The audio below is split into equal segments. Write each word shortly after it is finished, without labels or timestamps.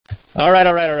All right.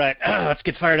 Let's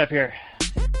get fired up here.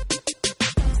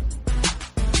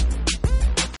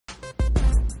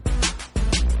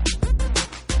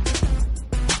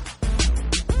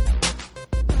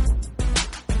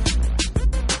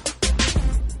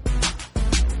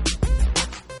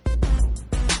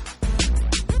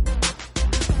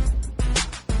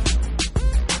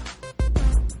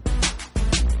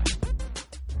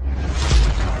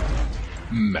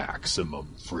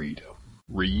 Maximum freedom.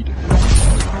 Read.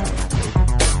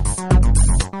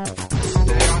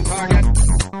 Stay on target.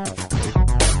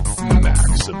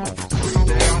 Maximum freedom.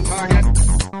 Stay on target.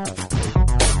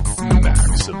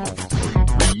 Maximum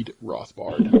freedom. Read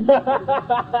Rothbard.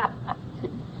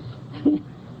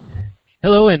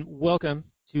 Hello and welcome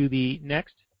to the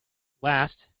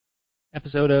last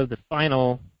episode of the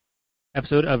final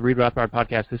episode of Read Rothbard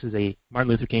Podcast. This is a Martin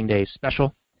Luther King Day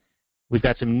special. We've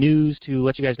got some news to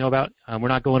let you guys know about. We're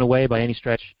not going away by any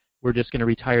stretch. We're just going to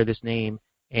retire this name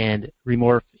and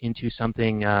remorph into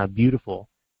something beautiful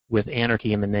with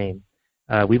anarchy in the name.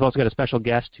 We've also got a special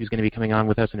guest who's going to be coming on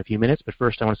with us in a few minutes. But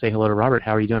first, I want to say hello to Robert.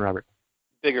 How are you doing, Robert?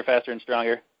 Bigger, faster, and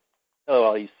stronger. Hello,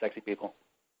 all you sexy people.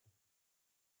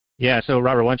 Yeah, so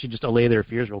Robert, why don't you just allay their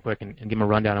fears real quick and give them a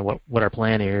rundown of what our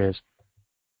plan here is.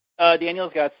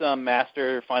 Daniel's got some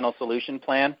master final solution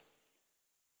plan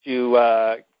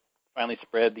to finally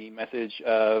spread the message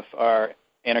of our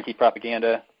anarchy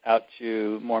propaganda out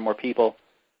to more and more people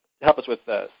to help us with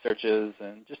searches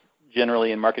and just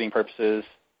generally in marketing purposes.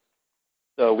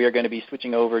 So we are going to be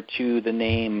switching over to the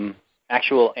name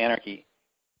Actual Anarchy,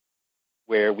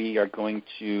 where we are going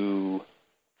to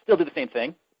still do the same thing.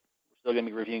 We're still going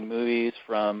to be reviewing movies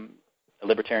from a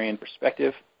libertarian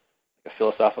perspective, like a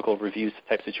philosophical reviews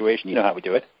type situation. You know how we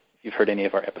do it. If you've heard any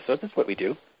of our episodes, that's what we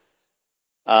do.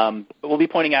 But we'll be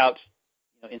pointing out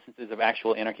instances of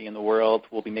actual anarchy in the world.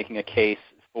 We'll be making a case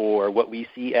for what we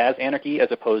see as anarchy as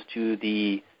opposed to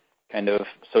the kind of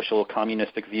social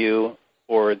communistic view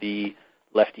or the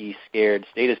lefty scared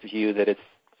statist view that it's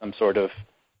some sort of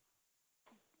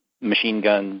machine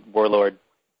gun warlord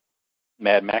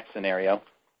Mad Max scenario. So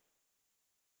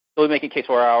we'll be making a case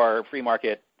for our free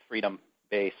market,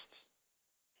 freedom-based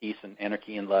peace and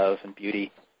anarchy and love and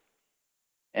beauty.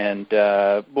 And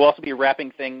we'll also be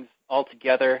wrapping things all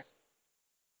together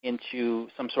into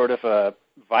some sort of a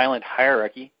violent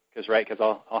hierarchy, because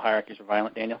all hierarchies are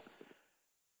violent, Daniel.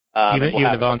 Even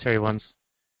the voluntary ones.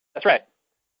 That's right.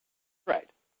 Right.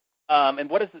 And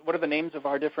what are the names of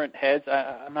our different heads?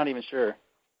 I'm not even sure.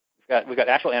 We've got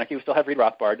Actual Anarchy. We still have Read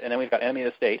Rothbard, and then we've got Enemy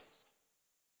of the State,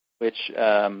 which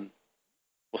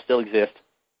will still exist.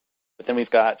 But then we've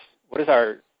got, what is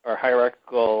our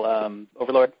hierarchical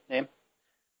overlord name?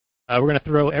 We're going to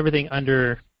throw everything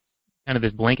under kind of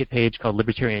this blanket page called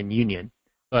Libertarian Union,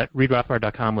 but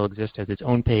readrothbard.com will exist as its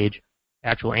own page.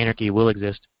 Actual Anarchy will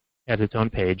exist as its own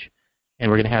page,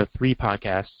 and we're going to have 3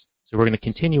 podcasts. So we're going to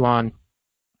continue on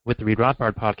with the Read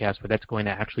Rothbard podcast, but that's going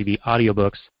to actually be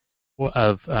audiobooks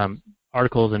of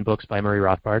articles and books by Murray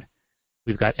Rothbard.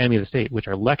 We've got Enemy of the State, which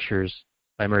are lectures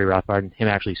by Murray Rothbard and him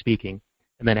actually speaking.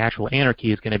 And then Actual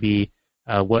Anarchy is going to be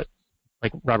what,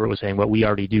 like Robert was saying, what we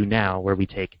already do now, where we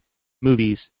take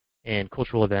movies and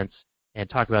cultural events and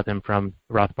talk about them from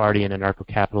the Rothbardian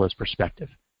Anarcho-Capitalist perspective.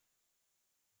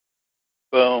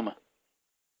 Boom.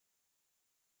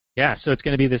 Yeah, so it's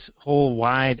going to be this whole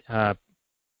wide,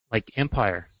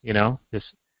 empire, this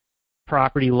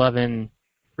property-loving,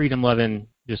 freedom-loving,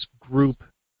 this group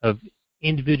of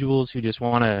individuals who just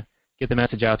want to get the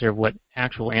message out there of what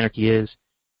actual anarchy is,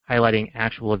 highlighting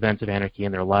actual events of anarchy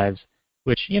in their lives,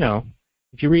 which,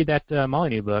 if you read that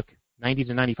Molyneux book, 90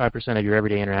 to 95% of your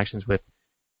everyday interactions with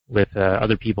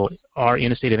other people are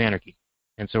in a state of anarchy.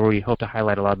 And so we hope to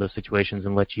highlight a lot of those situations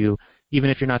and let you,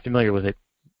 even if you're not familiar with it,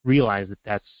 realize that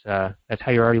that's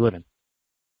how you're already living.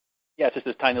 Yeah, it's just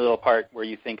this tiny little part where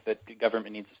you think that the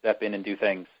government needs to step in and do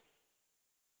things,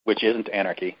 which isn't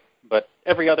anarchy. But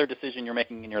every other decision you're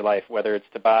making in your life, whether it's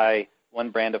to buy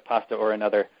one brand of pasta or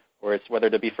another, or it's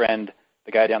whether to befriend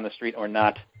the guy down the street or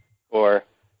not, or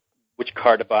which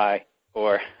car to buy,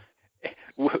 or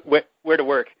where to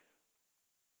work,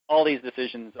 all these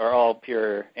decisions are all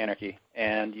pure anarchy,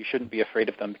 and you shouldn't be afraid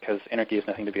of them because anarchy is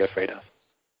nothing to be afraid of.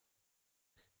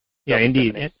 Yeah,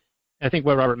 indeed. And I think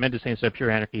what Robert meant to say instead of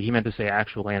pure anarchy, he meant to say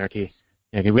actual anarchy.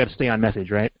 We have to stay on message,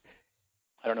 right?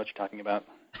 I don't know what you're talking about.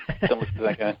 Don't listen to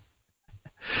that guy.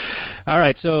 All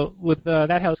right, so with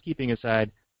that housekeeping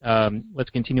aside, let's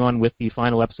continue on with the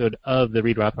final episode of the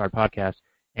Read Rothbard podcast,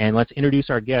 and let's introduce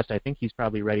our guest. I think he's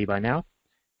probably ready by now.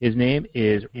 His name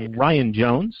is Ryan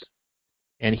Jones,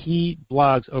 and he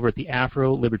blogs over at the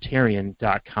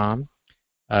AfroLibertarian.com.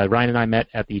 Ryan and I met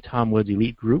at the Tom Woods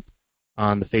Elite Group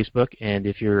on the Facebook. And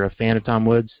if you're a fan of Tom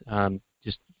Woods,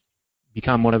 just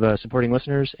become one of the supporting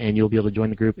listeners, and you'll be able to join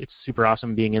the group. It's super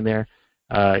awesome being in there.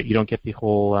 You don't get the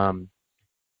whole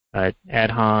ad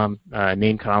hom,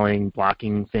 name-calling,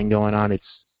 blocking thing going on. It's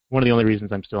one of the only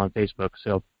reasons I'm still on Facebook.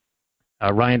 So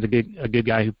Ryan's a good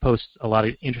guy who posts a lot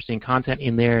of interesting content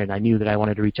in there, and I knew that I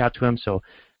wanted to reach out to him, so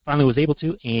finally was able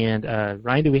to. And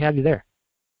Ryan, do we have you there?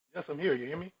 Yes, I'm here. You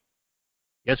hear me?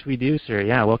 Yes, we do, sir.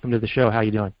 Yeah, welcome to the show. How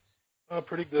you doing?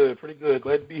 Pretty good.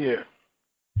 Glad to be here.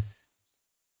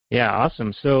 Yeah,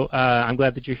 awesome. So I'm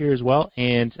glad that you're here as well.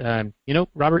 And,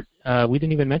 Robert, we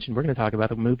didn't even mention we're going to talk about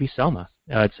the movie Selma.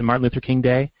 It's a Martin Luther King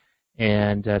Day,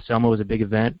 and Selma was a big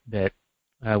event that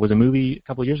was a movie a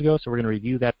couple of years ago, so we're going to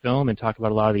review that film and talk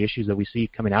about a lot of the issues that we see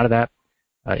coming out of that,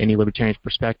 any libertarian's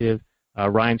perspective.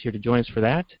 Ryan's here to join us for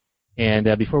that.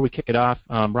 And before we kick it off,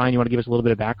 Ryan, you want to give us a little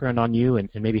bit of background on you and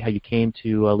maybe how you came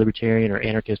to libertarian or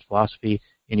anarchist philosophy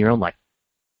in your own life?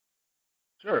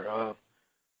 Sure.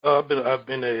 I've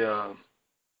been a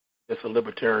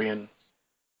libertarian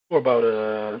for about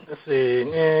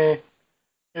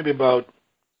maybe about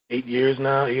 8 years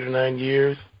now, 8 or 9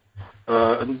 years.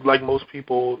 Like most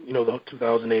people, the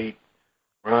 2008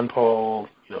 Ron Paul,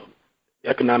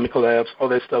 economic collapse, all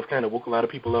that stuff kind of woke a lot of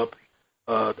people up.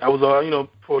 I was,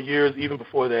 for years, even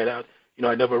before that,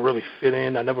 I never really fit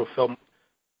in. I never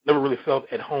really felt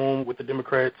at home with the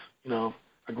Democrats.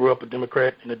 I grew up a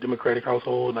Democrat in a Democratic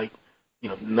household, like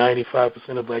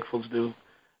 95% of black folks do,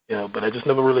 but I just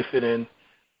never really fit in.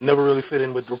 Never really fit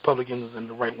in with the Republicans and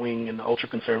the right wing and the ultra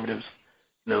conservatives.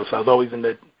 So I was always in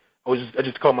that. I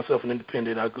just called myself an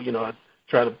independent. I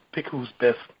try to pick who's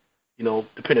best,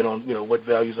 depending on what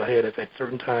values I had at that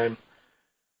certain time.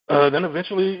 Then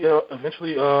eventually,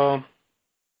 I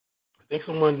think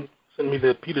someone sent me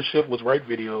the Peter Schiff was right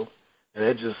video, and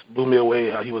that just blew me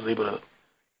away. How he was able to,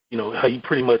 how he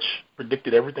pretty much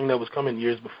predicted everything that was coming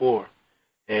years before.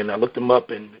 And I looked him up,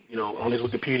 and on his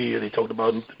Wikipedia, they talked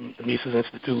about the Mises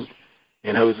Institute,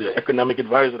 and how he was the economic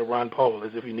advisor to Ron Paul,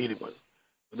 as if he needed one.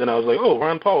 But then I was like, oh,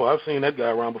 Ron Paul, I've seen that guy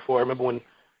around before. I remember when,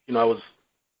 I was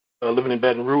living in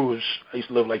Baton Rouge. I used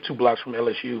to live like 2 blocks from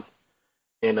LSU,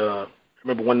 and I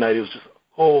remember one night it was just a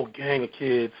whole gang of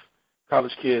kids,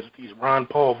 college kids, with these Ron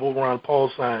Paul, vote Ron Paul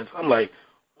signs. I'm like,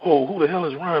 whoa, who the hell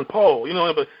is Ron Paul?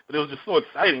 But it was just so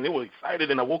exciting. They were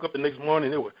excited, and I woke up the next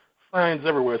morning, there were signs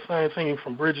everywhere, signs hanging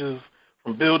from bridges,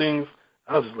 from buildings.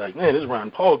 I was just like, man, this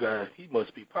Ron Paul guy, he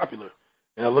must be popular.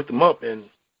 And I looked him up, and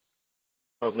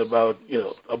talking about,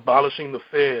 abolishing the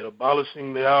Fed,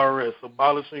 abolishing the IRS,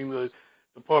 abolishing the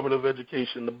Department of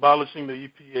Education, abolishing the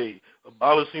EPA,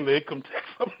 abolishing the income tax.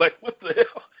 I'm like, what the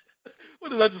hell?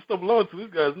 What did I just stumble onto?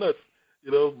 This guy's nuts,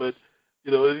 But,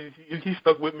 he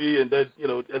stuck with me, and that,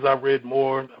 as I read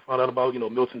more, I found out about,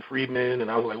 Milton Friedman, and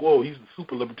I was like, whoa, he's a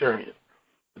super libertarian.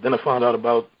 But then I found out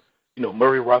about,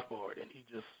 Murray Rothbard, and he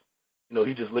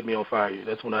just lit me on fire.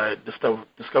 That's when I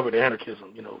discovered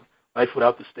anarchism, life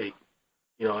without the state,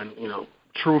 and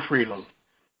true freedom.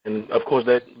 And, of course,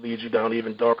 that leads you down an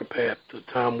even darker path to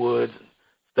Tom Woods and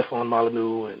Stefan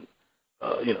Molyneux and,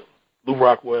 Lou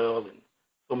Rockwell and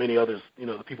so many others,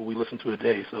 the people we listen to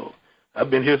today. So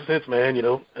I've been here since, man,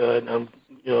 and I'm,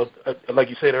 like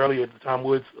you said earlier, the Tom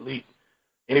Woods elite.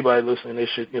 Anybody listening, they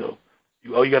should,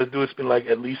 all you got to do is spend like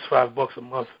at least $5 a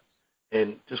month.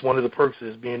 And just one of the perks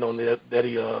is being on the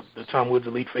Tom Woods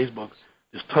Elite Facebook.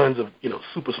 There's tons of,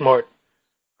 super smart,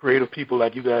 creative people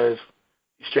like you guys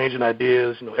exchanging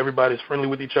ideas. Everybody's friendly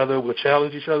with each other. We'll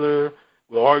challenge each other.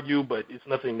 We'll argue, but it's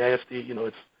nothing nasty.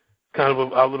 It's kind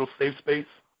of our little safe space.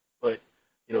 But,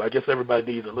 I guess everybody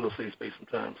needs a little safe space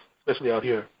sometimes, especially out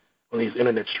here on these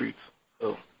internet streets.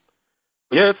 So,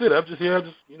 but yeah, that's it. I'm just here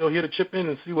to chip in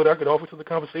and see what I could offer to the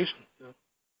conversation.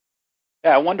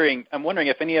 Yeah, I'm wondering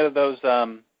if any of those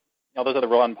those other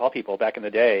Ron Paul people back in the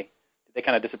day, did they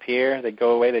kind of disappear? They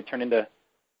go away? They turn into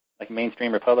like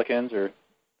mainstream Republicans or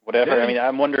whatever? Yeah. I mean,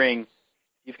 I'm wondering if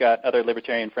you've got other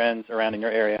libertarian friends around in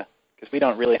your area, because we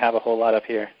don't really have a whole lot up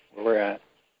here where we're at.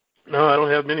 No, I don't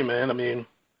have many, man. I mean,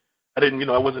 I didn't,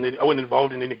 I wasn't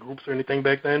involved in any groups or anything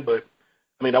back then, but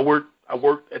I mean, I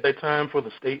worked at that time for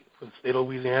the state of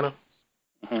Louisiana,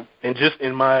 and just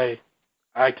in my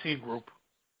IT group,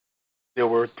 there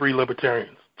were 3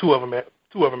 libertarians, two of them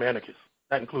anarchists,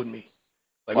 not including me.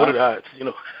 Like, wow. What are the odds,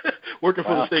 working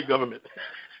for the state government.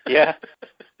 Yeah.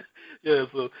 Yeah,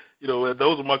 so,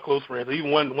 those are my close friends.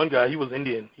 Even one guy, he was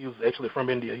Indian. He was actually from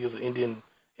India. He was an Indian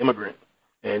immigrant.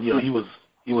 And, he was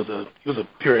a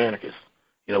pure anarchist.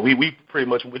 We pretty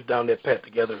much went down that path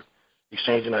together,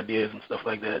 exchanging ideas and stuff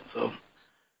like that. So,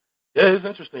 yeah, it's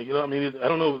interesting. I mean, I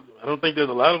don't know. I don't think there's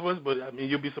a lot of us, but, I mean,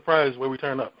 you'll be surprised where we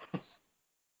turn up.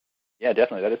 Yeah,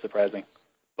 definitely. That is surprising.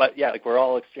 But, yeah, like we're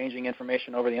all exchanging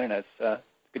information over the Internet. It's a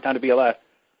good time to be alive.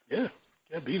 Yeah,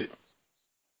 can't beat it.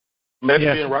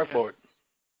 Imagine being Rothbard.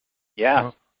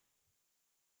 Yeah. Oh.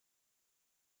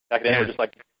 Back then, we're just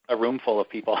like a room full of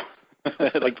people,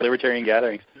 like libertarian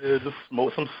gatherings. Yeah, just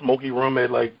some smoky room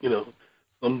at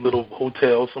some little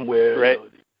hotel somewhere. Right.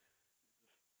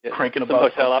 Cranking some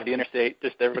about hotel off the interstate,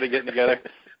 just everybody getting together.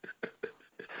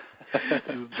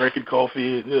 Drinking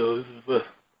coffee. This is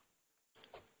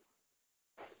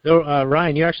So,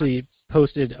 Ryan, you actually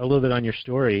posted a little bit on your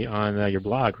story on your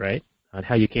blog, right, on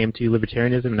how you came to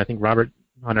libertarianism, and I think Robert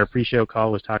on our pre-show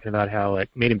call was talking about how it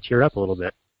made him tear up a little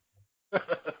bit.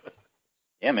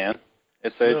 Yeah, man.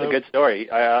 It's a good story.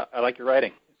 I like your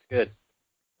writing. It's good.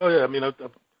 Oh, yeah. I mean,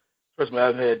 trust me,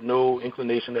 I've had no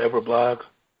inclination to ever blog,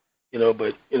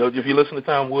 but, if you listen to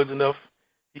Tom Woods enough,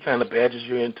 he kind of badgers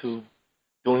you into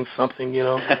doing something,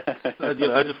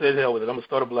 I just said, hell with it. I'm going to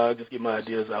start a blog, just get my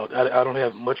ideas out. I don't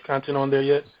have much content on there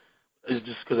yet. It's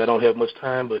just because I don't have much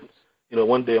time, but,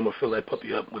 one day I'm going to fill that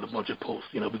puppy up with a bunch of posts,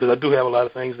 because I do have a lot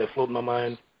of things that float in my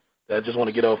mind that I just want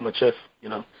to get off my chest,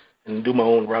 and do my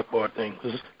own Rothbard thing.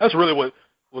 Cause that's really what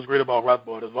was great about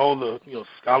Rothbard, is all the,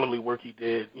 scholarly work he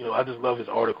did. I just love his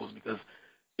articles because,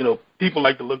 people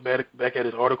like to look back at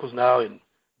his articles now and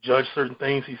judge certain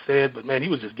things he said, but, man, he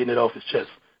was just getting it off his chest.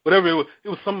 Whatever it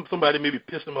was somebody maybe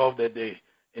pissed him off that day,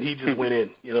 and he just went in,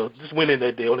 just went in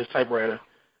that day on his typewriter,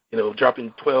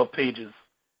 dropping 12 pages,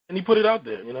 and he put it out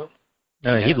there,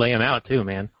 He'd lay him out, too,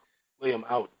 man. Lay him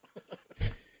out.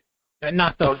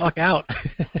 Knock the fuck out.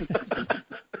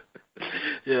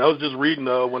 Yeah, I was just reading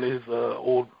one of his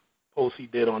old posts he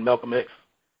did on Malcolm X,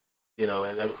 and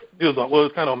it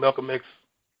was kind of on Malcolm X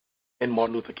and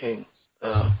Martin Luther King,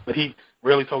 but he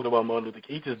rarely talked about Martin Luther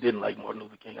King. He just didn't like Martin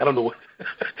Luther King. I don't know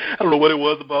what it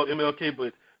was about MLK,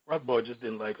 but Rothbard just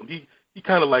didn't like him. He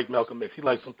kind of liked Malcolm X. He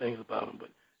liked some things about him, but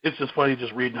it's just funny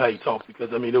just reading how he talked because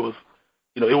it was,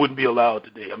 it wouldn't be allowed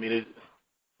today. I mean, it's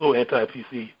so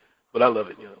anti-PC, but I love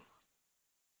it,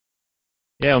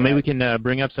 Yeah, well, maybe we can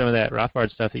bring up some of that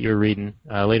Rothbard stuff that you were reading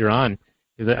later on,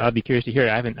 because I'll be curious to hear it.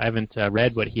 I haven't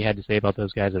read what he had to say about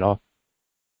those guys at all.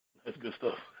 That's good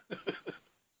stuff.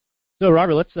 So,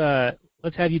 Robert, let's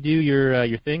have you do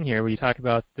your thing here, where you talk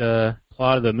about the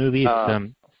plot of the movie.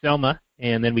 It's Selma,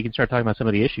 and then we can start talking about some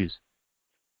of the issues.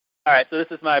 All right, so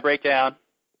this is my breakdown,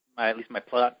 at least my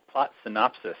plot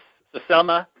synopsis. So,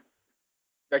 Selma,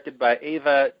 directed by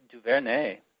Ava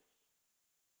DuVernay.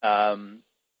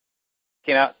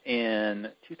 Came out in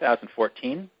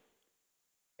 2014,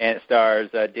 and it stars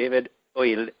David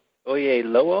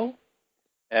Oyelowo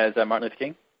as Martin Luther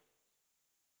King.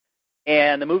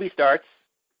 And the movie starts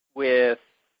with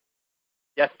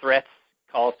death threats,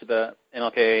 calls to the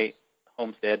MLK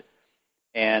homestead,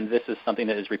 and this is something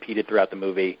that is repeated throughout the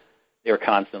movie. They were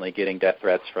constantly getting death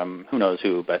threats from who knows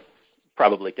who, but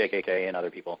probably KKK and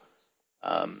other people.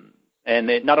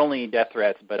 And not only death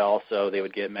threats, but also they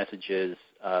would get messages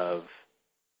of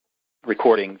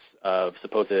recordings of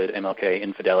supposed MLK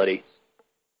infidelity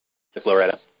to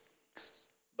Florida.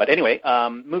 But anyway,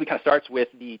 movie kind of starts with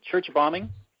the church bombing,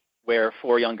 where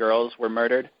 4 young girls were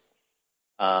murdered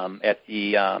at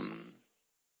the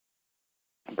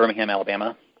Birmingham,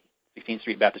 Alabama, 16th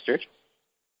Street Baptist Church.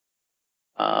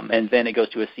 And then it goes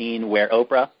to a scene where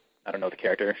Oprah, I don't know the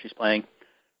character she's playing,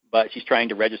 but she's trying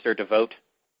to register to vote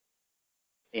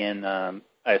in,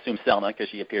 I assume, Selma, because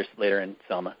she appears later in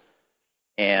Selma.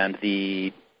 And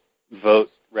the vote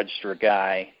register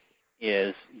guy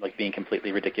is like being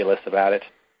completely ridiculous about it.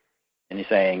 And he's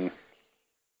saying,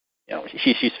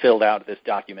 she's filled out this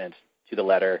document to the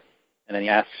letter, and then he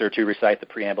asks her to recite the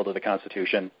preamble to the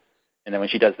Constitution. And then when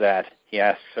she does that, he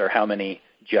asks her how many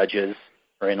judges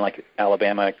are in like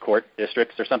Alabama court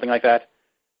districts or something like that.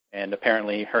 And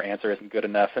apparently her answer isn't good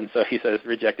enough, and so he says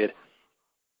rejected.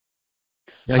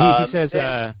 No, he says,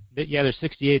 there's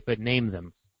 68, but name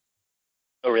them.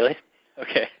 Oh, really?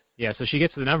 Okay. Yeah, so she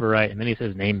gets the number right, and then he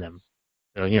says name them.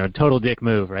 So, total dick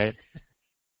move, right?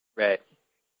 Right.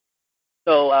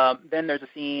 So then there's a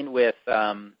scene with,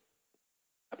 I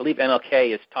believe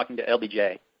MLK is talking to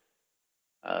LBJ,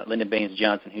 Lyndon Baines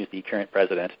Johnson, who's the current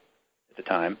president at the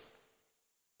time.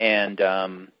 And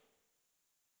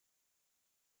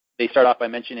they start off by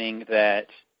mentioning that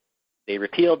they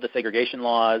repealed the segregation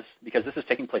laws because this is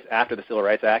taking place after the Civil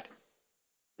Rights Act.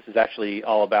 This is actually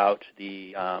all about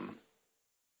the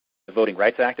Voting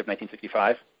Rights Act of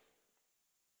 1965.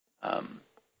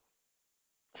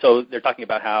 So they're talking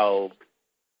about how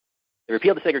they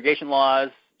repealed the segregation laws.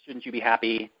 Shouldn't you be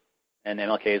happy? And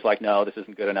MLK is like, no, this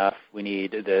isn't good enough. We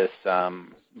need this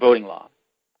voting law.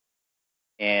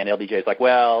 And LBJ is like,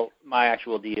 well, my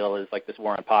actual deal is like this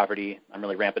war on poverty. I'm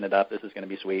really ramping it up. This is going to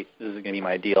be sweet. This is going to be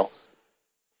my deal.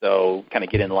 So kind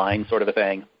of get in line sort of a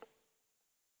thing.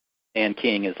 And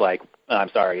King is like, oh, I'm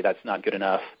sorry, that's not good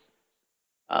enough.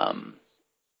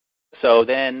 So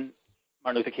then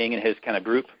Martin Luther King and his kind of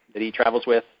group that he travels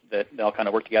with, that they all kind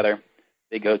of work together,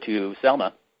 they go to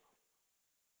Selma.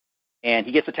 And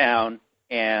he gets to town,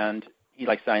 and he,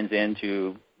 like, signs in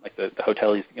to, like, the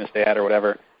hotel he's going to stay at or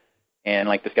whatever. And,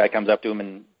 like, this guy comes up to him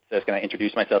and says, can I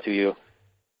introduce myself to you?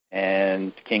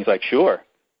 And King's like, sure.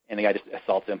 And the guy just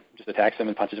assaults him, just attacks him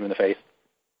and punches him in the face.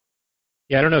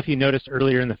 Yeah, I don't know if you noticed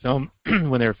earlier in the film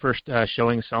when they were first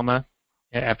showing Selma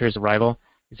after his arrival,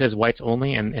 it says whites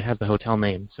only, and it has the hotel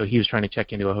name. So he was trying to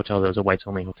check into a hotel that was a whites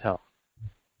only hotel.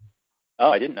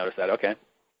 Oh, I didn't notice that. Okay.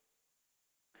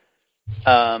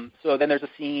 So then there's a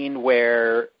scene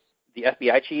where the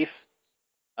FBI chief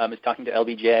is talking to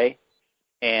LBJ,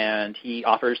 and he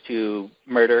offers to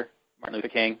murder Martin Luther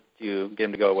King to get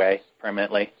him to go away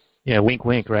permanently. Yeah, wink,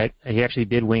 wink, right? He actually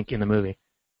did wink in the movie.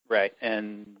 Right,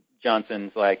 and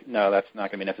Johnson's like, no, that's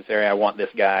not going to be necessary. I want this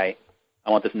guy.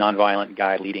 I want this nonviolent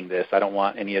guy leading this. I don't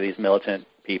want any of these militant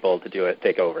people to do it,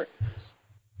 take over.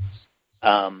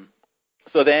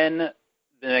 So then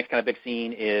the next kind of big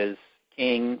scene is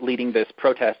King leading this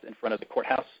protest in front of the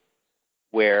courthouse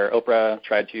where Oprah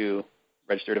tried to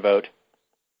register to vote.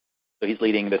 So he's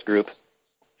leading this group,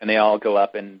 and they all go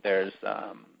up, and there's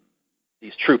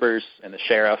these troopers and the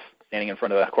sheriff standing in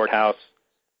front of the courthouse,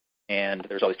 and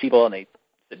there's all these people, and they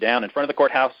sit down in front of the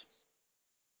courthouse,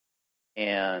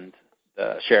 and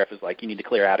the sheriff is like, you need to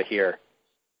clear out of here. And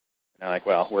they're like,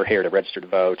 well, we're here to register to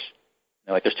vote. And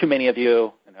they're like, there's too many of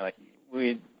you. And they're like,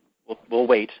 we'll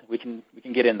wait. We can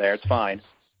get in there. It's fine.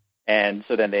 And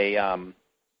so then they,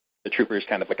 the troopers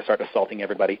kind of like start assaulting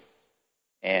everybody,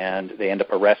 and they end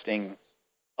up arresting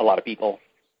a lot of people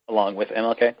along with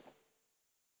MLK.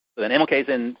 So then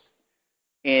MLK's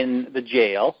in the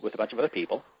jail with a bunch of other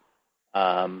people.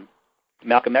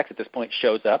 Malcolm X at this point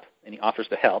shows up, and he offers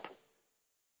to help.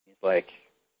 He's like,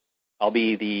 I'll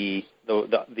be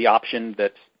the option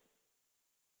that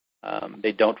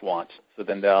they don't want. So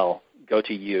then they'll go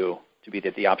to you to be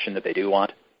the option that they do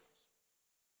want.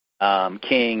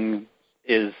 King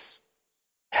is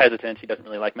hesitant. He doesn't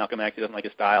really like Malcolm X. He doesn't like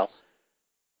his style.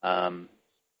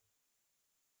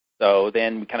 So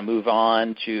then we kind of move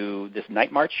on to this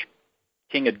night march.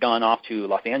 King had gone off to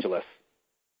Los Angeles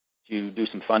to do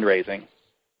some fundraising,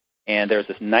 and there's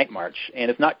this night march.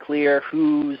 And it's not clear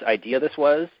whose idea this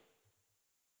was,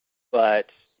 but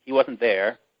he wasn't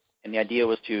there, and the idea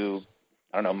was to,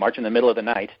 march in the middle of the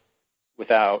night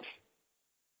without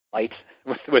light,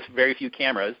 with very few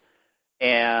cameras.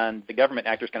 And the government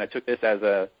actors kind of took this as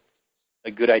a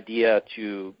good idea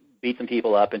to beat some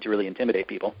people up and to really intimidate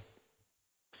people.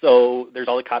 So there's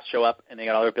all the cops show up, and they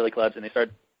got all their billy clubs, and they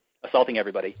start assaulting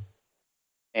everybody.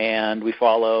 And we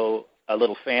follow a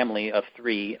little family of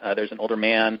three. There's an older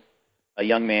man, a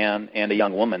young man, and a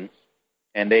young woman,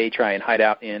 and they try and hide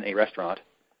out in a restaurant.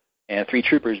 And three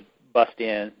troopers bust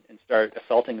in and start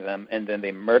assaulting them, and then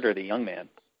they murder the young man.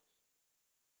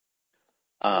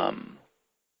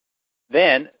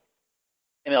 Then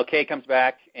MLK comes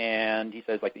back, and he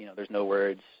says, there's no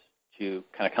words to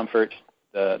kind of comfort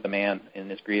the man in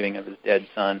his grieving of his dead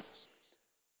son.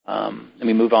 And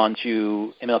we move on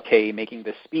to MLK making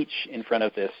this speech in front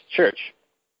of this church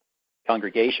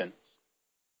congregation,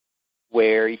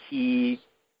 where it's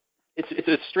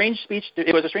a strange speech.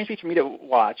 It was a strange speech for me to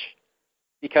watch,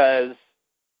 because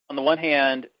on the one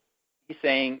hand, he's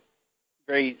saying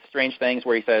very strange things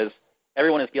where he says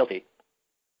everyone is guilty,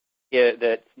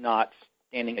 that's not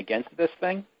standing against this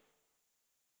thing.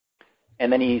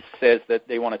 And then he says that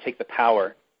they want to take the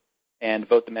power and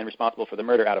vote the men responsible for the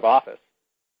murder out of office.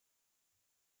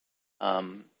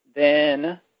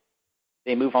 Then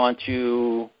they move on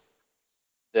to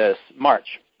this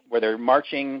march, where they're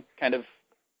marching kind of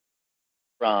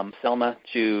from Selma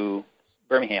to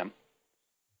Birmingham.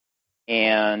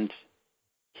 And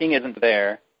King isn't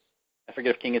there. I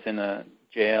forget if King is in a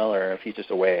jail or if he's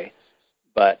just away.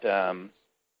 But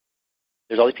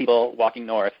there's all these people walking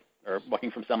north, or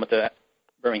walking from Selma to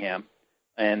Birmingham,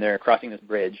 and they're crossing this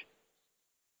bridge.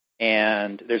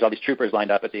 And there's all these troopers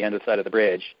lined up at the end of the side of the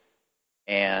bridge,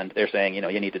 and they're saying,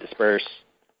 you need to disperse.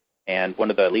 And one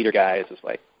of the leader guys is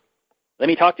like, let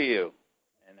me talk to you.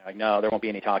 And they're like, no, there won't be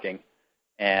any talking.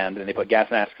 And then they put gas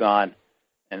masks on,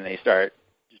 and they start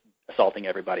just assaulting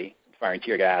everybody, firing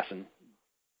tear gas, and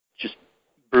just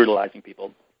brutalizing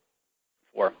people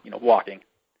for, walking.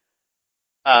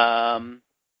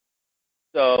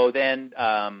 So then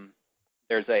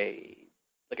there's a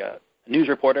news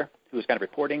reporter who was kind of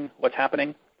reporting what's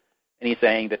happening, and he's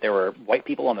saying that there were white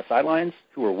people on the sidelines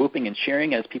who were whooping and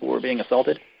cheering as people were being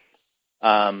assaulted.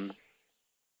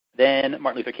 Then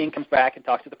Martin Luther King comes back and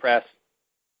talks to the press.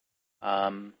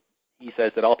 He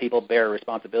says that all people bear a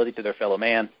responsibility to their fellow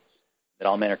man, that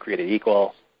all men are created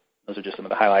equal. Those are just some of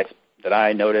the highlights that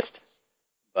I noticed,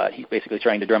 but he's basically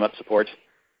trying to drum up support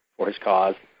for his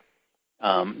cause.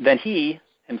 Then he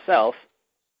himself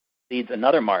leads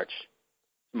another march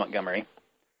to Montgomery,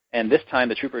 and this time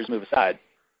the troopers move aside.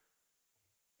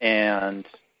 And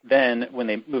then when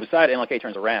they move aside, MLK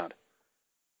turns around,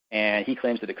 and he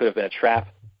claims that it could have been a trap.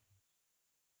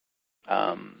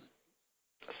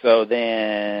 So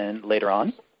then later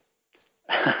on,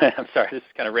 I'm sorry, this is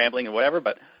kind of rambling and whatever,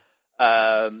 but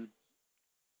a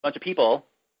bunch of people,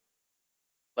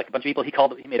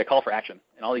 he made a call for action,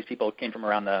 and all these people came from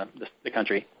around the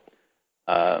country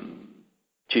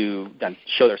to then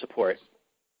show their support.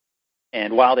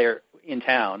 And while they're in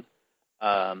town,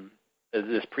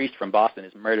 this priest from Boston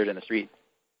is murdered in the street.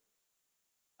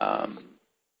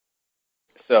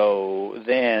 So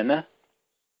then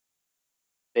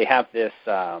they have this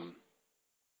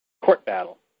court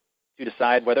battle to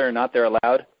decide whether or not they're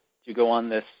allowed to go on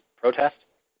this protest,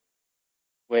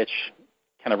 which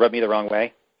kind of rubbed me the wrong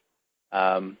way.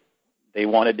 They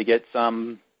wanted to get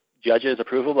some judges'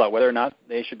 approval about whether or not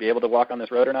they should be able to walk on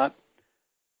this road or not.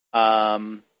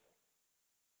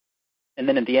 And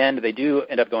then at the end, they do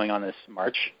end up going on this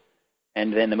march,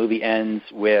 and then the movie ends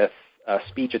with a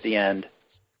speech at the end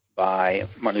by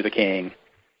Martin Luther King.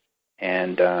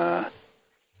 And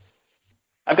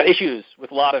I've got issues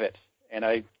with a lot of it, and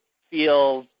I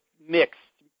feel mixed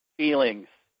feelings.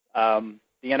 The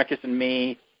anarchist in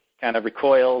me kind of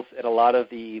recoils at a lot of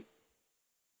the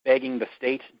begging the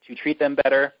state to treat them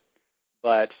better,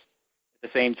 but at the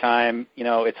same time,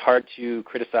 it's hard to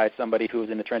criticize somebody who was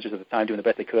in the trenches at the time doing the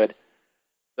best they could.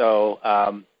 So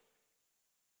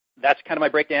that's kind of my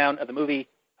breakdown of the movie,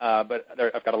 but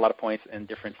I've got a lot of points and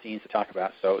different scenes to talk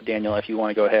about. So, Daniel, if you want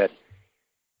to go ahead.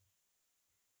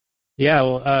 Yeah,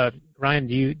 well, Ryan,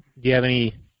 do you have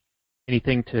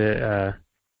anything to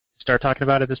start talking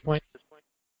about at this point?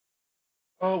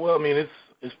 Oh, well, I mean,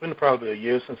 it's been probably a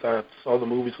year since I saw the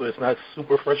movie, so it's not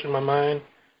super fresh in my mind.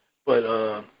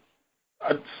 But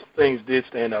things did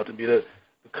stand out to me. The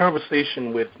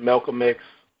conversation with Malcolm X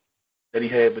that he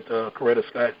had with Coretta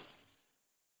Scott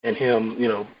and him,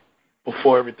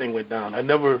 before everything went down. I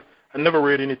never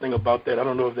read anything about that. I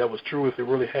don't know if that was true, if it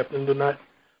really happened or not.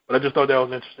 But I just thought that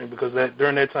was interesting because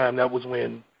during that time, that was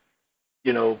when,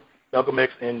 Malcolm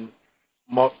X and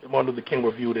Martin Luther King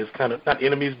were viewed as kind of not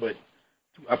enemies, but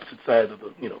two opposite sides of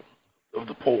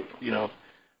the pole.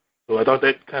 So I thought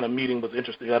that kind of meeting was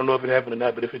interesting. I don't know if it happened or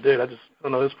not, but if it did, I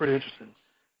don't know. It's pretty interesting.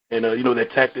 And that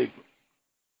tactic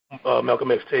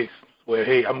Malcolm X takes, where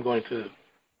hey, I'm going to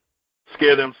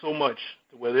scare them so much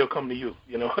to where they'll come to you.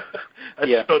 I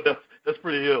just thought that's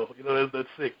pretty ill. That's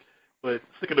sick. But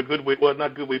sick in a good way. Well,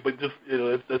 not good way, but just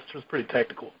that's just pretty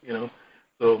tactical.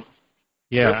 So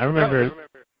yeah, I remember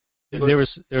there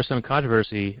was some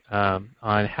controversy on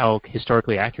how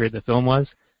historically accurate the film was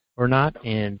or not,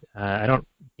 and I don't,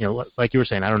 like you were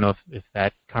saying, I don't know if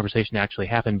that conversation actually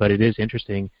happened, but it is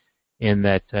interesting in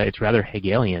that it's rather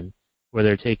Hegelian, where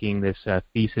they're taking this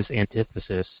thesis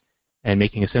antithesis and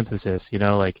making a synthesis.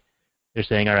 Like they're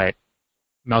saying, all right,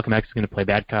 Malcolm X is going to play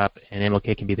bad cop, and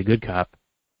MLK can be the good cop.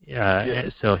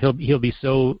 So he'll be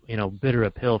so bitter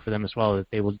a pill for them to swallow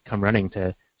that they will come running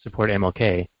to support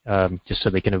MLK, just so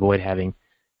they can avoid having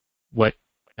what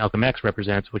Malcolm X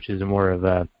represents, which is a more of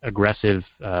a aggressive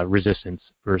resistance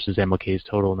versus MLK's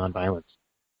total nonviolence.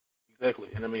 Exactly,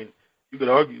 and I mean, you could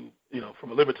argue,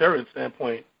 from a libertarian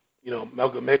standpoint,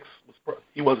 Malcolm X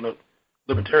he wasn't a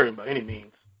libertarian by any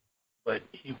means, but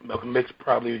Malcolm X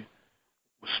probably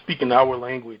was speaking our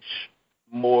language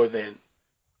more than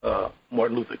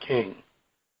Martin Luther King.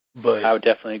 But I would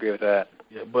definitely agree with that.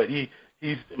 Yeah, but he's.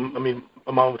 I mean,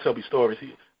 my mom would tell me stories.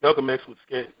 Malcolm X would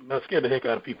scare the heck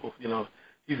out of people. They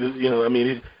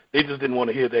just didn't want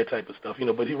to hear that type of stuff.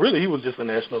 But he was just a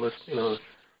nationalist.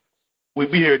 We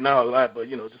hear it now a lot, but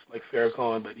just like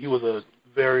Farrakhan. But he was a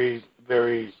very,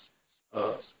 very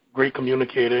great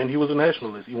communicator, and he was a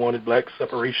nationalist. He wanted black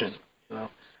separation.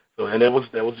 So and that was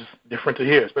just different to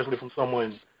hear, especially from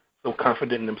someone so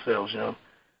confident in themselves.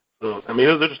 So I mean,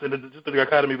 it was interesting. Just the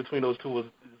dichotomy between those two has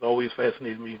always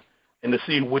fascinated me. And to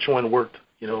see which one worked,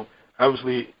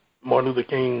 obviously Martin Luther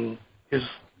King, his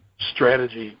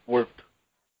strategy worked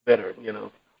better,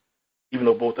 even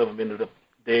though both of them ended up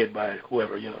dead by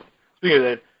whoever, Speaking of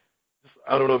that,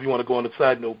 I don't know if you want to go on the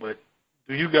side note, but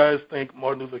do you guys think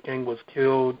Martin Luther King was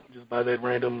killed just by that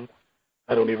random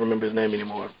I don't even remember his name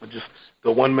anymore, but just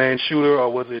the one-man shooter, or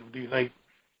was it, do you think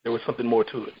there was something more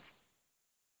to it?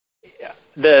 Yeah.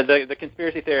 The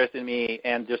conspiracy theorist in me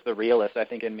and just the realist, I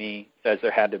think, in me says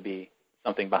there had to be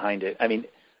something behind it. I mean,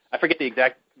 I forget the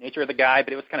exact nature of the guy,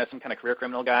 but it was kind of some kind of career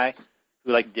criminal guy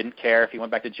who, like, didn't care if he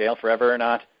went back to jail forever or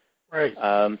not. Right.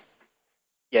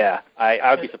 Yeah,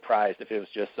 I would be surprised if it was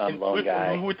just some lone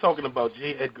guy. We're talking about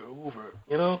J. Edgar Hoover,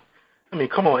 you know? I mean,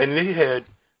 come on. And they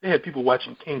had people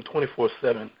watching King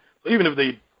 24/7. So even if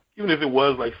it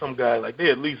was like some guy, like, they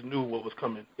at least knew what was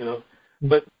coming, you know?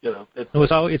 But, you know.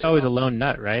 It's always a lone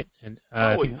nut, right? And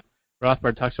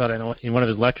Rothbard talks about it in one of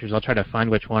his lectures. I'll try to find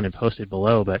which one and post it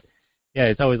below. But, yeah,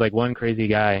 it's always like one crazy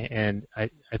guy. And I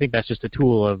think that's just a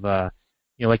tool of,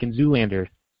 you know, like in Zoolander,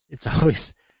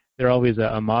 they're always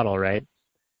a model, right?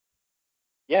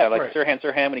 Yeah, like right.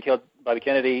 Sirhan when he killed Bobby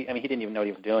Kennedy. I mean, he didn't even know what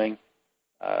he was doing.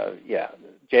 Yeah,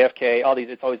 JFK, all these.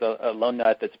 It's always a lone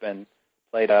nut that's been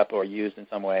played up or used in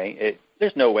some way.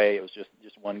 There's no way it was just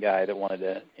one guy that wanted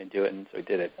to do it, and so he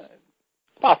did it.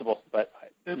 It's possible, but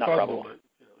it's not possible, probable. But,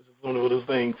 you know, it's just one of those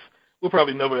things. We'll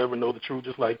probably never ever know the truth,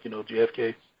 just like, you know,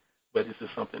 JFK. But it's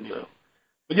just something, you know.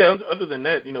 But yeah, other than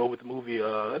that, you know, with the movie,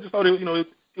 I just thought it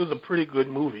was a pretty good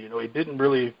movie. You know, it didn't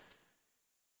really,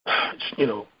 you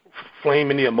know,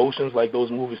 flame any emotions like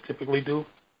those movies typically do.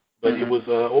 But it was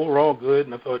overall good,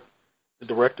 and I thought the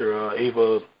director,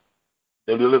 Ava,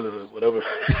 whatever.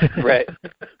 Right.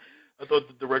 I thought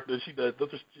the director, she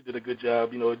did a good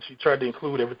job. You know, she tried to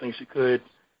include everything she could.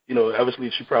 You know, obviously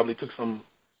she probably took some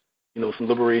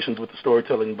liberations with the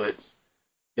storytelling, but,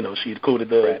 you know, she included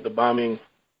the bombing,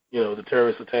 you know, the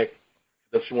terrorist attack, if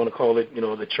that's what you want to call it, you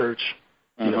know, the church,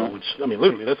 you know, which, I mean,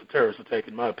 literally, that's a terrorist attack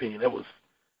in my opinion. That was,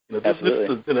 you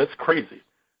know, that's crazy.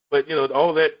 But, you know,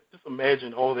 all that, just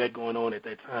imagine all that going on at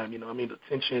that time. You know, I mean, the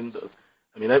tension,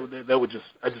 that would just,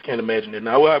 I just can't imagine it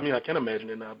now. Well, I mean, I can imagine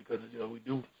it now because, you know, we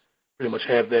do pretty much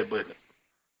have that, but.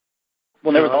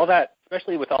 Well, there was all that,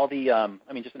 especially with all the, I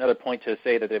mean, just another point to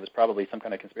say that there was probably some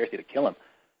kind of conspiracy to kill him.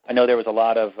 I know there was a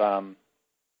lot of,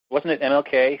 wasn't it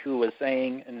MLK who was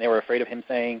saying, and they were afraid of him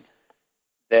saying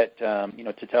that, you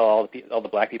know, to tell all the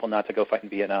black people not to go fight in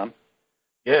Vietnam?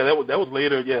 Yeah, that was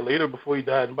later. Yeah, later before he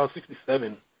died, in about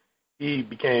 1967, he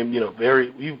became,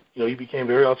 he became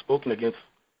very outspoken against,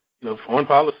 you know, foreign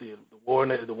policy, the war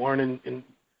in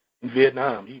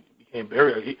Vietnam. He became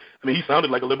he sounded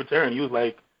like a libertarian. He was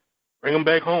like, bring them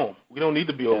back home. We don't need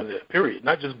to be over there, period.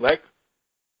 Not just black,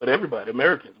 but everybody,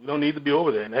 Americans. We don't need to be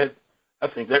over there. And I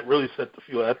think that really set the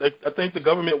fuel. I think the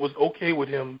government was okay with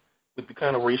him with the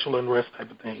kind of racial unrest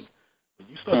type of thing. But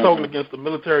you start talking against the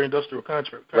military-industrial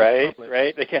contract. Right.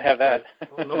 They can't have that.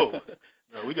 Oh, no,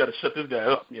 we got to shut this guy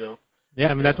up, you know. Yeah,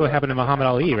 I mean, that's what happened to Muhammad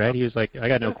Ali, right? He was like, I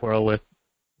got no quarrel with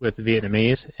the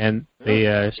Vietnamese, and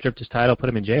they stripped his title, put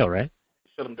him in jail, right?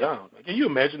 Shut him down. Like, can you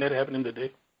imagine that happening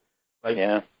today? Like,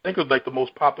 yeah. Think of, like, the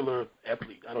most popular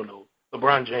athlete, I don't know,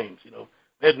 LeBron James, you know.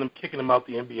 Imagine them kicking him out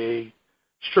the NBA,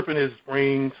 stripping his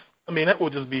rings. I mean, that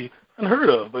would just be unheard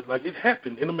of, but, like, it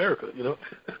happened in America, you know.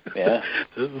 Yeah.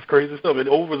 This is crazy stuff. And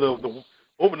over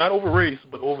not over race,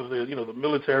 but over the, you know, the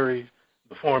military,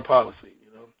 the foreign policy,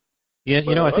 you know. Yeah,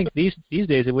 you know, I think these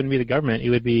days it wouldn't be the government, it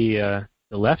would be the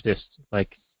leftists,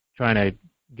 like, trying to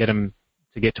get them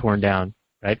to get torn down,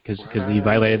 right? Because he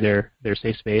violated their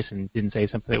safe space and didn't say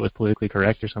something that was politically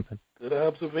correct or something. Good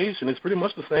observation. It's pretty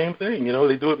much the same thing. You know,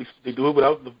 they do it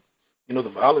without the, you know, the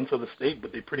violence of the state,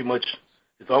 but they pretty much,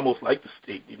 it's almost like the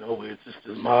state, you know, where it's just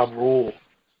this mob rule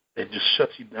that just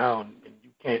shuts you down and you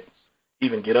can't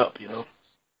even get up, you know.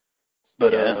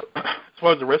 But as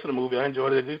far as the rest of the movie, I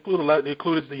enjoyed it. They included a lot. They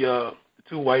included the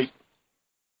two white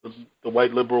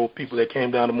liberal people that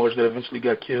came down to march that eventually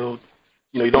got killed.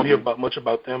 You know, you don't hear much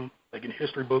about them, like in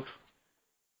history books.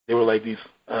 They were like these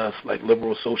like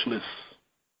liberal socialists,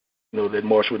 you know, that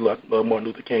marched with Martin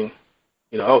Luther King.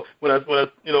 You know, when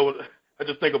I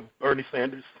just think of Bernie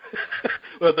Sanders.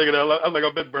 When I think of that,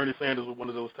 I bet Bernie Sanders was one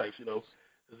of those types. You know,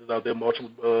 this is out there marching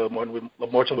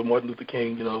with Martin Luther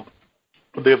King. You know,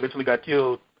 but they eventually got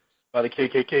killed by the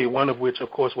KKK. One of which,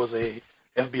 of course, was a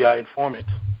FBI informant.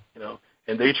 You know,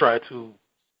 and they tried to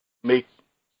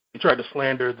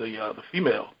slander the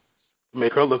female to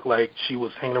make her look like she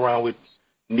was hanging around with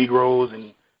Negroes,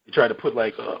 and they tried to put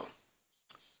like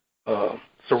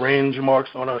syringe marks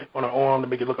on her arm to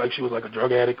make it look like she was like a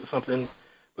drug addict or something.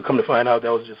 But come to find out,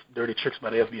 that was just dirty tricks by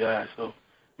the FBI. So,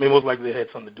 I mean, most likely they had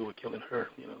something to do with killing her.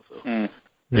 You know, so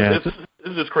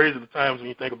it's just crazy the times when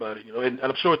you think about it. You know, and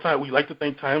I'm sure we like to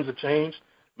think times have changed.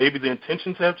 Maybe the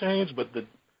intentions have changed, but the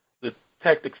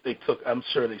tactics they took, I'm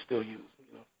sure they still use.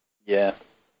 You know. Yeah.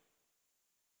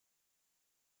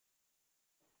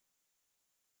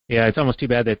 Yeah, it's almost too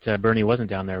bad that Bernie wasn't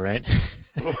down there, right?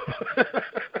 I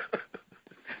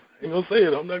ain't gonna say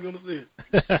it. I'm not gonna say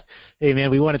it. Hey,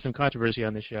 man, we wanted some controversy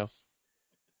on this show.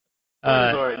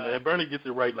 Bernie's all right, man. Bernie gets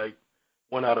it right like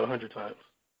 1 out of 100 times.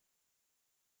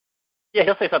 Yeah,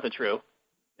 he'll say something true,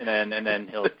 and then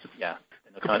he'll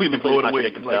completely blow it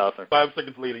away. Himself, like 5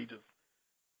 seconds later, he just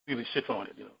really shits on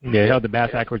it. Yeah, he held the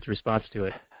backwards response to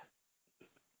it.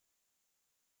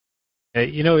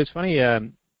 It's funny.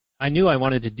 I knew I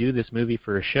wanted to do this movie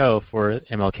for a show for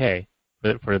MLK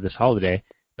for this holiday,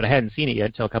 but I hadn't seen it yet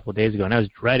until a couple of days ago, and I was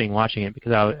dreading watching it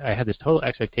because I had this total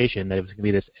expectation that it was going to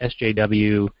be this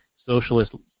SJW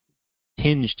socialist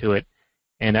tinge to it,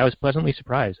 and I was pleasantly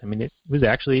surprised. I mean, it was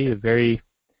actually a very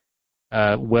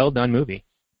well-done movie,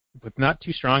 but not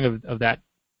too strong of that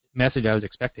message I was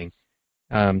expecting.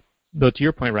 Though to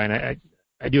your point, Ryan,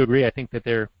 I do agree. I think that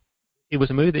it was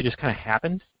a movie that just kind of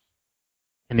happened,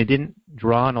 and it didn't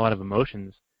draw on a lot of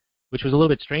emotions, which was a little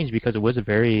bit strange because it was a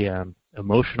very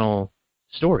emotional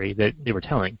story that they were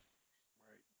telling.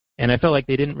 And I felt like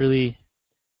they didn't really.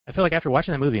 I feel like after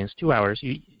watching that movie, and it's 2 hours,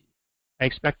 I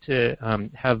expect to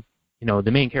have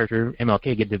the main character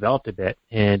MLK get developed a bit,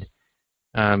 and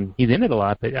he's in it a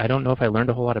lot, but I don't know if I learned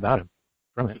a whole lot about him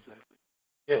from it. Exactly.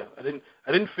 Yeah,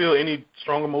 I didn't feel any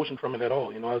strong emotion from it at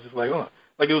all. I was just like,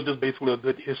 like it was just basically a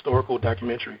good historical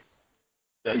documentary.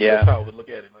 That's how I would look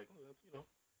at it. Like,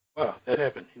 wow, that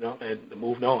happened, and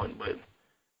moved on. But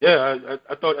yeah,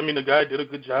 I thought, the guy did a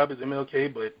good job as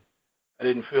MLK, but I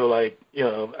didn't feel like,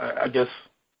 I guess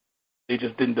they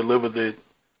just didn't deliver the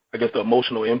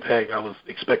emotional impact I was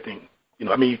expecting.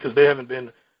 Because they haven't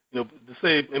been, to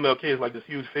say MLK is like this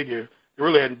huge figure, there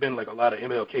really hadn't been like a lot of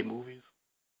MLK movies.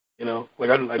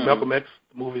 Malcolm X,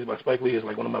 the movies by Spike Lee is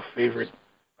like one of my favorite,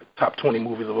 top 20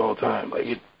 movies of all time. Like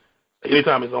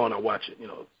anytime it's on, I watch it.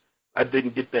 I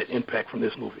didn't get that impact from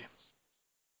this movie.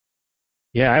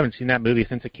 Yeah, I haven't seen that movie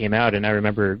since it came out, and I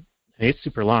remember it's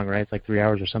super long, right? It's like 3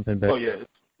 hours or something. But yeah, it's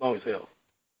long as hell.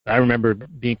 I remember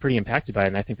being pretty impacted by it,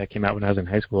 and I think that came out when I was in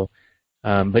high school.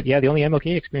 But yeah, the only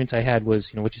MLK experience I had was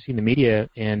what you see in the media,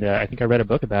 and I think I read a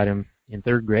book about him in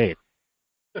 3rd grade.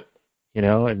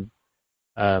 And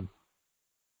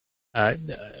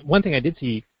one thing I did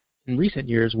see in recent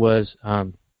years was,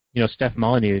 Steph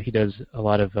Molyneux. He does a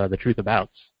lot of the Truth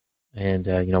Abouts, and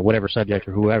whatever subject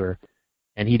or whoever,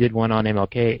 and he did one on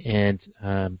MLK.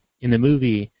 And in the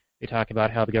movie, they talk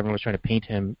about how the government was trying to paint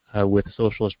him with a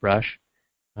socialist brush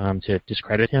to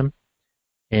discredit him,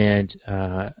 and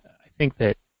I think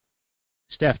that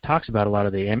Steph talks about a lot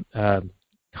of the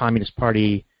Communist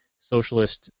Party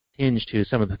socialist tinge to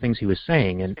some of the things he was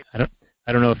saying, and I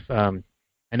don't know if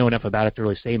I know enough about it to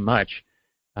really say much.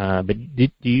 But do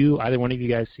you, either one of you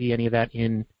guys, see any of that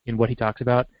in what he talks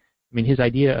about? I mean, his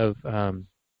idea of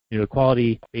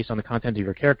equality based on the content of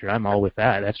your character, I'm all with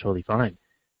that. That's totally fine.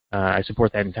 I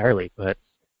support that entirely. But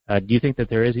do you think that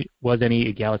there was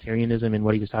any egalitarianism in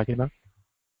what he was talking about?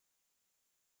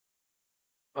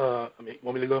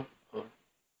 Want me to go?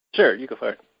 Sure, you go for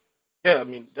it. Yeah,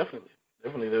 definitely.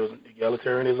 Definitely, there was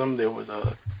egalitarianism. There was,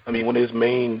 one of his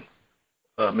main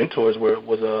mentors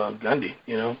was Gandhi,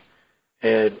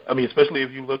 And, especially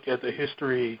if you look at the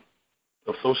history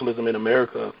of socialism in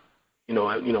America,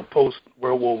 post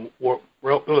World War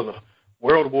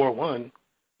I,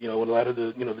 when a lot of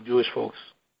the Jewish folks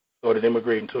started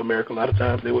immigrating to America, a lot of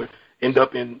times they would end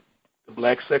up in the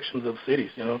black sections of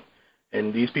cities,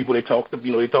 and these people, they talked to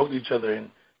each other, and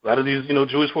a lot of these,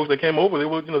 Jewish folks that came over, they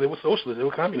were socialists, they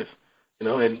were communists,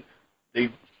 and they,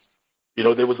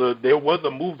 there was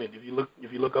a movement. If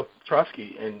you look up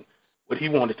Trotsky and what he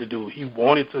wanted to do, he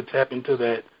wanted to tap into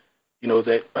that,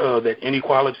 that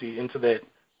inequality, into that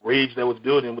rage that was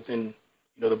building within,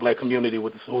 the black community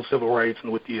with the whole civil rights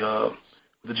and with the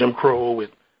Jim Crow,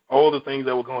 with all the things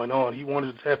that were going on. He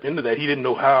wanted to tap into that. He didn't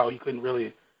know how. He couldn't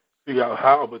really figure out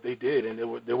how, but they did, and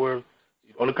there were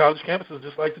on the college campuses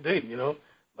just like today.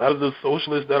 A lot of the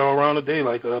socialists that are around today,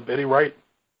 like Betty Wright,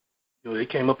 they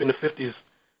came up in the 50s,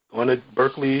 going to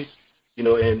Berkeley,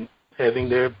 and having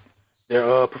their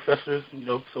professors,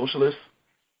 socialists,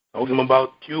 talking to them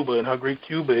about Cuba and how great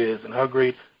Cuba is and how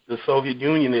great the Soviet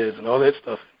Union is and all that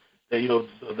stuff. That,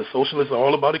 the socialists are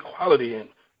all about equality and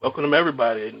welcome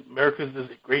everybody. And America is this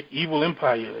great evil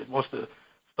empire that wants to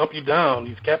stomp you down,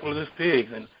 these capitalist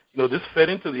pigs. And, this fed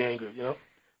into the anger,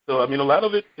 So, a lot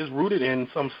of it is rooted in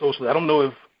some socialist. I don't know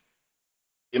if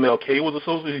MLK was a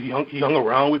socialist. He hung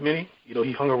around with many.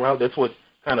 He hung around. That's what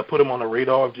kind of put him on the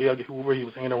radar of J. Edgar Hoover. He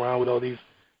was hanging around with all these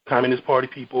Communist Party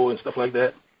people and stuff like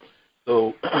that.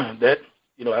 So that,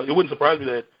 it wouldn't surprise me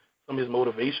that some of his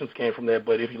motivations came from that.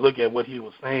 But if you look at what he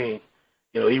was saying,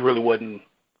 he really wasn't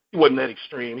wasn't that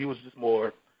extreme. He was just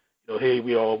more, hey,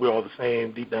 we're all the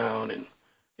same deep down. And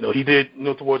he did,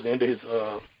 towards the end of his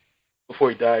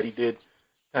before he died, he did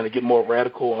kind of get more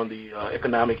radical on the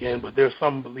economic end. But there's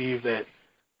some believe that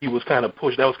he was kind of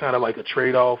pushed. That was kind of like a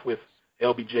trade-off with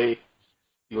LBJ.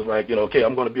 He was like, okay,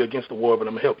 I'm going to be against the war, but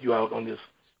I'm going to help you out on this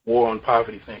war on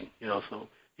poverty thing. So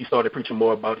he started preaching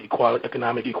more about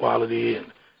economic equality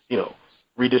and,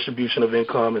 redistribution of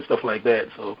income and stuff like that.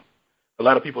 So a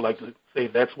lot of people like to say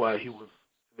that's why he was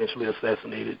eventually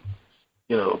assassinated,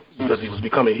 because he was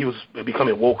becoming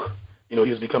woke. He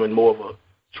was becoming more of a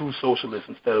true socialist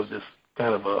instead of this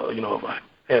kind of a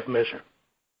half measure.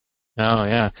 Oh,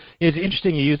 yeah. It's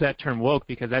interesting you use that term woke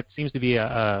because that seems to be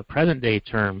a present-day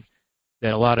term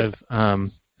that a lot of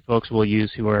folks will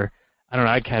use who are, I don't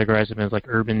know, I'd categorize them as like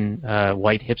urban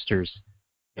white hipsters,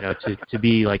 to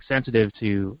be like sensitive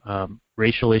to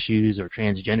racial issues or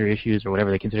transgender issues or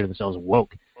whatever they consider themselves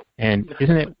woke. And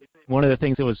isn't it one of the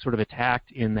things that was sort of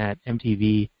attacked in that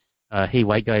MTV Hey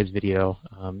White Guys video,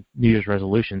 New Year's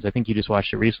resolutions? I think you just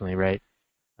watched it recently, right?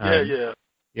 Yeah.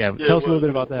 Tell us a little bit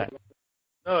about that.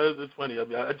 No, it's funny. I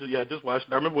mean, I just watched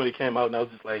it. I remember when it came out, and I was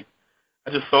just like,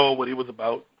 I just saw what it was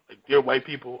about. Like, dear white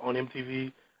people on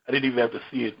MTV. I didn't even have to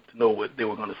see it to know what they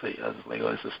were going to say. I was just like,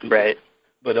 oh, this is stupid. Right.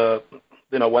 But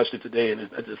then I watched it today, and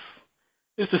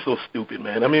it's just so stupid,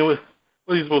 man. I mean, what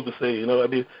are you supposed to say? I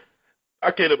mean,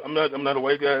 I'm not a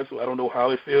white guy, so I don't know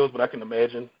how it feels, but I can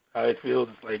imagine how it feels.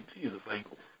 It's like, Jesus, like,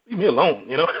 leave me alone,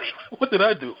 What did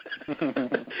I do?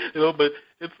 But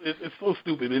it's so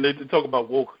stupid. And they talk about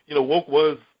woke. Woke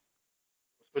was,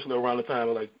 especially around the time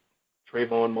of like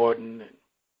Trayvon Martin and,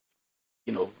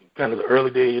 kind of the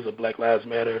early days of Black Lives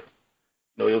Matter.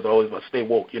 It was always about stay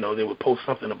woke. They would post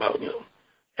something about,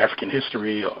 African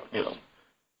history or,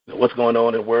 what's going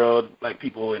on in the world, black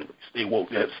people, and stay woke.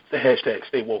 That's the hashtag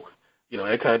stay woke.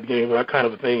 That kind of became that kind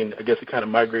of a thing, and I guess it kind of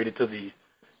migrated to the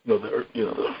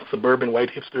the suburban white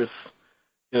hipsters,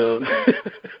 so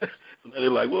they're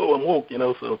like, whoa, I'm woke,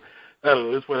 so I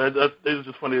don't know. It's funny. It was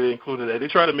just funny they included that. They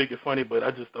try to make it funny, but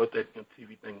I just thought that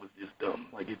TV thing was just dumb.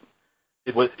 Like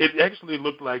it actually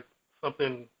looked like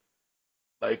something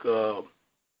like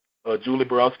Julie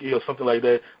Borowski or something like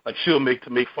that. Like she'll make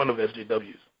fun of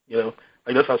SJWs,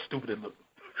 like that's how stupid it looked.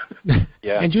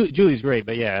 Yeah. And Julie's great,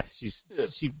 but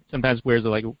she sometimes wears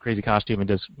a crazy costume and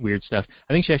does weird stuff.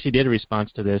 I think she actually did a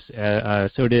response to this.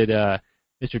 So did Mr.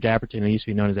 Dapperton, who used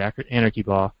to be known as Anarchy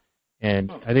Ball.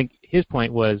 And I think his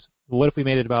point was, well, what if we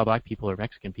made it about black people or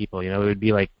Mexican people? It would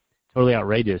be like totally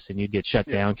outrageous, and you'd get shut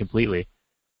down completely.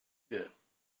 Yeah,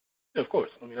 of course.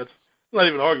 I mean, that's not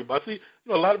even arguable. I see,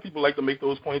 a lot of people like to make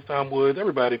those points. Tom Woods,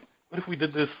 everybody. What if we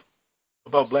did this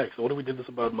about blacks? Or what if we did this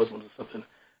about Muslims or something?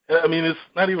 I mean, it's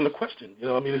not even a question.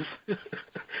 I mean, it's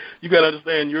you got to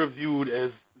understand you're viewed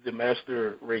as the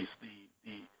master race,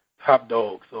 the top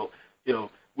dog. So,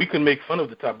 we can make fun of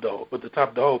the top dog, but the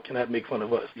top dog cannot make fun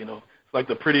of us. It's like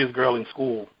the prettiest girl in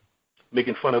school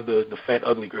making fun of the fat,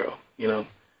 ugly girl.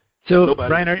 So,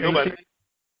 Brian,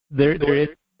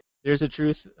 there's a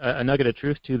truth, a nugget of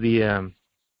truth to the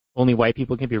only white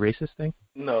people can be racist thing?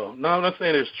 No, I'm not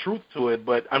saying there's truth to it,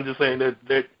 but I'm just saying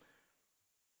that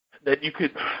you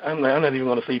could, I'm not even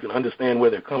going to say you can understand where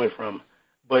they're coming from,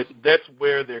 but that's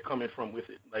where they're coming from with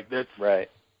it. Like, that's right.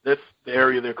 That's the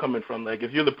area they're coming from. Like,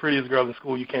 if you're the prettiest girl in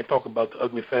school, you can't talk about the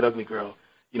ugly, fat, ugly girl.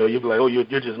 You'll be like, oh, you're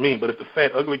just mean. But if the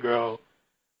fat, ugly girl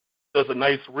does a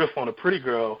nice riff on a pretty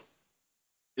girl,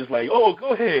 it's like, oh,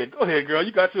 go ahead, girl,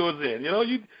 you got yours in.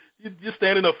 You're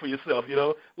standing up for yourself.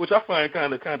 Which I find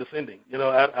kind of condescending.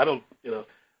 I don't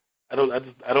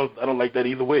like that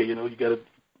either way. You got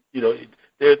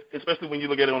to, especially when you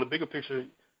look at it on the bigger picture,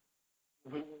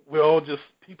 we're all just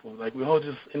people. Like, we're all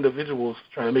just individuals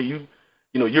trying to make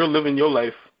you're living your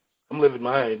life, I'm living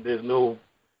mine. There's no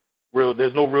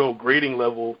real grading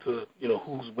level to,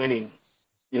 who's winning,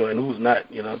 and who's not,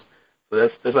 So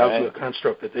that's obviously a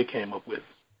construct that they came up with,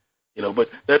 but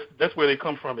that's where they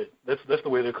come from it. That's the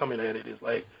way they're coming at it. Is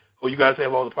like, oh, you guys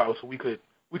have all the power, so we could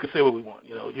say what we want.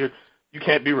 You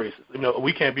can't be racist.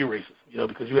 We can't be racist,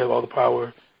 because you have all the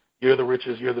power. You're the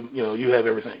richest. You're the, you have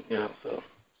everything. So.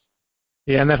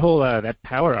 Yeah, and that whole that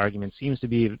power argument seems to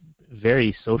be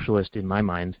very socialist in my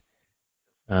mind,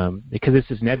 because it's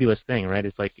this nebulous thing, right?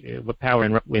 It's like what power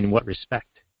in what respect?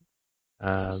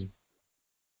 Yeah,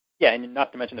 and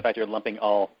not to mention the fact you're lumping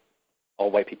all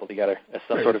white people together as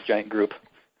some sort of giant group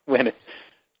when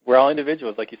we're all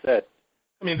individuals, like you said.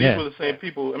 I mean, these were the same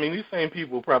people. I mean, these same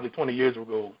people probably 20 years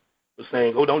ago were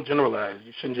saying, "Oh, don't generalize.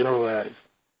 You shouldn't generalize."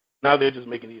 Now they're just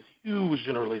making these huge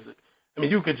generalizations. I mean,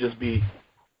 you could just be.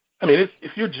 I mean,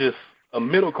 if you're just a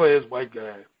middle-class white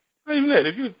guy not even that.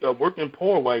 If you're a working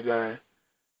poor white guy,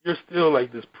 you're still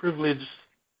like this privileged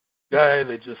guy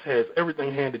that just has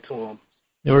everything handed to him.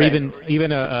 Or even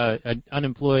an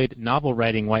unemployed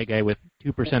novel-writing white guy with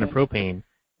 2% of propane,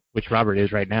 which Robert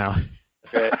is right now.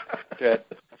 That's right.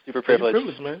 Super privileged. You're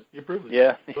privileged, man. You're privileged.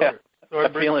 Yeah. Sorry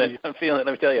I'm feeling it. Let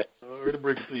me tell you. Sorry to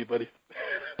break it to you, buddy.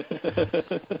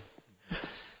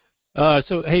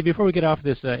 So, hey, before we get off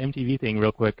this MTV thing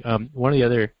real quick, one of the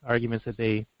other arguments that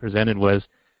they presented was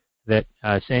that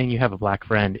saying you have a black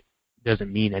friend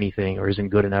doesn't mean anything or isn't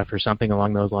good enough or something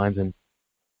along those lines. And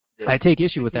I take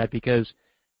issue with that because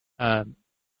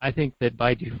I think that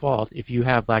by default, if you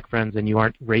have black friends and you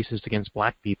aren't racist against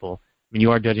black people, I mean,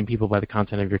 you are judging people by the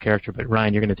content of your character. But,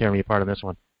 Ryan, you're going to tear me apart on this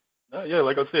one. Yeah,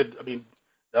 like I said, I mean,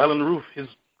 the Isle on the Roof, his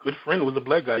good friend was a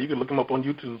black guy. You can look him up on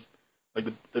YouTube. Like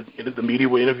the media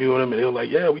were interviewing him, and they were like,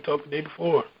 "Yeah, we talked the day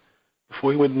before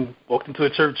he went and walked into a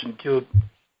church and killed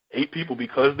 8 people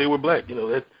because they were black." You know,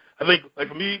 that I think, like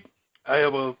for me, I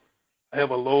have a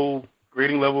low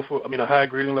grading level for, a high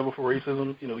grading level for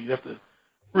racism. You know, you have to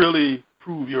really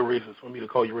prove you're racist for me to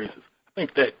call you racist. I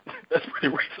think that's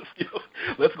pretty racist. You know,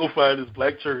 let's go find this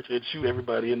black church and shoot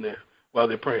everybody in there while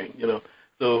they're praying. You know,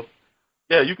 so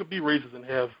yeah, you could be racist and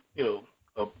have, you know,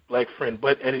 a black friend,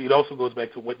 and it also goes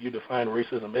back to what you define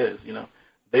racism as. You know,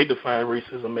 they define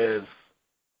racism as,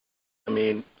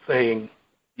 saying,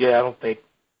 yeah, I don't think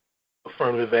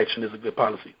affirmative action is a good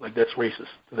policy. Like, that's racist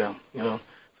to them. You know,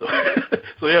 so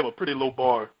so they have a pretty low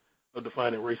bar of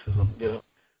defining racism. You know,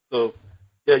 so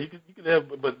yeah, you could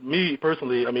have, but me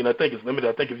personally, I think it's limited.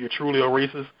 I think if you're truly a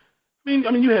racist,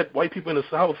 you had white people in the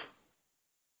South,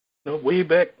 you know, way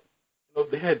back. You know,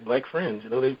 they had black friends. You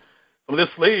know, some of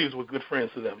their slaves were good friends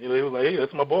to them. You know, they were like, hey,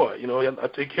 that's my boy. You know, I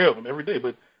take care of him every day,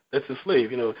 but that's his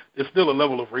slave. You know, there's still a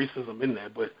level of racism in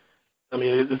that, but,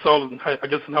 it's all, I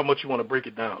guess, in how much you want to break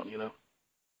it down, you know.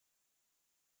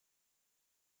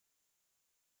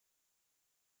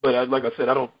 But like I said,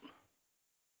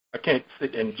 I can't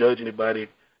sit and judge anybody.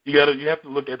 You have to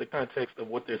look at the context of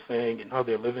what they're saying and how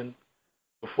they're living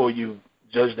before you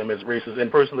judge them as racist.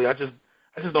 And personally, I just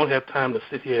don't have time to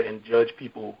sit here and judge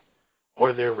people.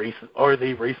 Are they racist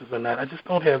or not? I just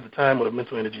don't have the time or the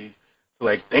mental energy to,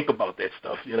 like, think about that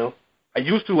stuff, you know. I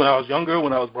used to when I was younger,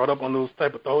 when I was brought up on those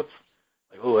type of thoughts.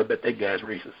 Like, oh, I bet that guy's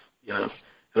racist, you know.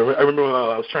 And I remember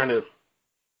I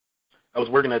was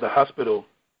working at the hospital,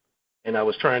 and I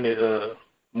was trying to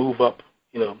move up,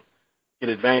 you know,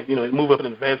 move up in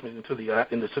advancement into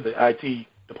the IT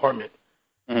department.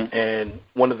 Mm-hmm. And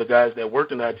one of the guys that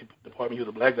worked in the IT department, he was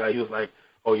a black guy. He was like,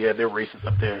 oh, yeah, they're racist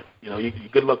up there. You know,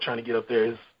 good luck trying to get up there.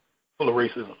 It's full of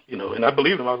racism, you know. And I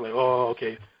believed him. I was like, oh,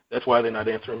 okay, that's why they're not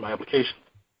answering my application.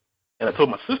 And I told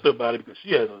my sister about it because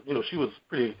she was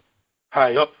pretty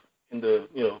high up in the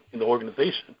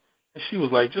organization. And she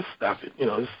was like, just stop it. You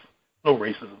know, there's no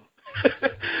racism.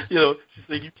 You know, she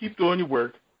said, you keep doing your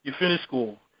work. You finish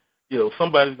school. You know,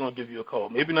 somebody's going to give you a call.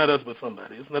 Maybe not us, but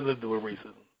somebody. It's nothing to do with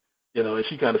racism. You know, and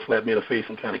she kind of slapped me in the face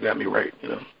and kind of got me right, you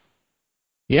know.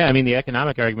 Yeah, the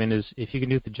economic argument is if you can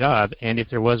do the job, and if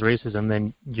there was racism,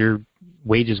 then your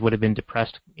wages would have been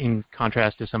depressed in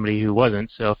contrast to somebody who wasn't.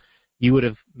 So you would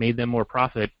have made them more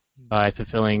profit by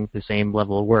fulfilling the same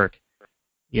level of work.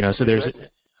 You know, so there's a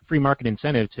free market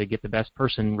incentive to get the best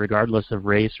person regardless of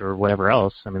race or whatever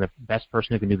else. The best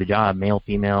person who can do the job, male,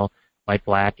 female, white,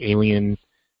 black, alien,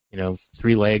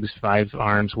 3 legs, 5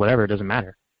 arms, whatever, it doesn't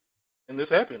matter. And this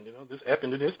happened, this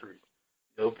happened in history.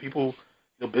 People,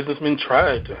 businessmen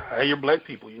tried to hire black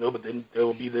people, but then there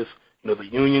will be this, the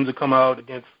unions will come out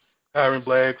against hiring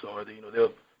blacks, or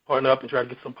they'll partner up and try to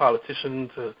get some politician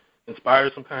to inspire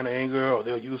some kind of anger, or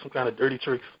they'll use some kind of dirty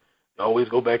tricks. They always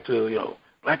go back to,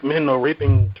 black men are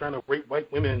trying to rape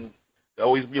white women. They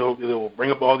always, they'll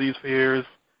bring up all these fears,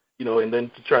 and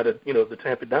then to try to, to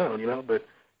tamp it down, But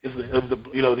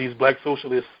these black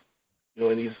socialists,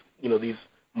 and these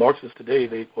Marxists today,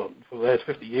 for the last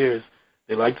 50 years,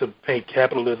 they like to paint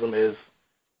capitalism as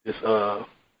this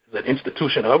an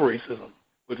institution of racism,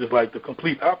 which is like the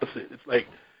complete opposite. It's like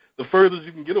the furthest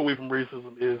you can get away from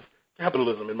racism is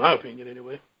capitalism, in my opinion,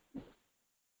 anyway.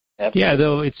 Absolutely. Yeah,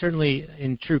 though it's certainly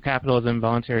in true capitalism,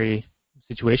 voluntary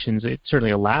situations, it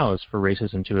certainly allows for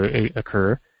racism to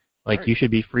occur. Like, right. You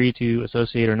should be free to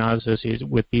associate or not associate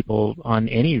with people on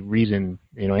any reason,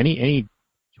 any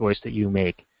choice that you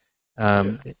make.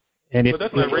 And but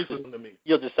that's not racism to me.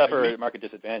 You'll just suffer a market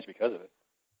disadvantage because of it.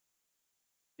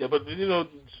 Yeah, but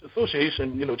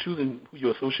association, choosing who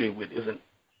you associate with isn't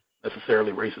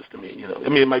necessarily racist to me.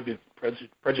 It might be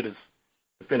prejudice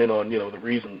depending on the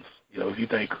reasons. If you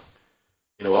think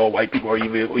all white people are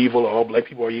evil or all black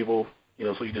people are evil,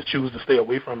 so you just choose to stay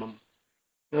away from them.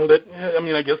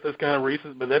 I guess that's kind of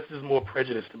racist, but that's just more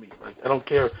prejudice to me. Like, I don't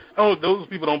care. Those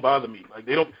people don't bother me. Like,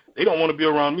 they don't want to be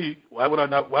around me. Why would I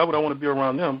want to be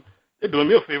around them? They're doing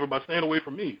me a favor by staying away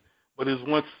from me. But it's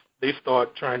once they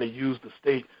start trying to use the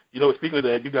state. Speaking of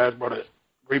that, you guys brought a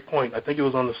great point. I think it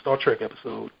was on the Star Trek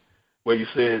episode where you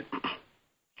said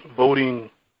voting,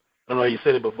 I don't know how you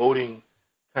said it, but voting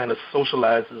kind of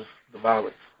socializes the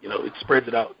violence. It spreads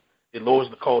it out. It lowers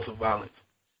the cost of violence.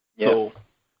 Yeah. So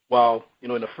while,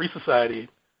 in a free society, you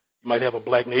might have a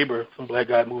black neighbor, some black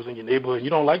guy moves in your neighborhood, and you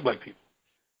don't like black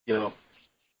people.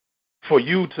 For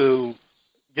you to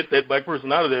get that black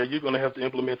person out of there, you're going to have to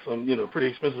implement some, pretty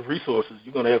expensive resources.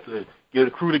 You're going to have to get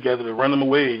a crew together to run them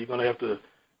away. You're going to have to,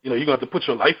 you're going to have to put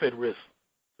your life at risk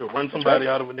to run somebody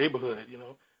out of a neighborhood,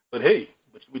 But hey,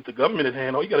 with the government at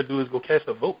hand, all you got to do is go cast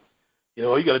a vote.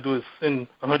 All you got to do is send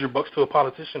 $100 to a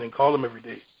politician and call them every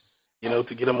day,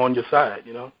 to get them on your side,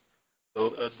 So,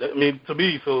 to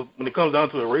me, so when it comes down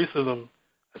to racism,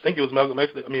 I think it was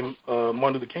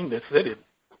Martin Luther King that said it,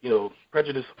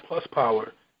 prejudice plus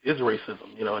power is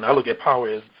racism, and I look at power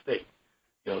as the state,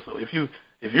 So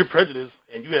if you're prejudiced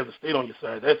and you have the state on your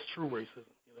side, that's true racism,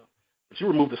 But you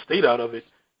remove the state out of it,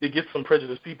 you get some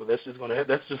prejudiced people. That's just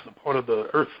that's just a part of the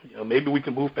earth. Maybe we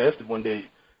can move past it one day.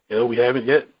 We haven't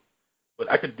yet, but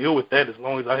I could deal with that as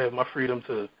long as I have my freedom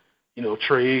to,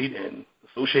 trade and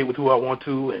associate with who I want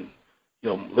to and,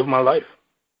 live my life.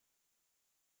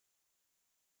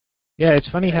 Yeah, it's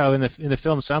funny how in the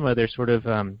film Selma they're sort of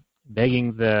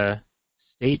begging the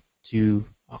state to,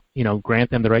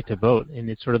 grant them the right to vote, and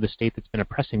it's sort of the state that's been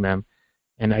oppressing them.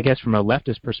 And I guess from a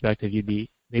leftist perspective,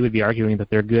 they would be arguing that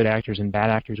there are good actors and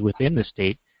bad actors within the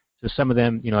state. So some of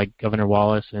them, like Governor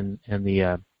Wallace and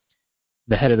the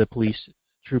head of the police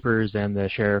troopers and the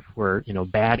sheriff were,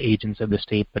 bad agents of the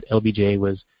state, but LBJ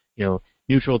was,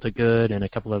 neutral to good, and a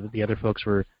couple of the other folks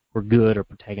were good or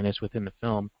protagonists within the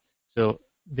film. So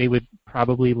they would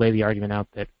probably lay the argument out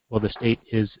that, well, the state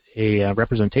is a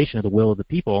representation of the will of the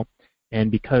people,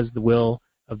 and because the will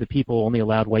of the people only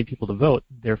allowed white people to vote,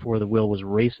 therefore the will was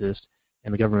racist,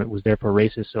 and the government was therefore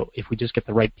racist. So if we just get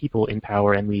the right people in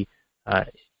power and we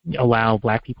allow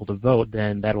black people to vote,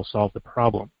 then that'll solve the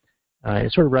problem.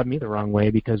 It sort of rubbed me the wrong way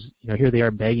because, here they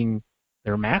are begging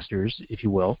their masters, if you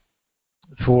will,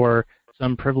 for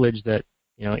some privilege that,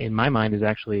 in my mind is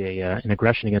actually an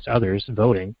aggression against others,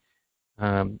 voting.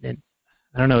 And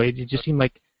I don't know, it just seemed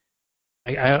like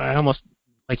I almost,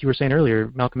 like you were saying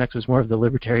earlier, Malcolm X was more of the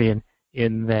libertarian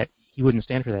in that he wouldn't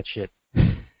stand for that shit.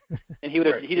 And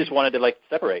he just wanted to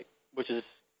separate, which is,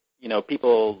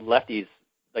 people, lefties,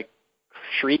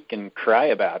 shriek and cry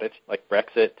about it, like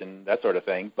Brexit and that sort of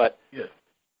thing. But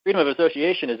freedom of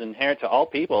association is inherent to all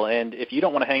people, and if you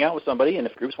don't want to hang out with somebody, and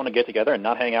if groups want to get together and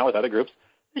not hang out with other groups,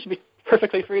 they should be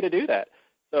perfectly free to do that.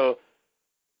 So,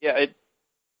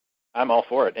 I'm all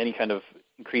for it. Any kind of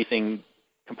increasing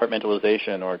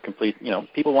compartmentalization or complete,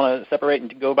 people want to separate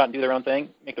and go about and do their own thing,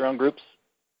 make their own groups.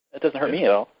 That doesn't hurt me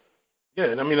at all. Yeah,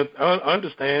 and I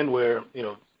understand where,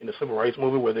 in the civil rights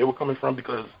movement where they were coming from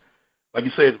because, like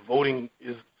you said, voting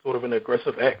is sort of an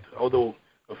aggressive act, although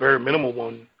a very minimal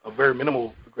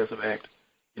aggressive act.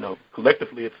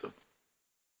 Collectively it's a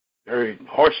very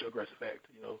harsh aggressive act,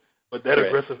 But that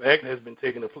aggressive act has been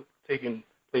taking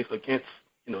place against,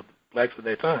 the blacks at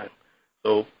that time.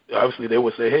 So obviously they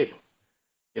would say, hey,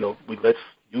 let's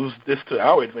use this to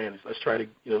our advantage. Let's try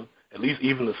to, at least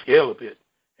even the scale a bit.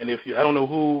 And I don't know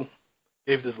who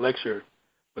gave this lecture,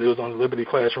 but it was on the Liberty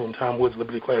Classroom, Tom Wood's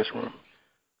Liberty Classroom.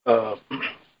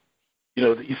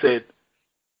 He said,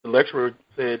 the lecturer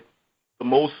said the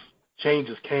most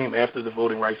changes came after the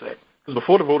Voting Rights Act. Because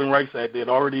before the Voting Rights Act, they had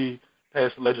already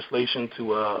passed legislation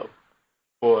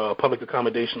for public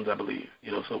accommodations, I believe.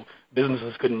 So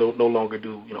businesses could no longer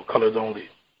do, colors only,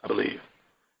 I believe.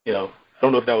 I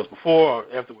don't know if that was before or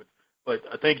afterwards. But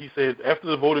I think he said after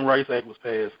the Voting Rights Act was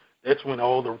passed, that's when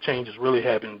all the changes really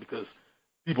happened because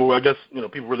people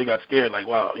really got scared, like,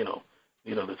 wow,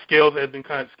 the scales have been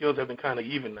kind of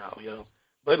even now,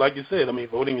 But like you said,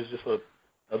 voting is just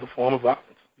another form of violence.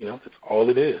 That's all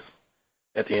it is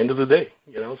at the end of the day,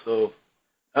 So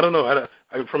I don't know.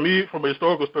 For me, from a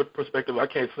historical perspective, I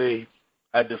can't say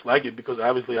I dislike it because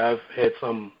obviously I've had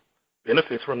some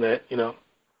benefits from that,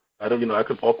 I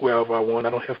could walk wherever I want. I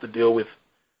don't have to deal with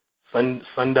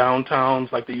sundown towns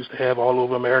like they used to have all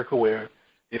over America where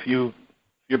if you're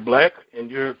black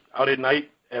and you're out at night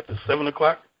after 7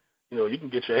 o'clock, you can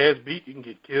get your ass beat, you can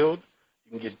get killed,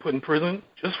 you can get put in prison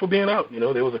just for being out.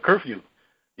 There was a curfew.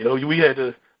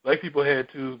 Black people had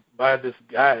to buy this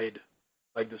guide,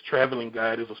 like this traveling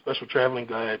guide. It was a special traveling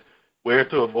guide, where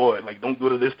to avoid. Like, don't go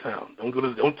to this town.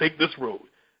 Don't take this road.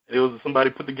 And it was somebody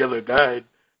put together a guide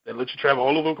that lets you travel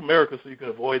all over America so you can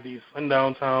avoid these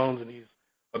sundown towns and these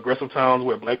aggressive towns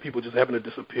where black people just happen to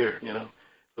disappear,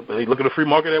 But they look at the free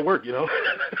market at work,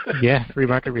 Yeah, free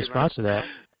market response to that.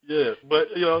 Yeah, but,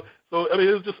 so, I mean,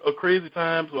 it was just a crazy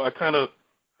time, so I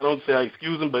don't say I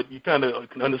excuse them, but you kind of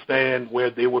can understand where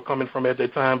they were coming from at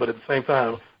that time, but at the same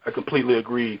time, I completely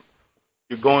agree.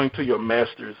 You're going to your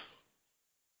masters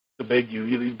to beg you.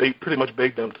 You pretty much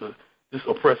beg them to just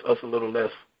oppress us a little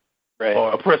less, right,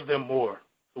 or oppress them more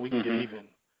so we can get even.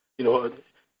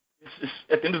 It's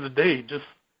at the end of the day, just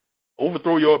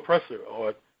overthrow your oppressor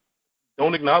or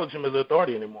don't acknowledge him as an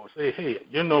authority anymore. Say, hey,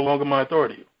 you're no longer my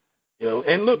authority.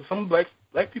 And look, some black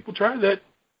people tried that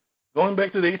going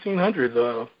back to the 1800s.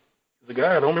 There's a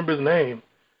guy, I don't remember his name,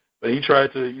 but he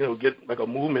tried to, get like a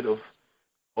movement of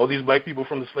all these black people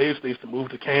from the slave states to move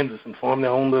to Kansas and form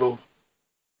their own little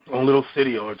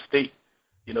city or state,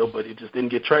 but it just didn't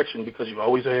get traction because you've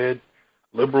always had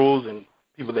liberals and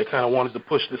people that kind of wanted to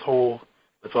push this whole,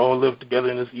 let's all live together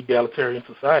in this egalitarian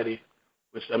society,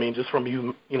 which, I mean, just from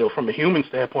from a human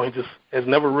standpoint, just has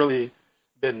never really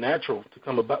been natural to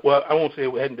come about. Well, I won't say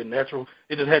it hadn't been natural.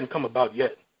 It just hadn't come about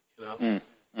yet,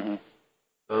 Mm-hmm.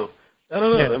 So, I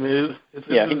don't know. Yeah. I mean,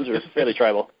 it's fairly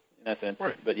tribal in that sense.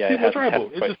 Right. But, yeah, people it tribal.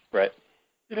 right.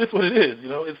 It is what it is.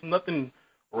 It's nothing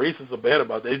racist or bad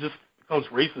about that. It just becomes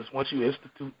racist once you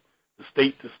institute the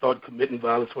state to start committing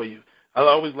violence for you. I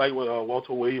always like what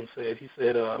Walter Williams said. He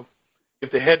said,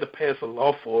 if they had to pass a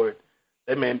law for it,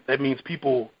 that means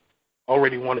people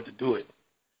already wanted to do it.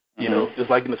 Just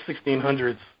like in the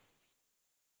 1600s,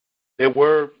 there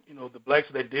were, the blacks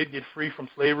that did get free from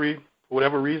slavery for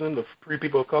whatever reason, the free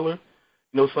people of color,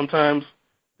 sometimes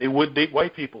they would date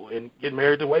white people and get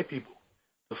married to white people.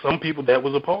 For some people, that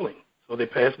was appalling. So they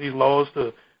passed these laws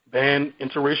to ban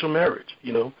interracial marriage.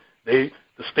 The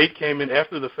state came in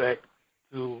after the fact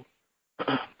to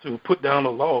put down a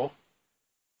law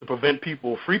to prevent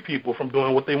free people from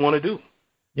doing what they want to do.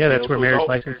 Yeah, that's where marriage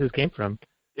licenses came from.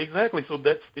 Exactly. So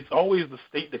it's always the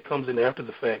state that comes in after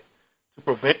the fact to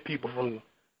prevent people from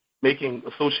making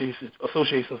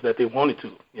associations that they wanted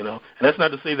to, And that's not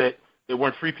to say that there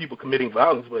weren't free people committing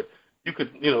violence, but you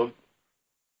could,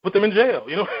 put them in jail,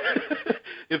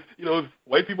 If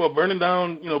white people are burning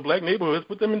down, black neighborhoods,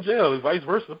 put them in jail. If vice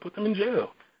versa, put them in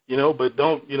jail, But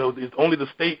don't, it's only the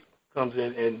state comes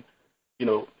in and,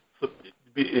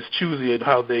 it's choosy at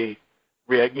how they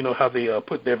react, how they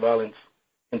put their violence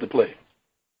into play.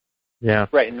 Yeah.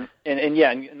 Right, and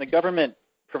the government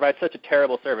provides such a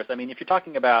terrible service. I mean, if you're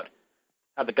talking about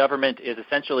how the government is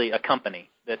essentially a company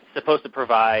that's supposed to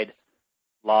provide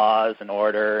laws and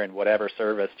order and whatever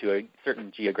service to a certain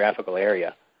geographical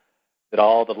area, that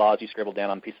all the laws you scribble down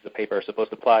on pieces of paper are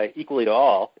supposed to apply equally to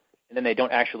all, and then they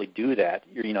don't actually do that,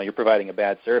 you're providing a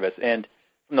bad service. And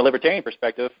from the libertarian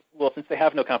perspective, well, since they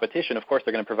have no competition, of course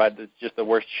they're going to provide just the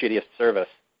worst, shittiest service.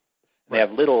 They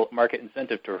have little market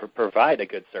incentive to provide a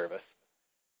good service.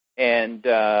 And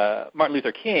Martin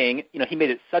Luther King, he made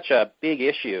it such a big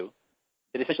issue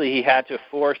that essentially he had to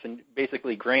force and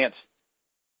basically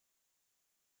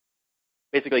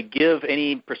give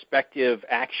any prospective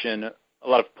action a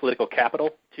lot of political capital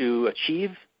to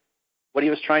achieve what he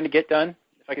was trying to get done.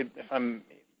 If I'm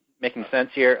making sense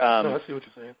here. No, I see what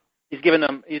you're saying. He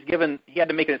had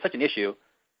to make it such an issue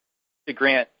to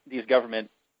grant these government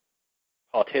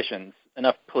politicians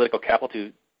enough political capital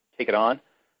to take it on.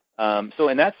 So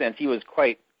in that sense, it was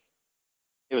quite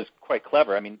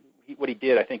clever. I mean, what he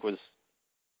did, I think, was,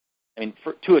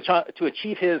 to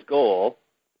achieve his goal,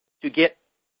 to get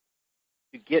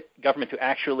government to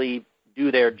actually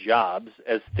do their jobs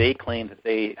as they claim that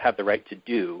they have the right to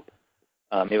do.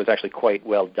 It was actually quite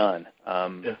well done.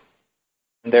 Yeah.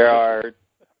 There are,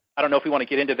 I don't know if we want to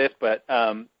get into this, but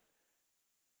because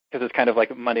it's kind of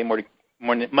like Monday morning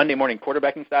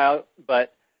quarterbacking style,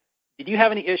 but did you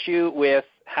have any issue with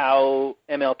how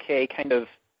MLK kind of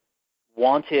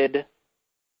wanted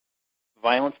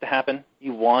violence to happen? He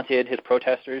wanted his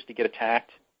protesters to get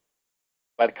attacked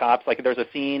by the cops. Like there's a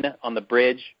scene on the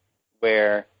bridge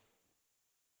where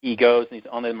he goes and he's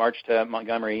on the march to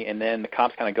Montgomery, and then the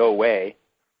cops kind of go away,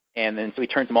 and then so he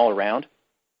turns them all around.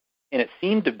 And it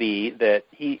seemed to be that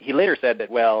he later said that,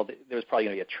 well, there was probably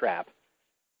going to be a trap.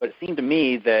 But it seemed to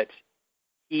me that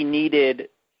he needed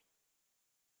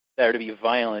there to be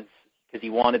violence because he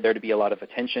wanted there to be a lot of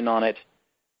attention on it.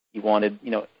 He wanted,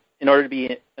 in order to be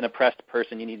an oppressed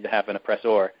person, you need to have an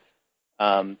oppressor.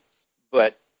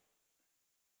 But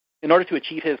in order to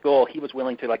achieve his goal, he was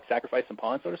willing to sacrifice some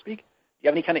pawns, so to speak. Do you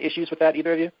have any kind of issues with that,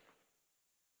 either of you?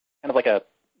 Kind of like a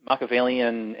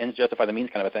Machiavellian ends justify the means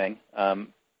kind of a thing.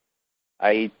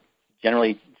 I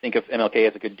generally think of MLK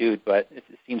as a good dude, but it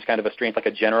seems kind of a strange, like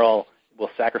a general will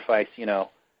sacrifice, he'll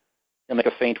make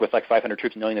a feint with like 500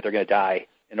 troops knowing that they're going to die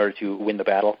in order to win the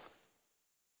battle.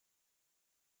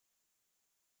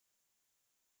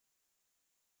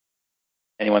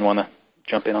 Anyone want to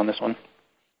jump in on this one?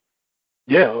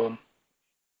 Yeah,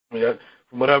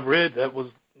 from what I've read, that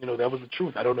was the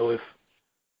truth. I don't know if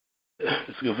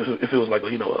it was like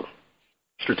a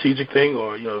strategic thing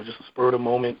or just a spur of the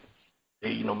moment.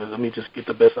 Hey, let me just get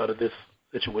the best out of this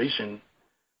situation.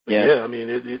 But yeah, I mean,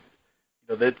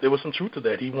 there was some truth to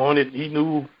that. He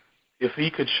knew if he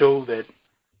could show that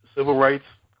the civil rights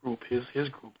group, his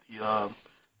group, the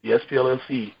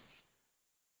SPLC,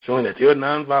 showing that they're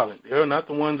nonviolent, they're not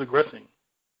the ones aggressing.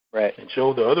 Right. And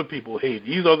show the other people, hey,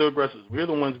 these are the aggressors. We're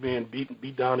the ones being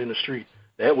beat down in the street.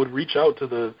 That would reach out to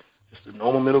the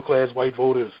normal middle class white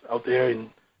voters out there and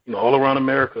all around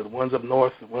America, the ones up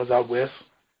north, the ones out west.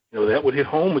 That would hit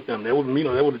home with them. That would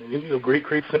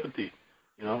create sympathy.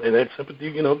 And that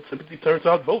sympathy, sympathy turns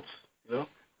out votes.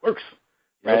 Works.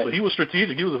 Right. So he was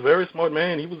strategic. He was a very smart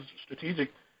man. He was strategic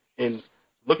in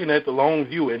looking at the long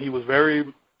view, and he was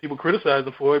people criticized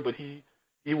him for it, but he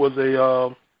was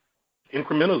a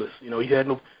incrementalist. He had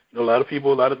a lot of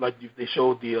people, like they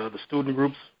showed the student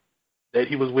groups that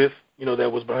he was with,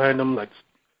 that was behind him, like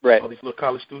all these little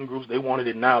college student groups. They wanted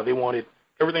it now. They wanted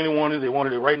everything they wanted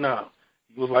it right now.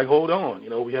 He was like, hold on,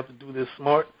 we have to do this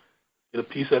smart, get a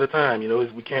piece at a time.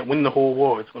 We can't win the whole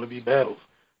war. It's going to be battles.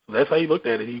 So that's how he looked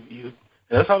at it. And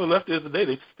that's how the left is today.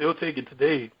 They still take it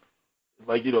today,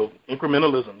 like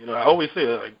incrementalism. I always say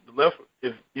that, like the left,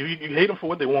 if you hate them for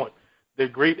what they want, they're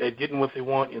great at getting what they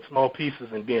want in small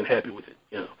pieces and being happy with it.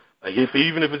 Like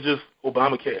even if it's just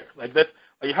Obamacare, like that.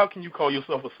 Like how can you call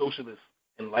yourself a socialist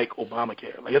and like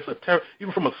Obamacare? Like it's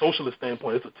even from a socialist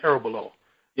standpoint, it's a terrible law.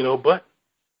 But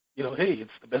hey,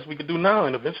 it's the best we could do now,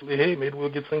 and eventually, hey, maybe we'll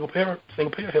get single payer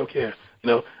health care.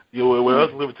 Where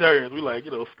us libertarians, we like,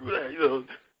 screw that,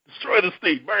 destroy the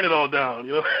state, burn it all down,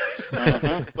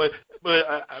 Mm-hmm. But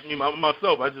I mean,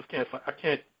 myself, I just can't.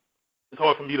 It's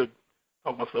hard for me to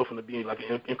talk myself into being like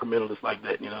an incrementalist like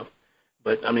that,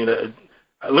 But I mean,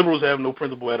 liberals have no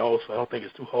principle at all, so I don't think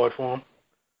it's too hard for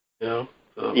them,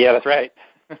 So. Yeah, that's right.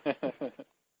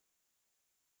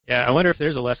 Yeah, I wonder if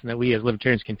there's a lesson that we as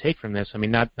libertarians can take from this. I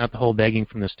mean, not the whole begging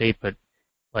from the state, but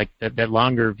like that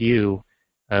longer view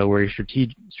where you're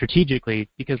strategically,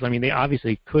 because, I mean, they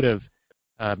obviously could have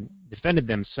defended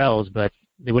themselves, but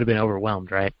they would have been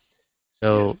overwhelmed, right?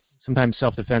 So sometimes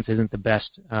self-defense isn't the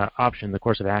best option, the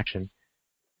course of action.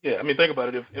 Yeah, I mean, think about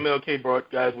it. If MLK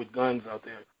brought guys with guns out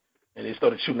there and they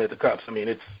started shooting at the cops, I mean,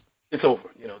 it's over.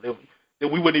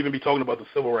 We wouldn't even be talking about the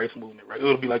civil rights movement, right?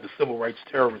 It'll be like the civil rights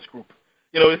terrorist group.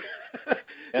 It'll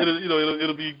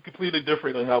be completely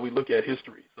different on how we look at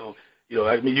history. So,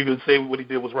 I mean, you could say what he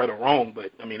did was right or wrong,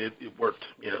 but I mean, it worked.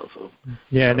 So.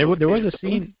 Yeah, and there was a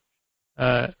scene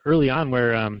early on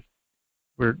where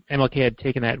MLK had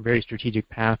taken that very strategic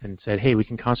path and said, "Hey, we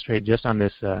can concentrate just on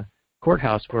this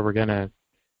courthouse where we're going to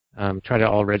try to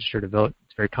all register to vote.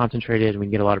 It's very concentrated, and we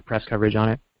can get a lot of press coverage on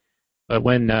it." But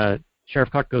when Sheriff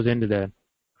Clark goes into the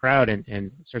crowd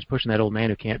and starts pushing that old man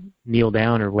who can't kneel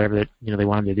down or whatever that they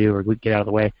want him to do or get out of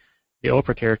the way, the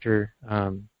Oprah character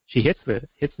she hits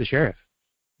the sheriff,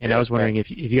 and I was wondering if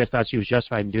you guys thought she was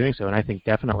justified in doing so, and I think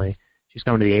definitely she's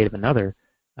coming to the aid of another.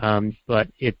 But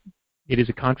it is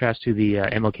a contrast to the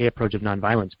MLK approach of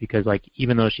nonviolence, because like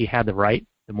even though she had the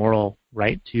moral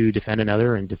right to defend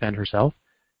another and defend herself,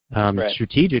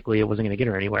 strategically it wasn't going to get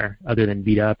her anywhere other than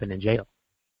beat up and in jail.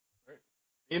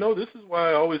 This is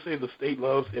why I always say the state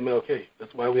loves MLK.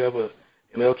 That's why we have a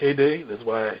MLK Day. That's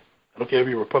why I don't care if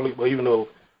you're Republican, well, even though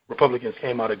Republicans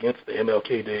came out against the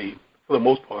MLK Day for the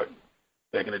most part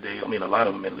back in the day. I mean, a lot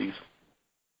of them at least,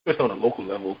 especially on a local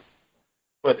level.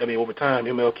 But, I mean, over time,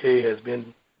 MLK has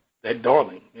been that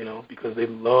darling, because they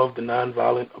love the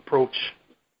nonviolent approach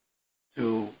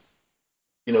to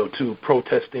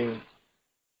protesting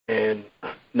and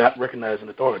not recognizing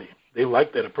authority. They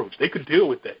like that approach. They could deal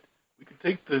with that. We can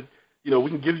take we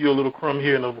can give you a little crumb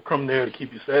here and a crumb there to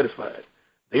keep you satisfied.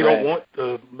 They don't want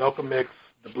the Malcolm X,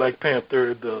 the Black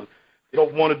Panther, they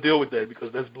don't want to deal with that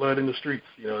because that's blood in the streets.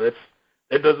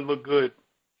 That doesn't look good.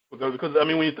 Because, I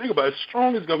mean, when you think about it, as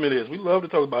strong as government is, we love to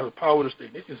talk about the power of the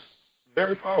state. It is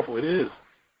very powerful. It is.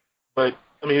 But,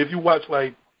 I mean, if you watch,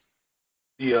 like,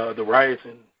 the riots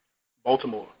in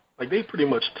Baltimore, like, they pretty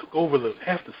much took over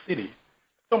half the city.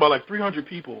 Talking about, like, 300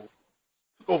 people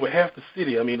took over half the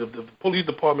city. I mean, the police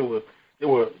department they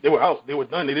were out. They were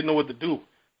done. They didn't know what to do.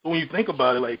 So when you think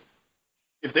about it, like,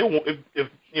 if the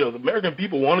American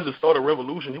people wanted to start a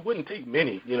revolution, it wouldn't take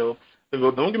many,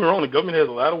 Don't get me wrong, the government has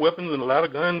a lot of weapons and a lot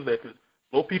of guns that could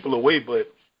blow people away, but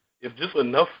if just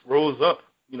enough rose up,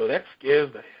 that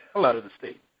scares the hell out of the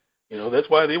state. That's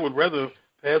why they would rather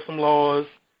pass some laws,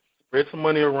 spread some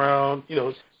money around,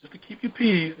 just to keep you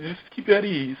peace, just to keep you at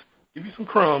ease, give you some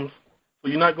crumbs so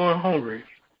you're not going hungry.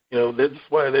 That's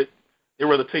why they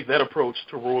rather take that approach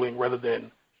to ruling rather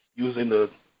than using the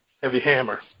heavy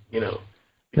hammer,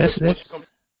 Because once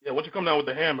you come down with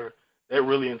the hammer, that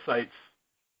really incites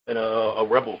a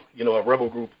rebel, a rebel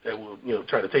group that will,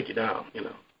 try to take you down,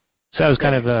 So that was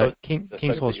kind of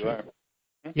King's whole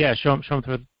Yeah, show them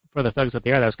for the thugs that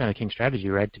they are. That was kind of King's strategy,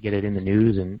 right, to get it in the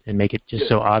news and make it just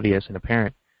so obvious and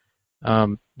apparent.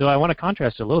 Though I want to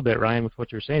contrast it a little bit, Ryan, with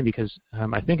what you're saying, because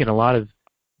I think in a lot of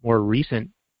more recent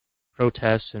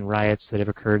protests and riots that have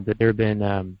occurred, that there have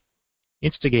been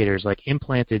instigators, like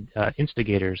implanted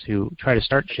instigators who try to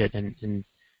start shit, and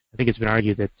I think it's been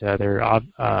argued that they're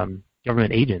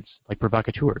government agents, like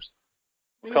provocateurs.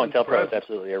 COINTELPRO is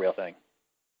absolutely a real thing.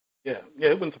 Yeah,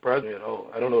 it wouldn't surprise me at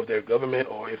all. I don't know if they're government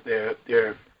or if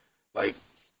they're like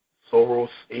Soros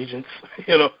agents. I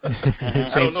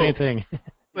don't know. Same thing.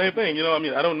 Same thing.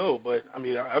 I don't know, but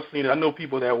I've seen it. I know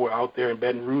people that were out there in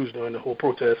Baton Rouge during the whole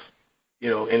protest.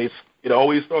 And it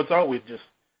always starts out with just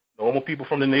normal people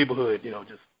from the neighborhood.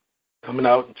 Just coming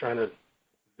out and trying to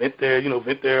vent their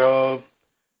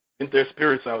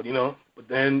spirits out. But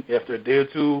then after a day or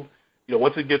two,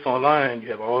 once it gets online,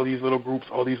 you have all these little groups,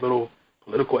 all these little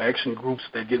political action groups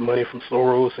that get money from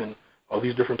Soros and all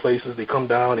these different places. They come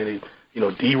down and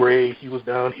D-Ray, he was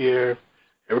down here.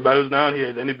 Everybody was down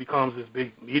here. Then it becomes this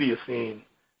big media scene.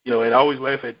 And I always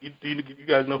laugh at, do you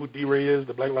guys know who D-Ray is,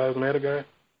 the Black Lives Matter guy?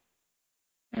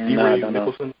 D-Ray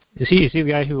Nicholson. Is he the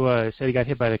guy who said he got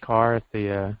hit by the car at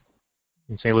the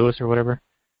in St. Louis or whatever?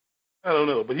 I don't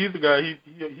know, but he's the guy.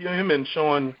 Him and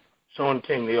Sean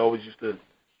King, they always used to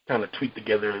kind of tweet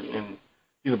together, and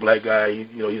he's a black guy.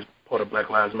 He's part of Black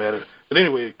Lives Matter. But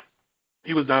anyway,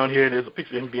 he was down here, and there's a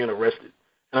picture of him being arrested.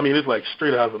 And it's like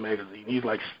straight out of a magazine. He's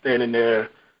like standing there,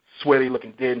 sweaty,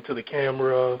 looking dead into the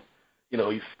camera.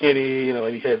 He's skinny.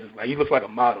 And he has he looks like a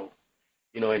model.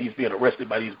 And he's being arrested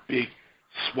by these big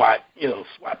SWAT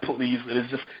police. And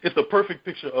it's the perfect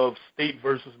picture of state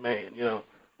versus man.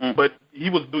 But he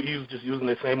was just using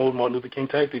the same old Martin Luther King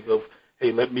tactic of,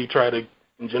 hey, let me try to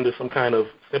engender some kind of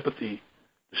sympathy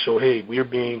to show, hey, we're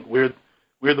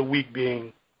the weak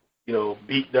being,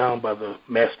 beat down by the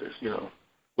masters,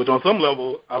 which on some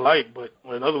level I like, but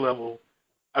on another level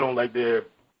I don't like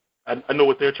I know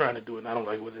what they're trying to do, and I don't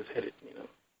like where it's headed,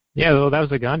 Yeah, well, that was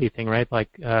the Gandhi thing, right? Like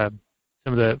some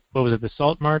of the the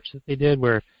Salt March that they did,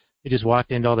 where they just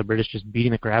walked into all the British just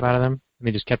beating the crap out of them, and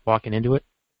they just kept walking into it.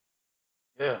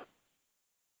 Yeah,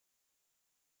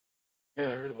 I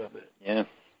heard about that. Yeah,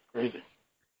 crazy.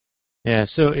 Yeah,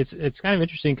 so it's kind of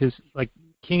interesting because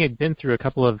King had been through a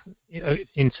couple of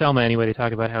in Selma anyway. They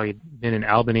talk about how he'd been in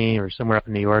Albany or somewhere up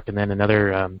in New York, and then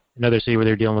another city where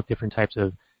they're dealing with different types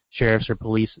of sheriffs or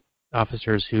police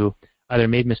officers who either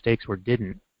made mistakes or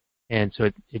didn't, and so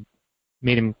it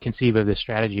made him conceive of this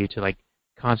strategy to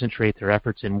concentrate their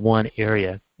efforts in one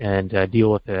area and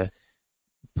deal with a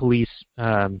police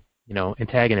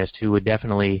antagonist who would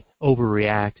definitely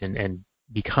overreact and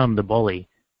become the bully,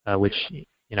 which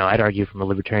I'd argue from a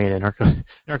libertarian and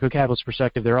anarcho-capitalist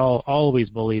perspective, they're all always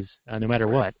bullies no matter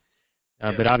what.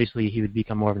 But obviously he would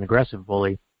become more of an aggressive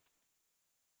bully.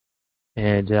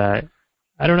 And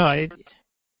I don't know,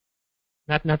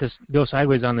 not to go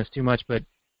sideways on this too much, but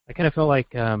I kind of felt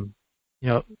like,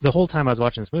 the whole time I was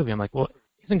watching this movie, I'm like, well,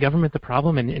 isn't government the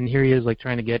problem? And here he is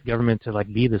trying to get government to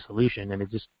be the solution, and it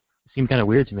just seemed kind of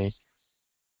weird to me.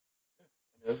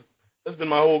 That's been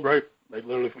my whole gripe,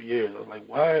 literally for years. I was like,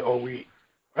 why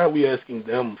are we asking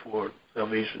them for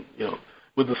salvation?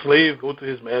 Would the slave go to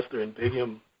his master and beg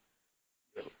him,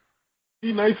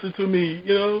 be nicer to me?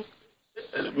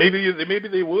 Maybe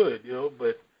they would,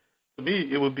 but to me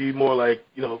it would be more like,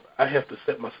 I have to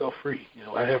set myself free.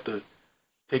 I have to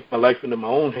take my life into my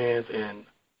own hands and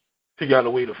figure out a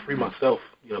way to free myself,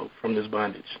 from this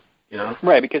bondage.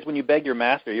 Right, because when you beg your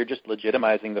master, you're just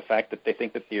legitimizing the fact that they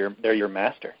think that they're your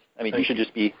master. You should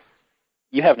just be,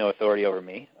 you have no authority over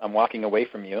me. I'm walking away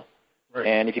from you. Right.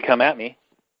 And if you come at me,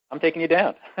 I'm taking you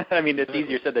down. It's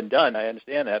easier said than done. I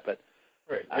understand that, but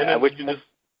right. And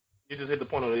you just hit the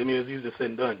point on it. It's easier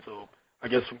said than done. So I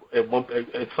guess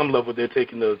at some level they're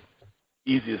taking the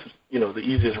easiest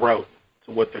route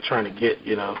to what they're trying to get.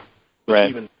 But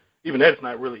right. Even that's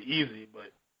not really easy,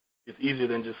 but it's easier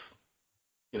than just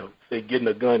say getting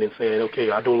a gun and saying, okay,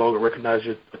 I no longer recognize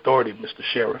your authority, Mr.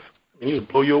 Sheriff. He would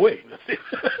blow you away. That's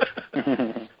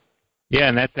it. Yeah,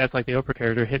 and that's like the Oprah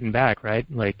character hitting back, right?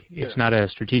 Like, it's not a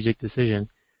strategic decision.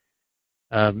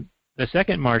 The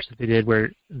second march that they did,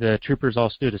 where the troopers all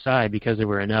stood aside because there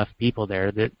were enough people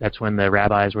there, that's when the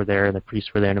rabbis were there and the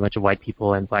priests were there and a bunch of white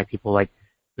people and black people. Like,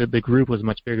 the group was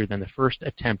much bigger than the first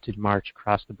attempted march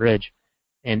across the bridge.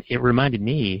 And it reminded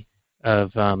me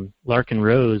of Larkin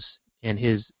Rose and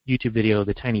his YouTube video,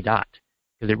 The Tiny Dot,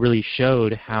 because it really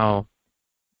showed how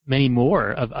many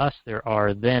more of us there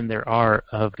are than there are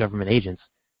of government agents.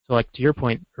 So, like, to your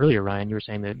point earlier, Ryan, you were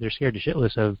saying that they're scared to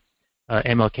shitless of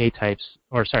MLK types,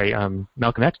 or sorry,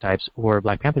 Malcolm X types or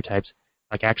Black Panther types,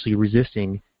 like actually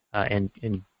resisting and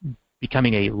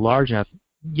becoming a large enough,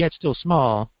 yet still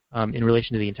small in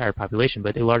relation to the entire population,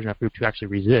 but a large enough group to actually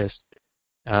resist.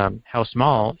 How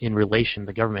small in relation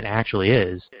the government actually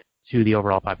is to the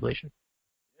overall population.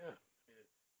 Yeah,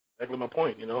 exactly my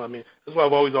point. I mean, that's why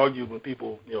I've always argued when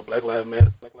people, Black Lives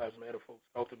Matter folks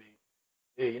talk to me,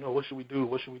 hey, what should we do?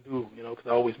 What should we do? Because I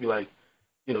always be like,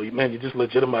 man, you're just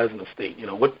legitimizing the state.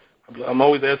 I'm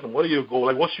always asking them, what are your goals?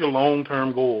 Like, what's your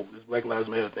long-term goal, this Black Lives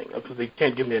Matter thing? Because they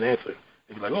can't give me an answer.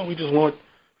 They be like, oh, we just want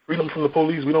freedom from the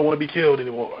police. We don't want to be killed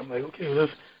anymore. I'm like, okay, well,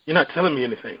 you're not telling me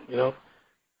anything, And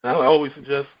I always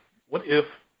suggest, what if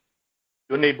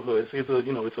your neighborhood, say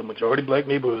it's a majority black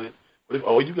neighborhood, what if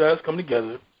all you guys come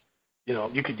together?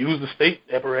 You could use the state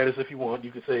apparatus if you want.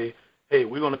 You could say, hey,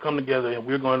 we're going to come together and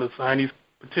we're going to sign these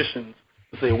petitions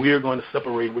to say we are going to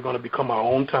separate. We're going to become our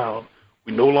own town.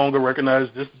 We no longer recognize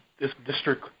this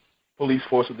district police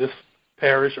force or this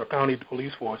parish or county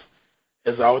police force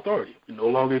as our authority. We no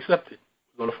longer accept it.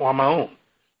 We're going to form our own,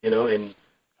 and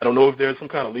I don't know if there's some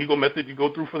kind of legal method you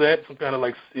go through for that, some kind of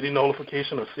like city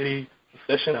nullification or city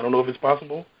secession. I don't know if it's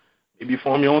possible. Maybe you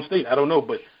form your own state. I don't know,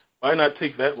 but why not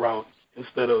take that route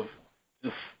instead of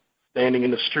just standing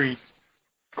in the street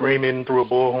screaming through a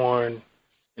bullhorn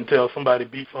until somebody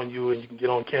beats on you and you can get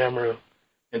on camera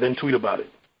and then tweet about it?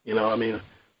 I mean,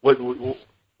 what are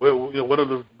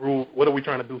the rules? What are we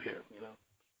trying to do here?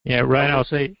 Yeah, Ryan, I'll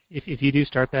say if you do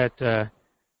start that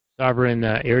sovereign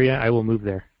area, I will move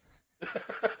there.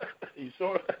 You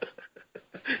sure?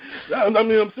 I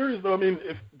mean, I'm serious though. I mean,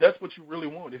 if that's what you really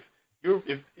want, if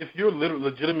you're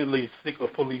legitimately sick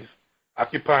of police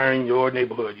occupying your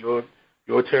neighborhood,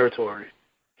 your territory,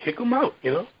 kick them out.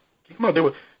 Kick them out. There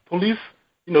were police.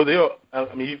 They are.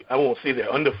 I mean, I won't say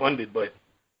they're underfunded, but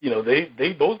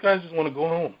those guys just want to go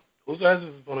home. Those guys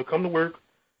just want to come to work,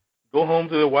 go home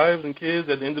to their wives and kids.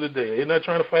 At the end of the day, they're not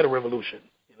trying to fight a revolution.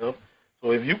 So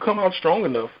if you come out strong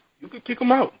enough, you could kick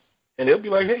them out. And they'll be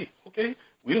like, hey, okay,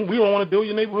 we don't want to deal with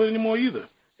your neighborhood anymore either.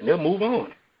 And they'll move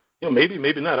on.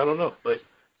 Maybe not. I don't know. But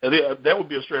that would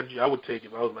be a strategy I would take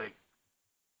if I was like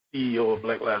CEO of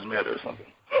Black Lives Matter or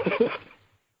something.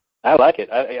 I like it.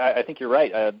 I think you're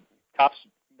right. Cops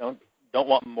don't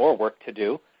want more work to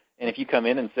do. And if you come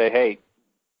in and say, hey,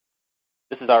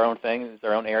 this is our own thing, this is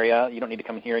our own area, you don't need to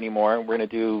come here anymore, we're going to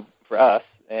do for us,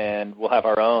 and we'll have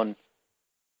our own,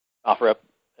 offer up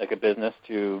like a business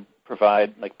to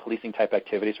provide like policing type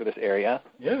activities for this area.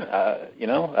 Yeah.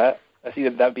 I see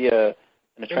that'd be an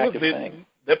attractive thing.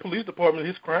 That police department,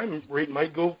 his crime rate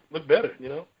might look better.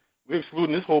 We're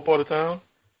excluding this whole part of town.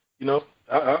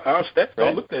 Our stats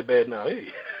don't look that bad now. Hey.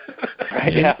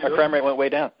 Right. Yeah. Our crime rate went way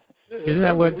down. Isn't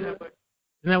that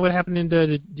what happened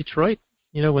in Detroit?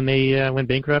 When they went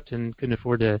bankrupt and couldn't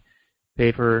afford to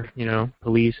pay for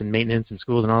police and maintenance and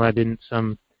schools and all that. Didn't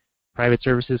some private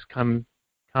services come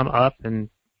up and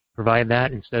provide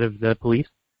that instead of the police?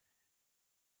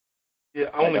 Yeah,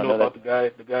 I only know about the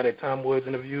guy that Tom Woods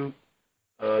interviewed.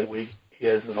 Where he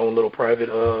has his own little private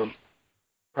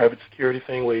security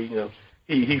thing where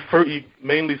he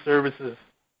mainly services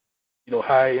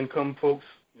high income folks,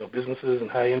 businesses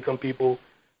and high income people.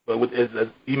 But as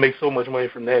he makes so much money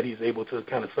from that, he's able to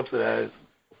kind of subsidize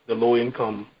the low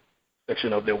income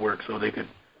section of their work, so they could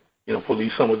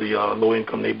police some of the low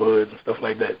income neighborhoods and stuff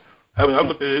like that. I mean, I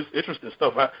looked at it, it's interesting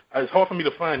stuff. It's hard for me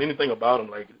to find anything about him,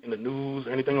 like in the news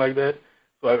or anything like that.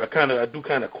 So I do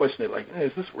kind of question it, like, hey,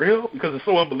 is this real? Because it's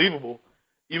so unbelievable.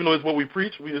 Even though it's what we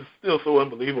preach, it's still so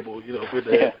unbelievable, for it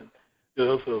to happen.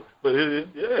 So, but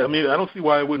I mean, I don't see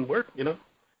why it wouldn't work, Because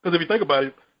if you think about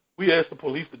it, we ask the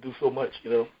police to do so much,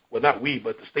 Well, not we,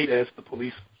 but the state asks the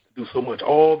police to do so much.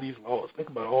 All these laws. Think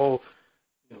about all,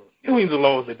 millions of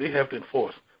laws that they have to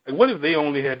enforce. Like, what if they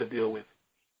only had to deal with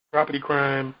property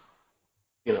crime,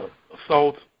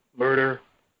 assault, murder,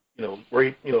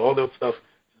 rape, all that stuff,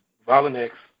 violent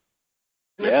acts.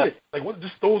 And that's it. Like, what?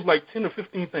 Just those like 10 or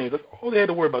 15 things. That's all they had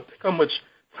to worry about. Think how much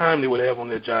time they would have on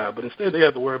their job. But instead, they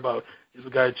have to worry about, is the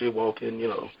guy jaywalking?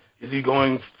 Is he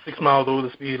going 6 miles over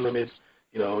the speed limit?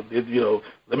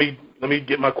 Let me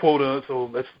get my quota. So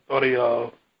let's start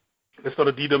a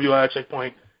DWI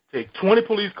checkpoint. Take 20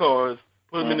 police cars,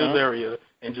 put them in this area,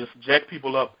 and just jack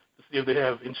people up to see if they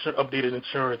have updated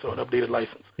insurance or an updated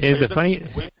license. The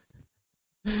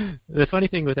funny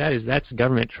thing with that is that's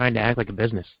government trying to act like a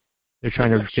business. They're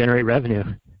trying to generate revenue.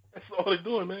 That's all they're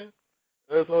doing, man.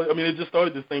 That's all. I mean, it just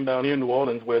started this thing down here in New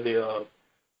Orleans where they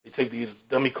take these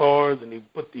dummy cars and they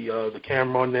put the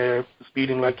camera on there, the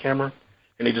speeding light camera,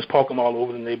 and they just park them all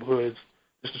over the neighborhoods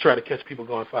just to try to catch people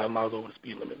going 5 miles over the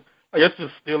speed limit. Like, that's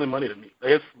just stealing money to me.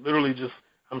 That's literally just,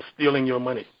 I'm stealing your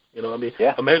money. You know what I mean?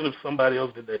 Yeah. Imagine if somebody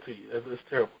else did that to you. That's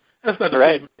terrible. That's not the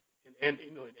same. In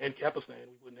Anarcho-Capitalism,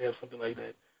 we wouldn't have something like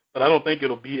that. But I don't think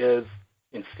it'll be as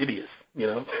insidious,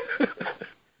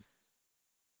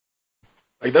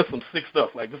 Like, that's some sick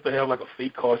stuff. Like, just to have, like, a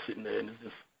fake car sitting there, and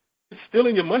it's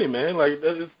stealing your money, man. Like,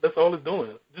 that's all it's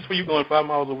doing. Just for you going 5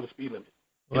 miles over the speed limit.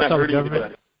 Well, that's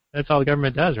all the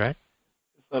government does, right?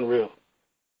 It's unreal.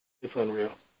 It's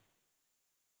unreal.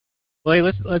 Well, hey,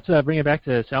 let's bring it back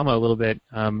to Selma a little bit.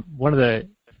 One of the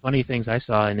funny things I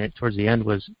saw in it towards the end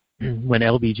was when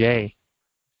LBJ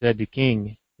said to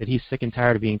King that he's sick and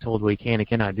tired of being told what he can and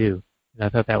cannot do. And I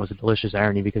thought that was a delicious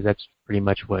irony because that's pretty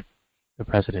much what the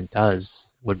president does,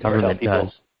 what government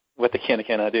does. What they can and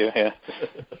cannot do, yeah.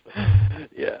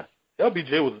 Yeah.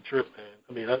 LBJ was a trip, man.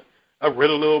 I mean, I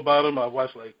read a little about him. I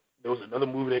watched, there was another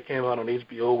movie that came out on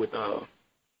HBO with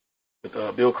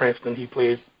Bill Cranston. He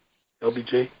played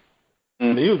LBJ. I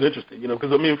mean, he was interesting,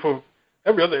 because, for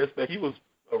every other aspect, he was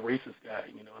a racist guy,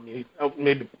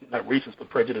 maybe not racist, but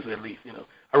prejudiced at least,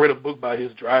 I read a book by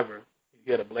his driver.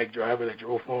 He had a black driver that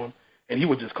drove for him, and he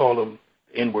would just call him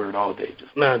the N-word all day,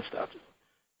 just nonstop. Just,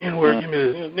 N-word, give me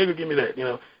this, nigga, give me that,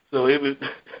 So it was,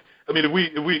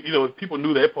 if people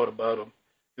knew that part about him,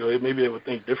 maybe they would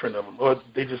think different of him, or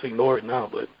they just ignore it now.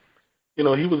 But, he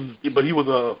was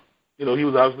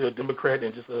obviously a Democrat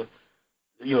and just a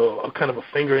kind of a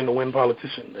finger in the wind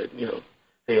politician that,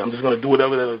 hey, I'm just going to do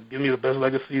whatever that'll give me the best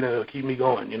legacy and that'll keep me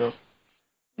going, Yep.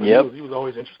 He was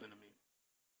always interesting to me.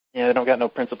 Yeah, they don't got no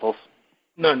principles.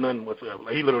 None whatsoever.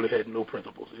 Like, he literally had no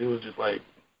principles. It was just like,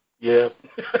 yeah,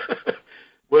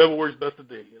 whatever works best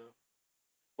today,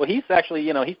 Well, he's actually,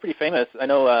 he's pretty famous. I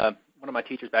know one of my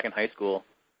teachers back in high school,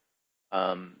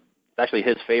 it's actually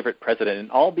his favorite president, and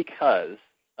all because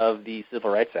of the Civil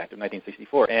Rights Act of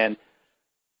 1964. And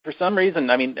for some reason,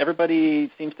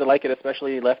 everybody seems to like it,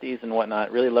 especially lefties and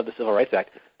whatnot, really love the Civil Rights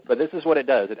Act. But this is what it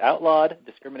does. It outlawed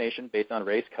discrimination based on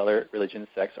race, color, religion,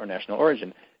 sex, or national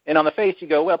origin. And on the face, you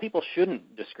go, well, people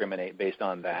shouldn't discriminate based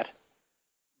on that.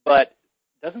 But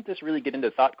doesn't this really get into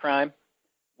thought crime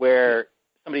where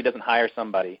somebody doesn't hire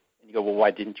somebody, and you go, well, why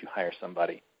didn't you hire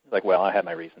somebody? It's like, well, I had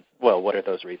my reasons. Well, what are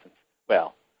those reasons?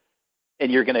 Well,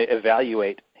 and you're going to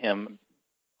evaluate him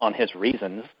on his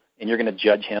reasons, and you're going to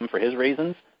judge him for his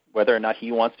reasons, whether or not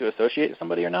he wants to associate with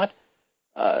somebody or not.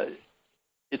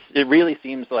 It really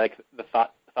seems like the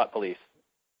thought police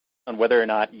on whether or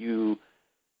not you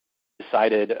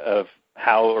decided of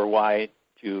how or why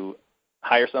to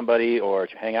hire somebody or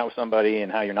to hang out with somebody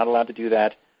and how you're not allowed to do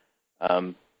that.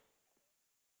 From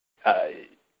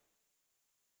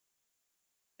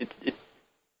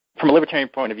a libertarian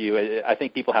point of view, I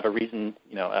think people have a reason,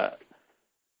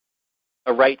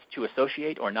 a right to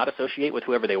associate or not associate with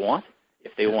whoever they want.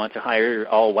 If they want to hire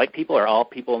all white people or all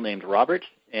people named Robert,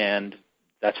 and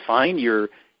that's fine. You're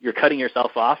cutting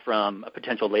yourself off from a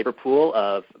potential labor pool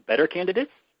of better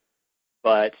candidates.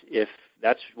 But if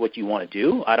that's what you want to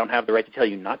do, I don't have the right to tell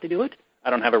you not to do it. I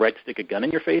don't have a right to stick a gun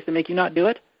in your face and make you not do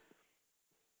it.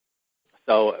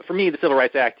 So for me, the Civil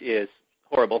Rights Act is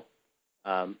horrible.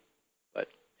 But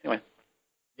anyway.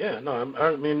 Yeah, no,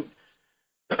 I mean,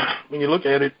 when you look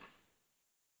at it,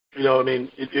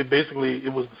 it basically,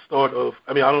 it was the start of,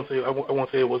 I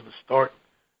won't say it was the start,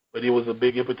 but it was a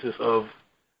big impetus of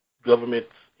government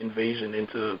invasion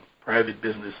into private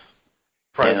business,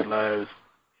 private lives,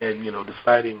 and,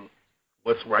 deciding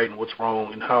what's right and what's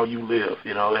wrong and how you live,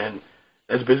 and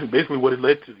that's basically what it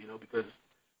led to, because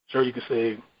sure, you could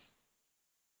say,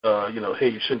 hey,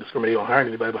 you shouldn't discriminate on hiring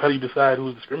anybody, but how do you decide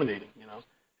who's discriminating,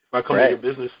 If I come to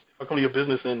your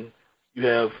business and you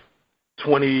have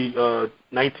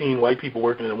 19 white people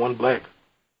working and one black,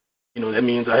 that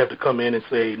means I have to come in and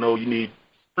say, no, you need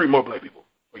 3 more black people,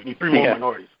 or you need 3 more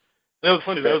minorities. And that was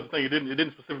funny. That was the thing. It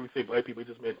didn't specifically say black people. It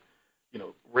just meant,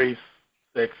 race,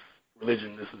 sex,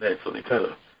 religion, this and that. So they kind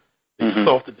of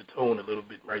softened the tone a little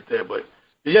bit right there. But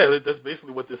yeah, that's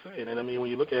basically what they're saying. And when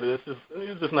you look at it,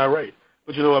 it's just not right.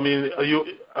 But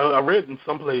I read in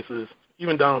some places,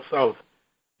 even down south,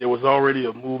 there was already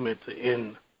a movement to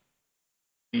end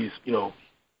these,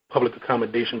 public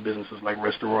accommodation businesses like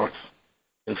restaurants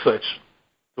and such,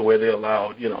 to where they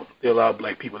allowed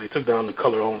black people. They took down the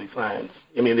color-only signs.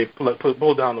 I mean, they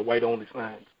pulled down the white-only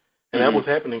signs. And that was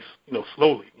happening,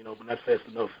 slowly, but not fast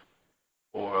enough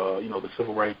for, the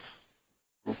civil rights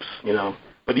groups,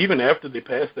 But even after they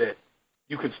passed that,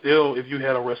 you could still, if you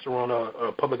had a restaurant or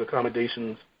a public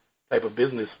accommodations type of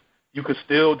business, you could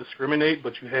still discriminate,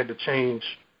 but you had to change,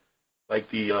 like,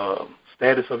 the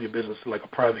status of your business to, like, a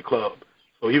private club.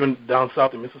 So even down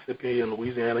south in Mississippi and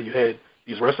Louisiana, you had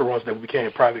these restaurants that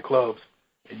became private clubs,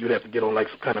 and you'd have to get on, like,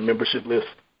 some kind of membership list.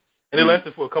 And it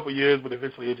lasted for a couple of years, but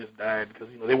eventually it just died because,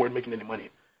 they weren't making any money,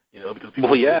 because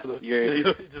people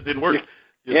it just didn't work.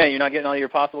 You're not getting all your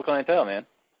possible clientele, man.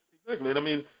 Exactly. And I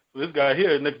mean, so this guy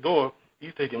here next door,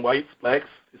 he's taking whites, blacks,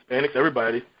 Hispanics,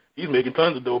 everybody. He's making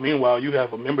tons of dough. Meanwhile, you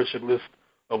have a membership list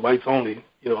of whites only,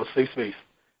 a safe space.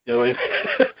 Yeah.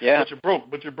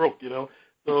 But you're broke,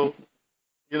 So,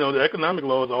 the economic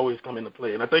laws always come into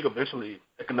play. And I think eventually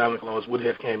economic laws would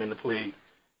have came into play,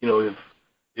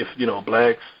 if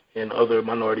blacks and other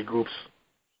minority groups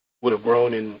would have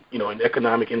grown in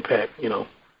economic impact,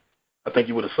 I think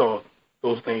you would have saw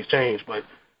those things change. But,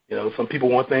 some people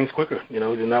want things quicker,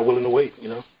 they're not willing to wait,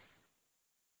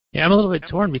 Yeah, I'm a little bit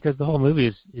torn because the whole movie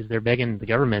is they're begging the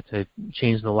government to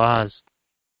change the laws.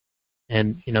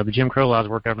 And, the Jim Crow laws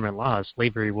were government laws.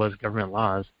 Slavery was government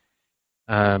laws.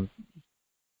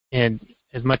 And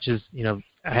as much as,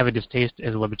 I have a distaste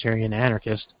as a libertarian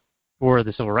anarchist for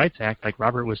the Civil Rights Act, like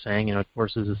Robert was saying, it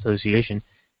forces association,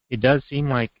 it does seem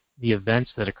like the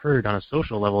events that occurred on a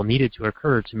social level needed to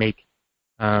occur to make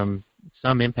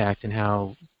some impact in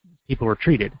how people were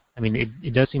treated. I mean,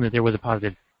 it does seem that there was a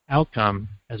positive outcome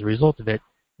as a result of it,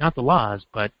 not the laws,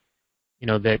 but,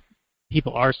 that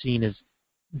people are seen as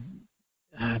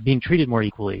being treated more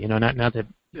equally, not the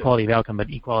equality of outcome, but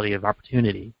equality of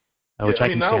opportunity, which I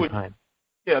can stand behind.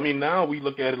 Yeah, I mean, now we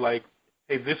look at it like,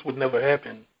 hey, this would never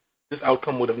happen. This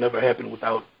outcome would have never happened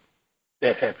without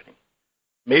that happening.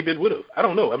 Maybe it would have. I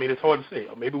don't know. I mean, it's hard to say.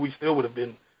 Or maybe we still would have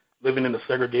been living in a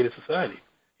segregated society.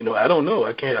 I don't know.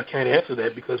 I can't answer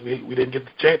that because we didn't get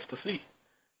the chance to see.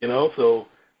 So,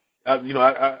 I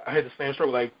had the same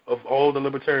struggle. Like, of all the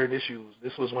libertarian issues,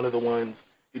 this was one of the ones.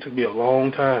 It took me a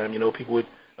long time. People would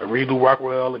read Lou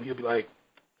Rockwell, and he'd be like,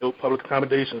 public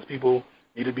accommodations, people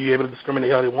need to be able to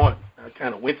discriminate how they want. I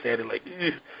kind of winced at it like,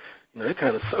 it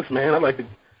kind of sucks, man. I like to,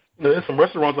 there's some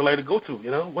restaurants I like to go to,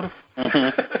 What if,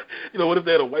 what if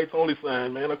they had a whites-only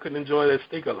sign, man? I couldn't enjoy that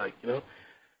steak I like, And,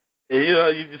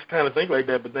 you just kind of think like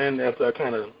that. But then after I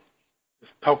kind of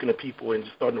just talking to people and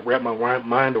just starting to wrap my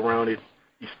mind around it,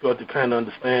 you start to kind of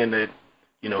understand that,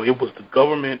 it was the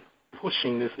government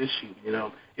pushing this issue,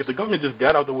 If the government just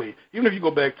got out the way, even if you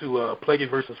go back to Plaguey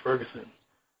versus Ferguson,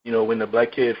 when the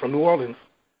black kid from New Orleans,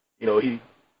 he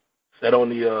sat on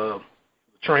the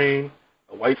train,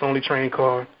 a whites-only train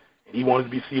car, and he wanted to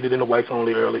be seated in the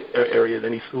whites-only area.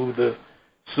 Then he sued the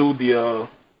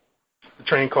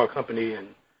train car company, and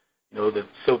the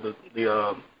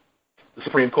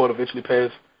Supreme Court eventually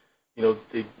passed.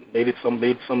 They made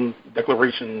some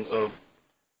declaration of,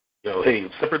 hey,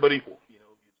 separate but equal.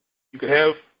 You can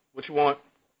have what you want,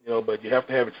 but you have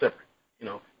to have it separate.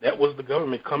 That was the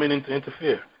government coming in to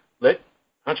interfere. Let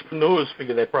entrepreneurs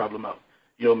figure that problem out.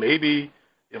 Maybe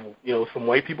if some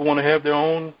white people want to have their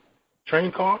own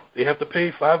train car, they have to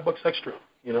pay $5 extra.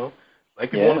 Black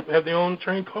people want to have their own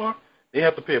train car, they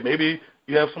have to pay it. Maybe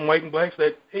you have some white and blacks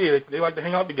that, hey, they like to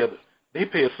hang out together. They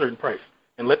pay a certain price,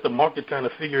 and let the market kind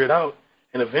of figure it out,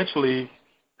 and eventually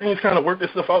things kind of work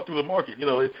themselves out through the market.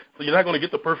 So you're not going to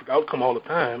get the perfect outcome all the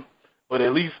time, but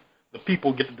at least the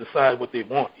people get to decide what they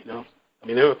want. I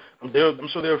mean, I'm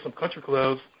sure there are some country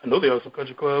clubs. I know there are some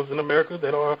country clubs in America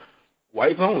that are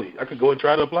whites only. I could go and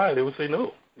try to apply. They would say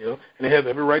no, and they have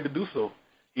every right to do so,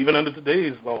 even under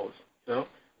today's laws,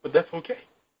 But that's okay,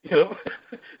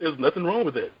 There's nothing wrong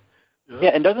with that.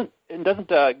 Yeah, and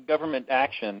doesn't government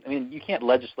action? I mean, you can't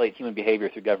legislate human behavior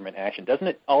through government action. Doesn't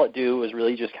it? All it do is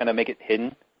really just kind of make it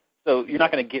hidden. So you're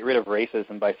not going to get rid of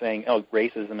racism by saying, oh,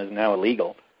 racism is now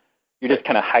illegal. You're just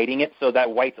kind of hiding it so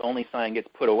that whites-only sign gets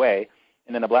put away,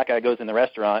 and then the black guy goes in the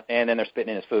restaurant, and then they're spitting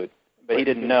in his food. But he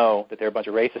didn't know that there are a bunch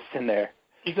of racists in there.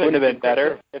 Wouldn't have been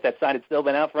better if that sign had still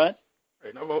been out front?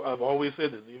 Right. I've always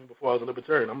said this, even before I was a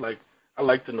libertarian. I'm like, I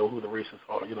like to know who the racists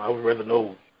are. I would rather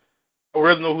know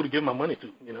who to give my money to,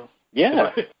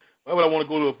 Yeah. Why would I want to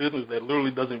go to a business that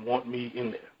literally doesn't want me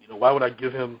in there? Why would I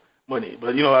give him money?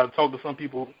 But, I talked to some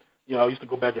people, I used to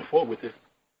go back and forth with it.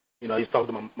 I used to talk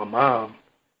to my mom.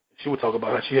 She would talk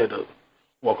about how she had to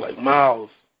walk like miles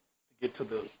to get to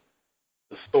the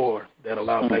store that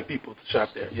allowed black people to shop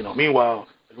there. Meanwhile,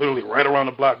 Like, literally right around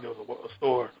the block, there was a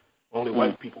store where only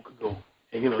white people could go.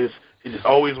 And, it just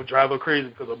always would drive her crazy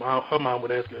because her mom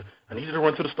would ask her, I need you to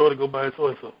run to the store to go buy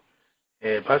so-and-so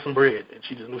and buy some bread. And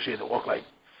she just knew she had to walk like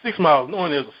 6 miles,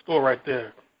 knowing there's a store right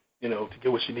there, to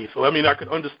get what she needs. So, I could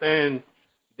understand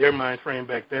their mind frame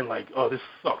back then, like, oh, this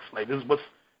sucks. Like, this is what's,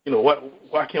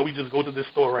 why can't we just go to this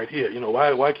store right here?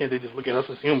 Why can't they just look at us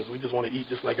as humans? We just want to eat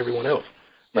just like everyone else.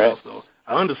 Right. So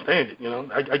I understand it,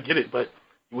 I get it, but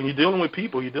when you're dealing with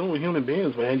people, you're dealing with human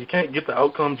beings, man. You can't get the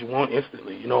outcomes you want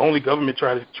instantly. Only government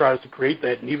tries to create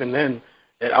that, and even then,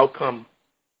 that outcome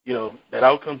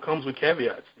comes with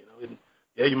caveats. And,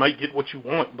 yeah, you might get what you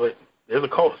want, but there's a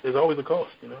cost. There's always a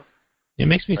cost. It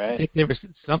makes me think there was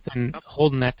something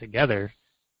holding that together,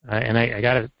 and I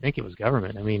got to think it was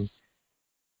government.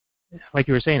 Like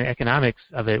you were saying, the economics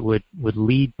of it would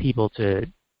lead people to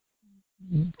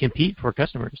compete for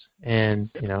customers, and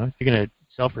if you're going to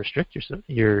self-restrict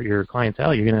your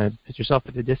clientele, you're going to put yourself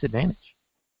at a disadvantage.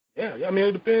 Yeah,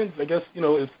 it depends. I guess,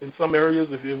 in some areas,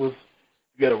 if you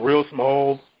got a real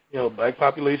small, black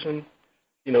population,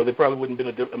 there probably wouldn't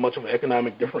have been much of an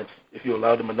economic difference if you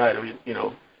allowed the minority,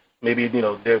 maybe,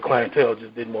 their clientele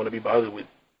just didn't want to be bothered with,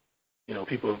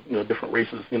 people of, different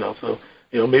races, so,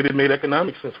 maybe it made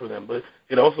economic sense for them, but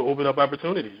it also opened up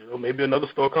opportunities. Maybe another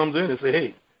store comes in and say,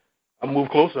 hey, I move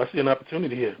closer. I see an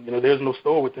opportunity here. There's no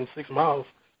store within 6 miles.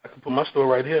 I can put my store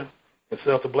right here and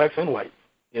sell to blacks and whites.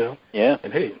 Yeah.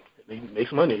 And hey, it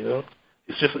makes money.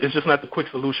 It's just not the quick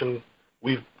solution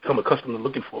we've come accustomed to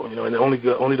looking for. And only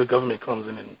the government comes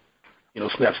in and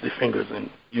snaps their fingers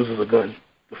and uses a gun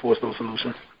to force those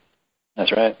solutions.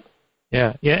 That's right.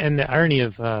 Yeah. And the irony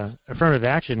of affirmative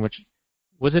action, which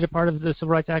was it a part of the Civil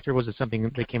Rights Act, or was it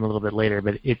something that came a little bit later?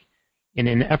 But it, in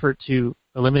an effort to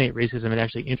eliminate racism, it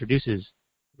actually introduces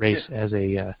race as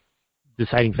a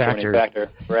deciding factor.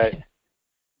 Right.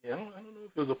 Yeah, I don't know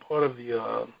if it was a part of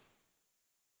the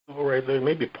Civil Rights Act.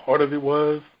 Maybe part of it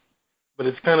was, but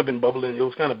it's kind of been bubbling. It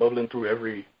was kind of bubbling through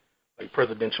every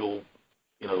presidential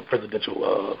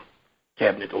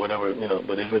cabinet or whatever.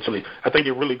 But eventually, I think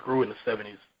it really grew in the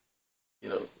 70s.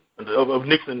 Of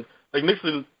Nixon. Like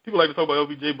Nixon, people like to talk about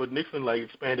LBJ, but Nixon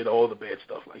expanded all the bad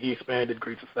stuff. Like he expanded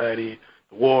Great Society,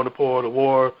 the war on the poor, the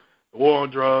war on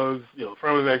drugs,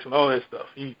 affirmative action, all that stuff.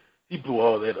 He blew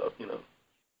all that up.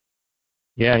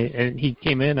 Yeah, and he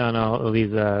came in on all of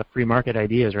these free market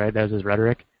ideas, right? That was his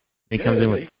rhetoric. He comes in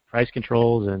with price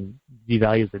controls and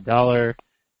devalues the dollar,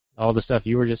 all the stuff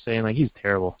you were just saying. He's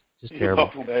terrible, just terrible.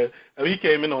 Awful, man. He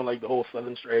came in on the whole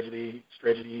Southern strategy.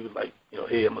 He was like,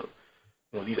 hey, I'm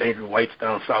these angry whites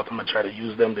down south, I'm gonna try to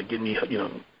use them to get me,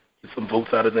 get some votes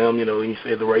out of them. And he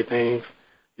said the right things.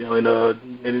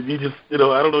 And he just, I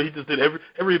don't know, he just did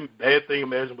every bad thing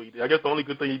imaginable he did. I guess the only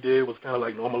good thing he did was kind of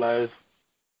normalize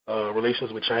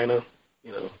relations with China,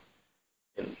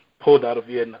 and pulled out of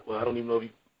Vietnam. Well, I don't even know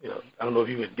if I don't know if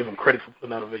you would give him credit for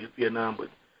pulling out of Vietnam, but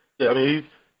yeah,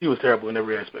 he was terrible in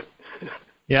every aspect.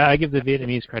 Yeah, I give the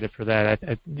Vietnamese credit for that.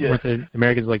 Weren't the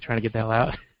Americans trying to get the hell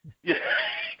out? Yeah,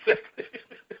 exactly.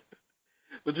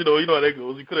 But you know how that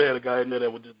goes. You could have had a guy in there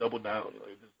that would just double down,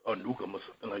 or nuke him or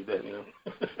something like that,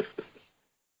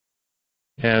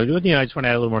 Yeah, I just want to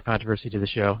add a little more controversy to the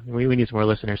show. We need some more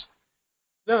listeners.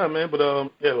 Nah, man, but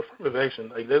affirmative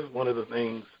action, that's one of the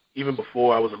things. Even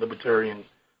before I was a libertarian,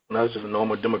 when I was just a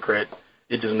normal Democrat,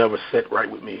 it just never set right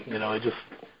with me. It's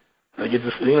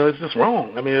just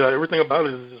wrong. Everything about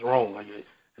it is just wrong.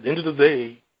 At the end of the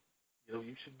day,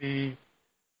 you should be,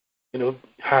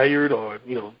 hired or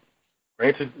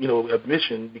granted,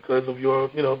 admission because of your,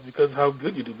 because of how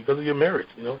good you do, because of your merits,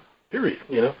 period.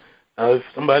 If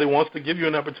somebody wants to give you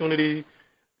an opportunity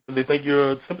because they think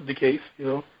you're a sympathy case,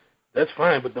 that's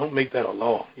fine, but don't make that a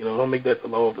law. Don't make that the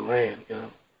law of the land,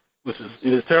 which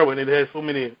is terrible, and it has so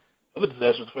many other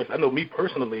disastrous effects. I know me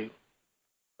personally,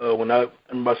 when I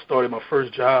started my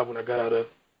first job when I got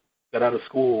out of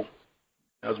school,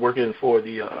 I was working for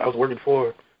the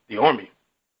Army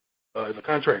as a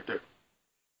contractor.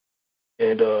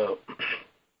 And there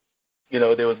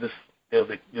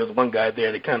was one guy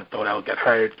there that kind of thought I got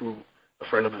hired through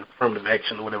affirmative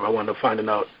action or whatever. I wound up finding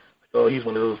out, he's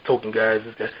one of those token guys.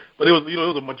 This guy, but it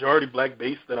was a majority black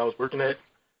base that I was working at.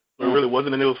 But it really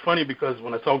wasn't, and it was funny because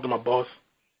when I talked to my boss,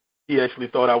 he actually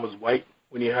thought I was white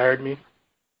when he hired me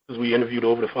because we interviewed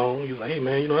over the phone. He was like, "Hey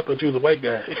man, I thought you was a white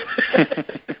guy."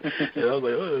 And I was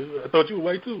like, "Oh, I thought you were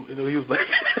white too." He was like,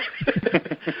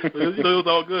 it was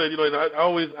all good.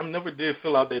 I never did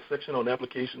fill out that section on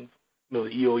applications. The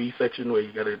EOE section where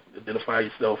you got to identify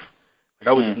yourself.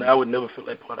 I would never fill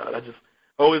that part out. I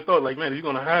always thought, man, if you're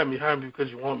gonna hire me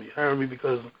because you want me. Hire me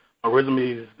because my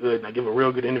resume is good and I give a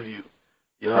real good interview.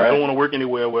 You know, I don't want to work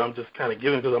anywhere where I'm just kind of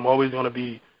giving, because I'm always going to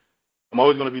be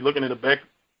looking in the back,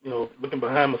 you know, looking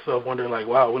behind myself, wondering like,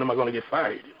 wow, when am I going to get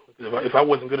fired? You know, if I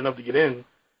wasn't good enough to get in,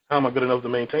 how am I good enough to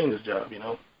maintain this job? You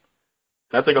know,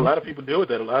 and I think a lot of people deal with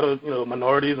that. A lot of, you know,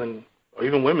 minorities or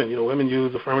even women. You know, women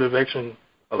use affirmative action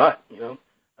a lot. You know,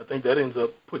 I think that ends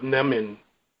up putting them in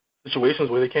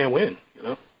situations where they can't win. You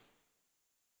know.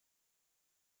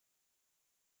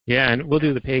 Yeah, and we'll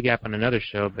do the pay gap on another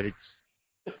show, but it's,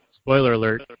 spoiler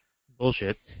alert,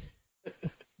 bullshit.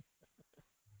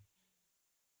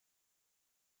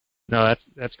 No,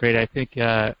 that's great. I think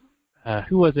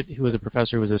who was it? Who was a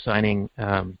professor who was assigning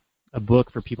a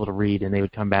book for people to read, and they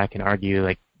would come back and argue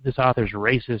like this author's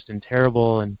racist and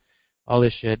terrible and all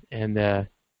this shit, and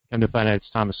come to find out it's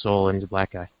Thomas Sowell and he's a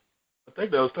black guy. I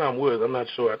think that was Tom Woods. I'm not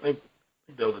sure. I think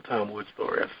that was a Tom Woods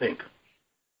story. I think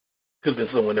could have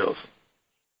been someone else.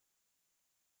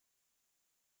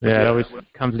 Yeah, it always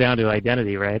comes down to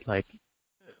identity, right? Like,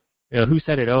 you know, who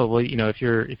said it? Oh, well, you know, if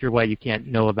you're white, you can't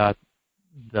know about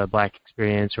the black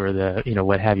experience or the, you know,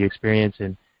 what have you experience.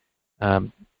 And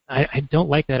I don't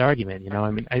like that argument. You know,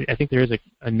 I mean, I think there is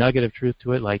a nugget of truth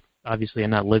to it. Like, obviously, I'm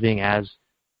not living as,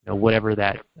 you know, whatever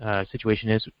that situation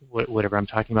is, whatever I'm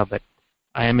talking about, but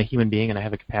I am a human being and I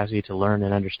have a capacity to learn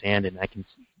and understand, and I can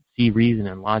see reason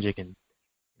and logic. And,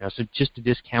 you know, so just to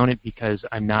discount it because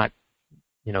I'm not,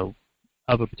 you know,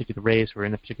 of a particular race or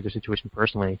in a particular situation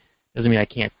personally doesn't mean I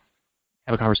can't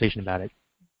have a conversation about it.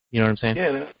 You know what I'm saying?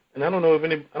 Yeah, and I don't know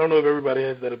if everybody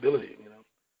has that ability. You know,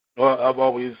 well, I've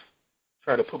always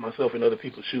tried to put myself in other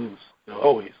people's shoes. You know,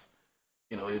 always.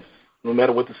 You know, it's no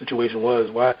matter what the situation was.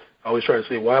 Why I always try to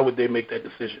say, why would they make that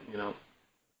decision? You know,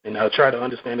 and I'll try to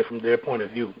understand it from their point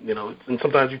of view. You know, and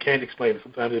sometimes you can't explain it.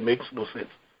 Sometimes it makes no sense.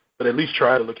 But at least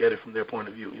try to look at it from their point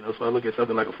of view. You know, so I look at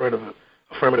something like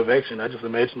affirmative action. I just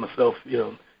imagine myself, you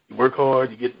know, you work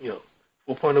hard, you get, you know,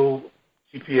 4.0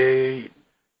 GPA, you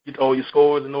get all your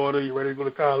scores in order, you're ready to go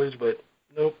to college, but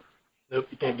nope,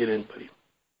 you can't get in, buddy.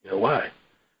 You know, why?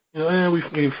 You know,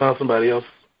 we found somebody else,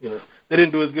 you know. They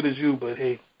didn't do as good as you, but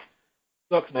hey,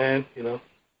 sucks, man, you know.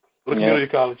 Go to community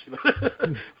college, you know.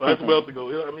 Find somewhere else to go.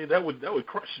 You know, I mean, that would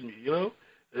crush me, you know.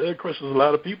 That crushes a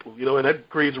lot of people, you know, and that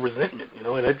creates resentment, you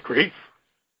know, and that creates,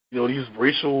 you know, these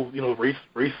racial, you know,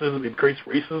 racism. It creates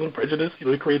racism, prejudice. You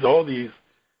know, it creates all these,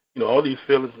 you know, all these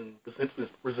feelings and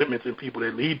resentments in people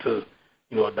that lead to,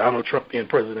 you know, a Donald Trump being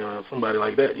president or somebody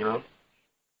like that. You know.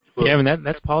 So, yeah, I mean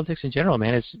that's politics in general,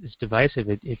 man. It's divisive.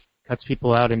 It cuts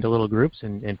people out into little groups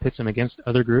and pits them against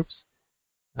other groups,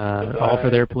 all for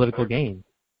their political gain.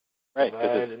 Right.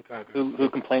 Because who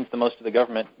complains the most to the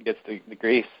government gets the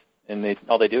grease. And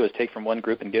all they do is take from one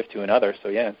group and give to another. So,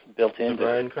 yeah, it's built in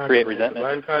to create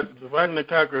resentment. Divide and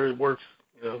conquer, it works.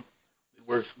 You know, it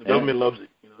works. The government loves it.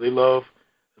 You know, they love.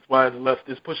 That's why the left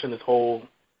is pushing this whole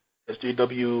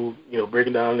SJW. You know,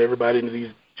 breaking down everybody into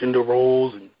these gender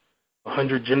roles and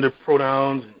 100 gender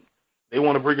pronouns, and they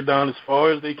want to break it down as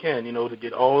far as they can. You know, to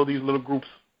get all of these little groups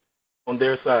on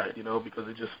their side. You know, because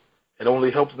it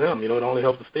only helps them. You know, it only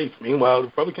helps the states. Meanwhile, the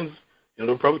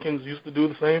Republicans used to do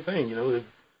the same thing. You know.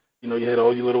 You know, you had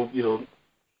all your little, you know,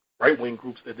 right-wing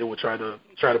groups that they would try to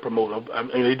promote. I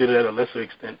mean, they did it at a lesser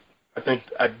extent. I think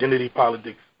identity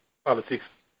politics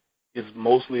is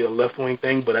mostly a left-wing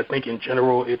thing, but I think in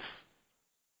general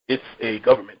it's a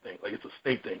government thing. Like, it's a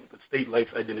state thing. The state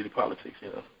likes identity politics, you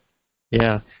know.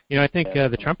 Yeah. You know, I think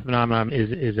the Trump phenomenon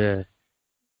is a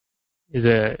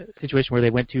situation where they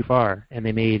went too far and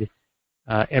they made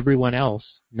everyone else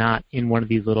not in one of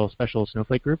these little special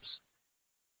snowflake groups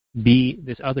be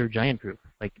this other giant group,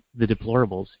 like the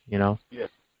deplorables, you know? Yes.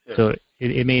 So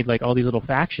it made like all these little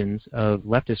factions of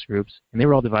leftist groups, and they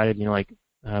were all divided, you know, like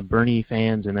Bernie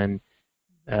fans and then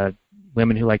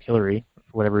women who liked Hillary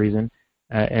for whatever reason,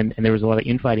 and there was a lot of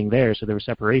infighting there, so there was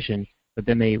separation, but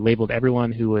then they labeled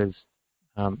everyone who was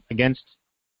against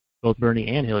both Bernie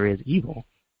and Hillary as evil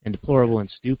and deplorable and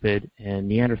stupid and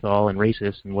Neanderthal and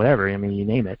racist and whatever, I mean, you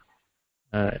name it.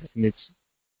 And it's,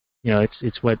 you know,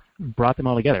 it's what brought them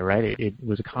all together, right? It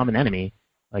was a common enemy.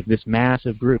 Like, this mass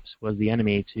of groups was the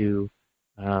enemy to,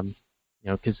 you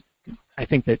know, because I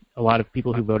think that a lot of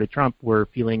people who voted Trump were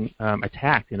feeling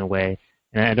attacked in a way,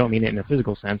 and I don't mean it in a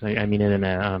physical sense. I mean it in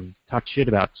a talk shit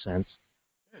about sense.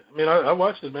 I mean, I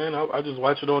watched it, man. I just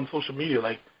watch it on social media.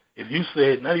 Like, if you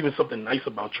said not even something nice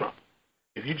about Trump,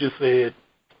 if you just said,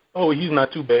 oh, he's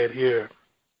not too bad here,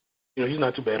 you know, he's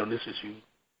not too bad on this issue,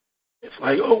 it's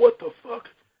like, oh, what the fuck?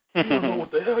 You don't know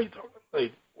what the hell you're talking about.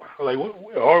 Like, wow, like,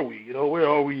 where are we? You know, where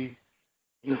are we,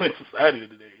 you know, in society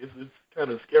today? It's kind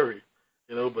of scary,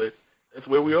 you know, but that's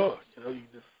where we are. You know, you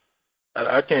just,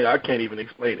 I can't even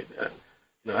explain it.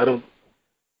 You know, I don't,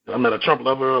 I'm not a Trump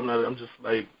lover. I'm just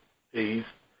like, hey,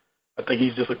 I think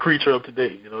he's just a creature of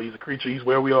today. He's a creature. He's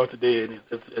where we are today, and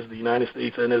as the United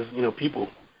States and as people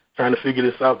trying to figure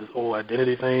this out, this whole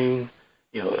identity thing,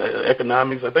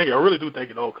 economics. I really do think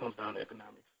it all comes down to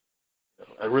economics.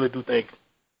 I really do think,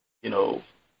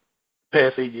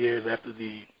 past 8 years after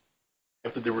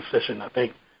the recession, I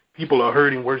think people are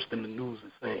hurting worse than the news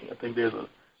is saying. I think there's a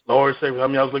large segment.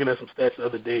 I was looking at some stats the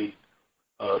other day.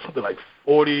 Something like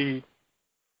 40%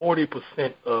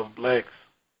 of blacks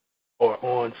are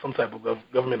on some type of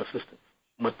government assistance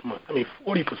month to month.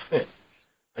 40%.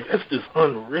 Like, that's just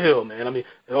unreal, man.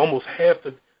 Almost half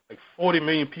 40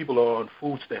 million people are on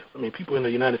food stamps. People in the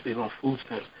United States are on food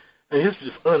stamps. It's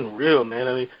just unreal,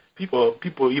 man. People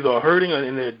either are hurting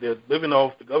and they're living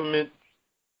off the government,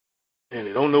 and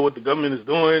they don't know what the government is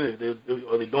doing.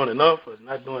 Are they doing enough, or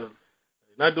not doing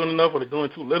enough, or they're doing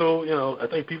too little? I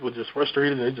think people are just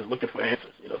frustrated and they're just looking for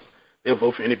answers. They'll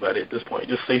vote for anybody at this point.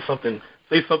 Just say something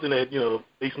that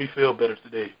makes me feel better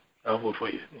today. I'll vote for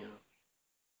you.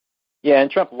 Yeah,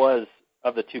 and Trump was,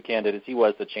 of the two candidates, he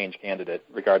was the change candidate,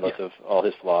 regardless of all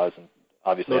his flaws. And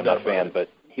obviously, I'm not a fan, but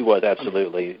he was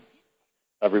absolutely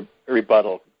a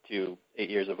rebuttal to 8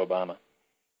 years of Obama.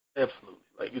 Absolutely,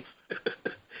 like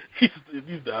he's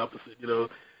the opposite.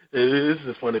 It's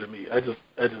just funny to me. I just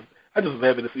was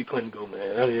happy to see Clinton go,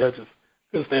 man. I just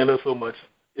couldn't stand her so much.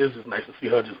 It was just nice to see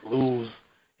her just lose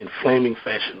in flaming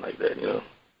fashion like that.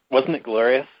 Wasn't it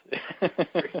glorious?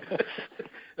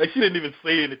 Like, she didn't even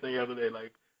say anything after that.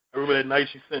 Like, I remember that night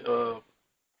she sent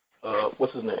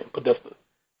what's his name, Podesta,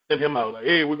 sent him out like,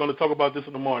 hey, we're going to talk about this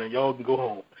in the morning. Y'all can go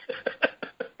home.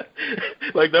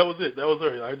 Like, that was it. That was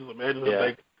her. I just imagine her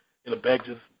like in the back,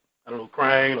 just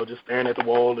crying or just staring at the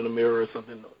wall in the mirror or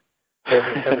something,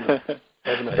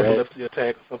 having a epilepsy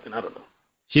attack or something. I don't know.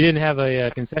 She didn't have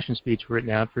a concession speech written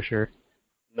out for sure.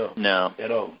 No.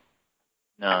 At all.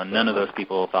 No, none of those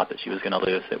people thought that she was going to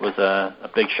lose. It was a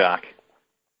big shock.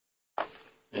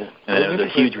 Yeah. And it was a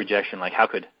huge rejection. Like, how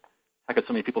could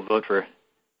so many people vote for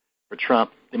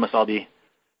Trump? They must all be.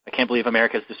 I can't believe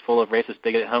America's just full of racist,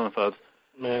 bigoted homophobes.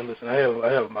 Man, listen, I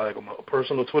have my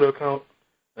personal Twitter account.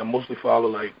 I mostly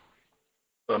follow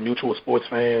mutual sports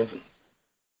fans and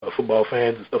football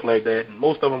fans and stuff like that. And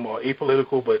most of them are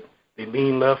apolitical, but they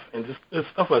lean left. And just the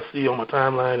stuff I see on my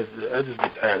timeline I just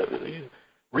get tired of it.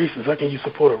 Racist? How can you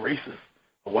support a racist,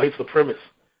 a white supremacist?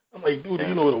 I'm like, dude, do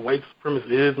you know what a white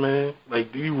supremacist is, man?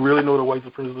 Like, do you really know what a white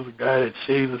supremacist is? A guy that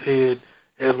shaves his head,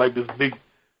 has like this big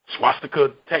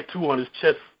swastika tattoo on his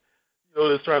chest,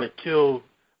 that's trying to kill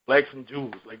blacks and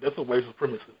Jews. Like, that's a white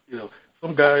supremacist.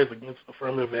 Some guys against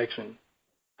affirmative action,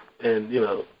 and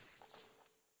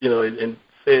and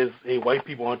says, hey, white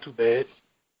people aren't too bad.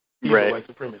 He's a white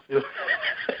supremacist.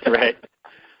 Right.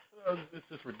 It's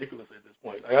just ridiculous at this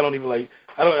point. Like,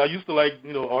 I used to like,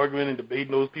 arguing and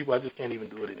debating those people. I just can't even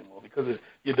do it anymore because when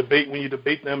you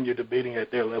debate them, you're debating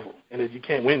at their level, and you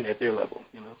can't win at their level,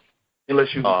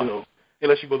 unless you go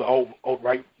the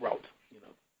alt-right route.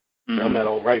 Mm-hmm. I'm not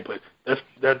alt-right, but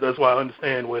that's why I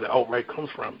understand where the alt-right comes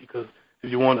from, because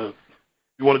if you want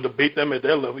to debate them at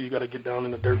their level, you got to get down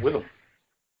in the dirt with them.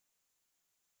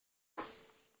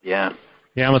 Yeah.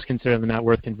 Yeah, I almost consider them not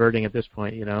worth converting at this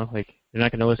point, Like, they're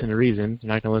not going to listen to reason. They're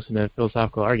not going to listen to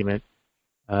philosophical argument.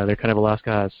 They're kind of a lost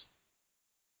cause.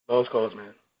 Lost cause,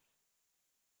 man.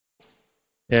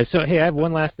 Yeah, so, hey, I have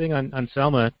one last thing on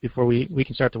Selma before we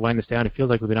can start to wind this down. It feels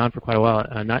like we've been on for quite a while.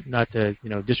 Not to,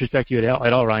 disrespect you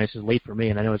at all, Ryan. This is late for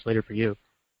me, and I know it's later for you.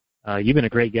 You've been a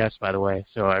great guest, by the way,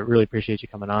 so I really appreciate you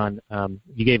coming on.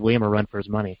 You gave Liam a run for his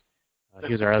money.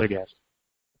 He was our other guest.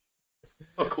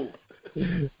 Oh, cool.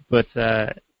 But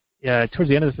towards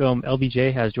the end of the film,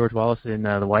 LBJ has George Wallace in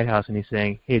the White House, and he's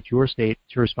saying, hey, it's your state,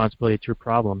 it's your responsibility, it's your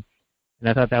problem. And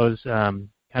I thought that was kind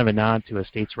of a nod to a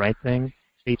states' rights thing,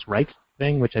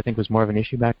 which I think was more of an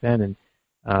issue back then.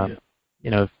 And,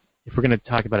 if we're going to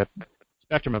talk about a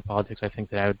spectrum of politics, I think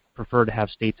that I would prefer to have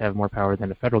states have more power than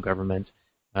the federal government.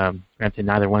 Granted,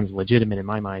 neither one's legitimate in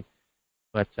my mind.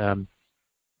 But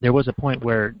there was a point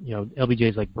where, LBJ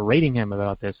is like berating him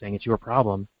about this, saying it's your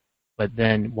problem. But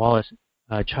then Wallace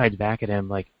chides back at him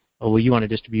like, oh, well, you want to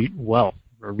distribute wealth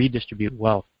or redistribute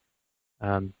wealth.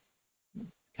 Kind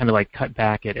of like cut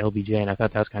back at LBJ. And I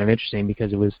thought that was kind of interesting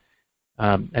because it was,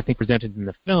 I think, presented in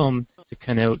the film to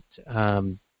connote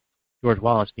George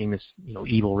Wallace being this,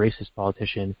 evil racist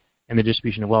politician and the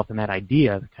distribution of wealth, and that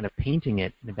idea, kind of painting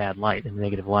it in a bad light, in a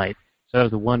negative light. So that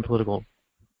was the one political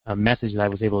message that I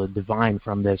was able to divine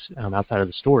from this outside of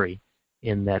the story,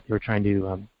 in that they were trying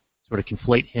to sort of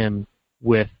conflate him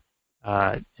with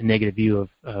a negative view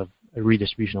of a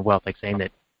redistribution of wealth, like saying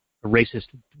that racist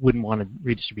wouldn't want to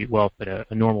redistribute wealth, but a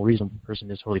normal, reasonable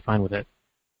person is totally fine with it.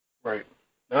 Right.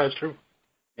 No, it's true.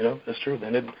 That's true.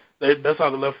 And that's how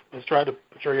the left has tried to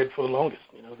portray it for the longest.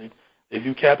 They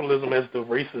view capitalism as the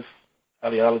racist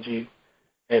ideology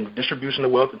and distribution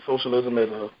of wealth, and socialism as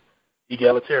a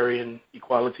egalitarian,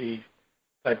 equality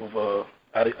type of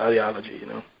ideology,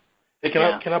 Hey,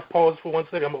 can I pause for 1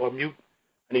 second? I'm on mute.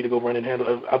 I need to go run and handle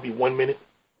it. I'll be 1 minute.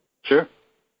 Sure.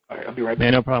 All right, I'll be right back.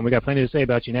 Man, no problem. We got plenty to say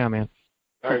about you now, man.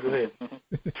 All right, go ahead.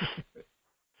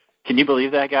 Can you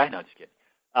believe that guy? No, just kidding.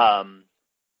 I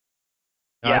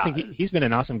think he's been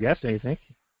an awesome guest, don't you think?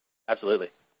 Absolutely.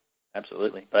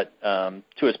 But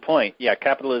to his point,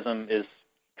 capitalism is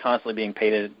constantly being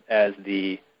painted as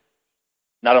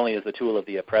not only as the tool of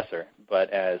the oppressor,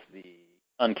 but as the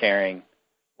uncaring,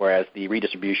 whereas the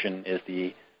redistribution is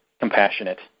the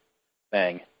compassionate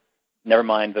thing. Never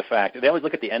mind the fact they always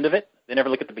look at the end of it. They never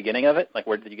look at the beginning of it. Like,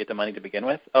 where did you get the money to begin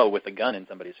with? Oh, with a gun in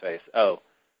somebody's face. Oh,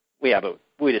 but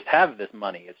we just have this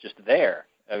money. It's just there.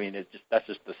 I mean, that's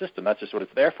just the system. That's just what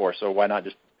it's there for. So why not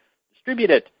just distribute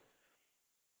it?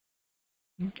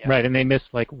 Yeah. Right, and they miss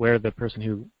where the person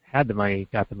who had the money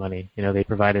got the money. They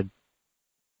provided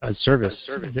a service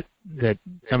that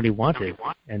somebody wanted,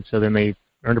 and so then they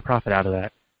earned a profit out of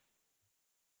that.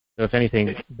 So if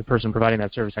anything, the person providing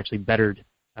that service actually bettered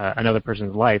another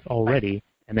person's life already,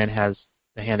 and then has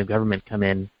the hand of government come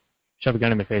in, shove a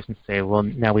gun in their face and say, well,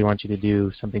 now we want you to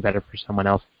do something better for someone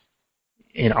else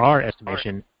in our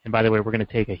estimation, and by the way, we're going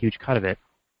to take a huge cut of it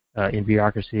in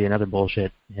bureaucracy and other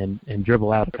bullshit, and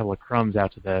dribble out a couple of crumbs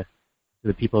out to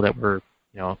the people that were,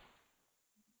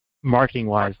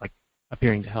 marketing-wise,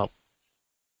 appearing to help.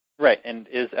 Right, and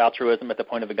is altruism at the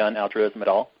point of a gun altruism at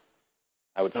all?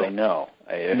 I would say no.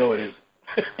 No, it is.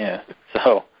 Yeah,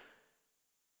 so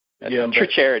true but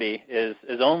charity is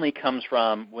only comes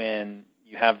from when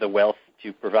you have the wealth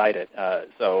to provide it.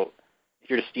 So if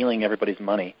you're just stealing everybody's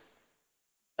money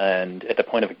and at the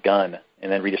point of a gun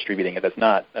and then redistributing it, that's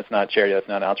not charity, that's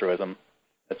not altruism.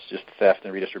 That's just theft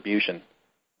and redistribution.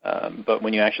 But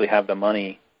when you actually have the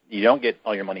money, you don't get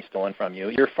all your money stolen from you.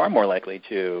 You're far more likely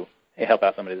to help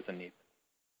out somebody that's in need.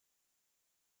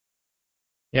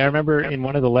 Yeah, I remember in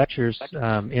one of the lectures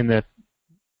in the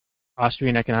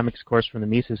Austrian economics course from the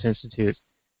Mises Institute,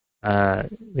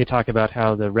 they talk about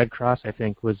how the Red Cross, I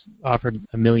think, was offered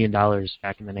 $1 million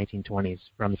back in the 1920s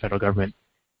from the federal government.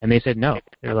 And they said no.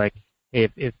 They're like, hey,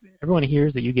 if everyone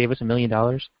hears that you gave us $1 million,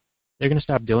 they're going to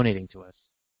stop donating to us.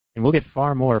 And we'll get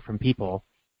far more from people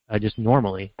just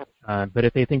normally. But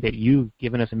if they think that you've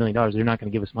given us $1 million, they're not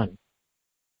going to give us money.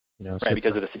 Right, so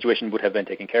because the situation would have been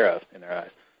taken care of in their eyes.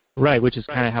 Right, which is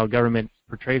kind of how government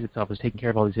portrays itself as taking care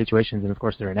of all these situations, and of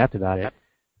course they're inept about it.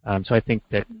 So I think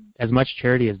that as much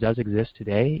charity as does exist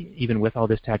today, even with all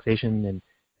this taxation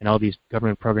and all these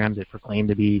government programs that proclaim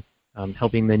to be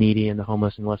helping the needy and the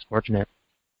homeless and less fortunate,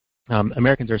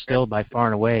 Americans are still by far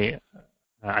and away,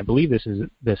 I believe this is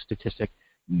the statistic,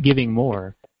 giving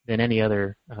more than any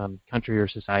other country or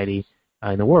society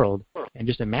in the world. And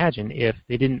just imagine if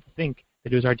they didn't think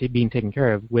that it was already being taken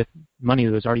care of with money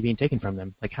that was already being taken from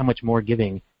them, how much more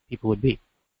giving people would be.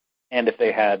 And if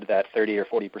they had that 30 or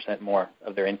 40% more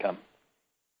of their income.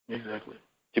 Exactly.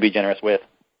 To be generous with.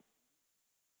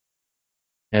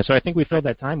 Yeah, so I think we filled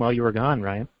that time while you were gone,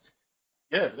 Ryan.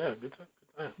 Yeah, good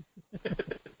time.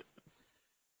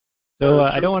 So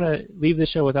I don't want to leave this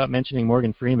show without mentioning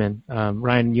Morgan Freeman.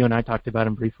 Ryan, you and I talked about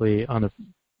him briefly on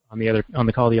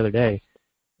the call the other day,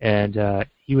 and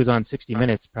he was on 60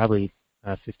 Minutes probably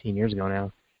 15 years ago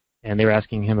now, and they were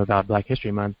asking him about Black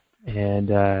History Month and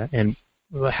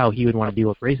how he would want to deal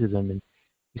with racism. And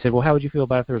he said, "Well, how would you feel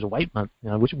about if there was a White Month?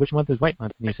 Which month is White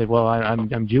Month?" And he said, "Well,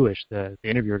 I'm Jewish." The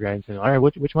interviewer guy said, "All right,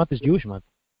 which month is Jewish month?"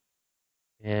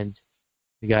 And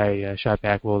the guy shot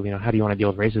back, "Well, how do you want to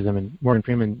deal with racism?" And Morgan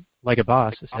Freeman, like a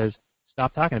boss, says,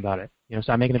 "Stop talking about it.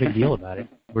 Stop making a big deal about it.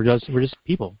 We're just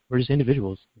people. We're just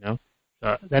individuals. So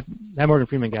that Morgan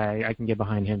Freeman guy, I can get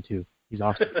behind him too. He's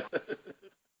awesome."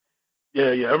 Yeah,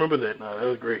 I remember that. No, that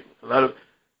was great. A lot of,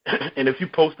 and if you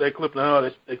post that clip now,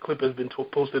 that clip has been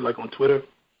posted on Twitter,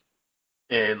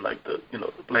 and the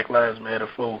Black Lives Matter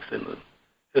folks and the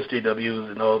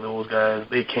SJWs and all those guys,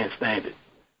 they can't stand it.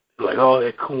 They're like, "Oh,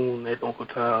 that coon, that Uncle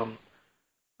Tom,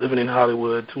 living in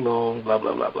Hollywood too long, blah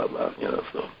blah blah blah blah."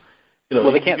 So.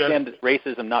 Well, they can't stand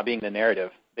racism not being the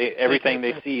narrative. Everything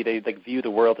they see, they view the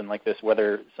world in this,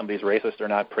 whether somebody's racist or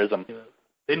not, prism. Yeah.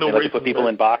 They know like to put people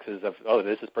in boxes of,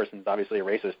 this person's obviously a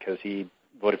racist because he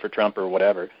voted for Trump or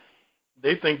whatever.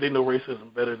 They think they know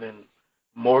racism better than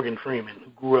Morgan Freeman,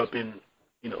 who grew up in,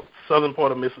 southern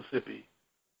part of Mississippi.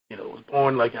 Was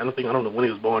born I don't know when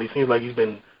he was born. He seems like he's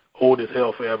been old as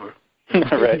hell forever.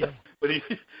 Right. But he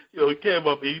came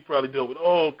up and he probably dealt with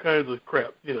all kinds of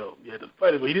crap. He had to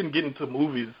fight it, but he didn't get into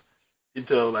movies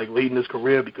until like late in his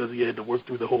career because he had to work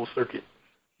through the whole circuit,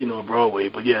 Broadway.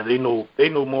 But yeah, they know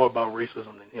more about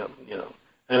racism than him,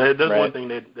 And that's one thing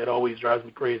that always drives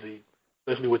me crazy,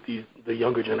 especially with the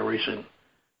younger generation.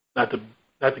 Not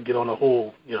to get on the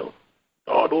whole,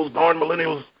 those darn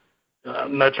millennials.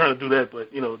 I'm not trying to do that,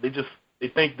 but they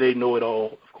think they know it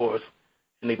all, of course,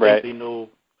 and they think they know.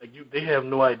 They have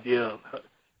no idea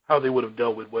how they would have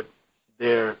dealt with what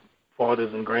their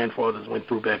fathers and grandfathers went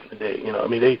through back in the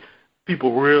day.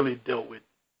 People really dealt with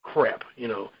crap,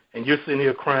 and you're sitting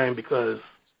here crying because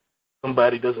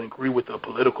somebody doesn't agree with a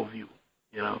political view,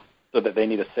 So that they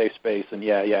need a safe space, and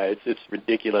it's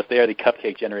ridiculous. They are the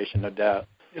cupcake generation, no doubt.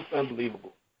 It's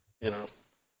unbelievable,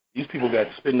 These people got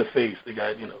spit in the face. They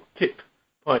got, kicked,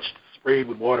 punched, sprayed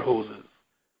with water hoses,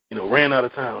 ran out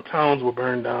of town. Towns were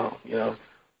burned down,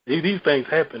 These things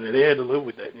happen, and they had to live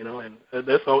with that, and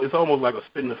that's all. It's almost like a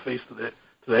spit in the face to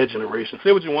that generation.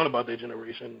 Say what you want about that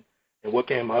generation and what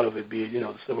came out of it, be it,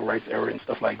 the civil rights era and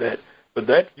stuff like that. But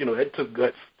that, that took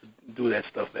guts to do that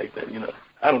stuff back then,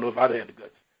 I don't know if I'd had the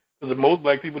guts. Because most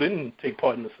black people didn't take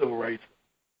part in the civil rights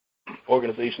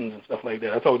organizations and stuff like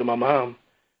that. I talked to my mom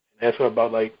and asked her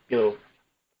about,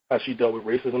 how she dealt with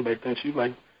racism back then. She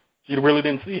really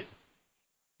didn't see it.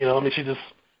 She just,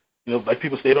 black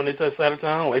people stayed on their side of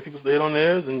town, white people stayed on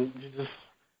theirs, and you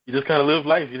just kind of lived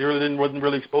life. You really wasn't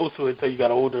really exposed to it until you got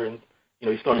older and,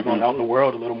 you started going out in the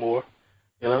world a little more,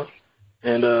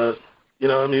 And,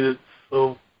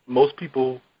 so most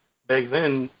people back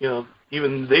then,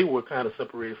 even they were kind of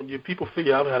separated from you. People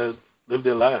figure out how to live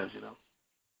their lives,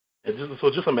 And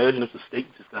just imagine if the state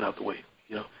just got out the way,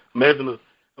 Imagine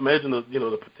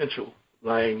the potential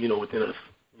lying, within us,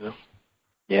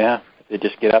 Yeah, if they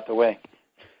just get out the way.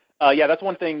 That's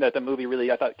one thing that the movie really,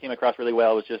 I thought, came across really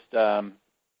well was just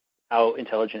how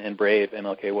intelligent and brave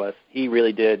MLK was. He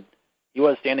really did. He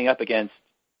was standing up against,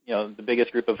 the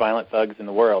biggest group of violent thugs in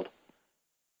the world.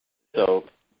 So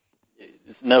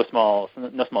it's no small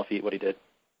feat what he did.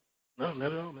 No,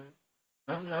 not at all, man.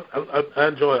 I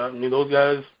enjoy it. Those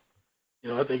guys,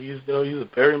 I think he's a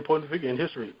very important figure in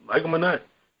history. Like him or not,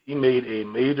 he made a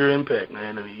major impact,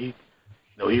 man. He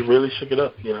really shook it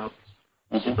up,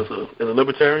 As a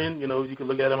libertarian, you can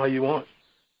look at him how you want,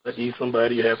 but he's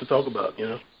somebody you have to talk about,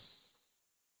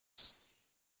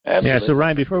 Absolutely. Yeah, so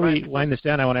Ryan, before we wind this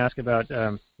down, I want to ask about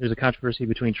there's a controversy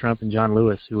between Trump and John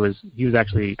Lewis, he was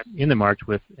actually in the march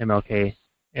with MLK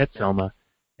at Selma,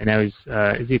 and now he's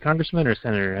is he a congressman or a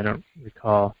senator? I don't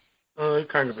recall.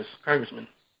 Congressman.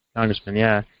 Congressman,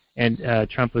 yeah. And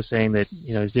Trump was saying that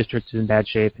his district's in bad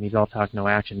shape, and he's all talk, no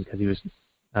action, because he was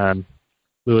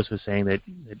Lewis was saying that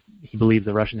he believes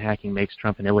the Russian hacking makes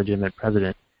Trump an illegitimate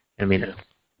president.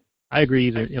 I agree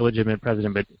he's an illegitimate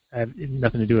president, but I have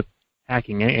nothing to do with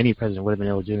hacking. Any president would have been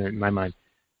illegitimate in my mind.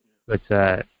 But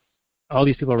all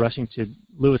these people are rushing to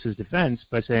Lewis's defense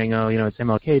by saying, it's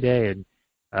MLK Day, and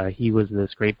he was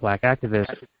this great black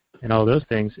activist, and all those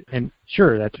things. And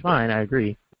sure, that's fine, I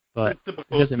agree, but it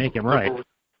doesn't make him right.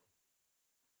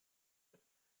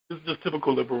 This is just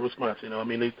typical liberal response,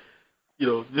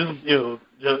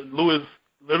 Lewis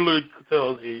literally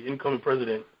tells an incoming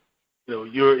president,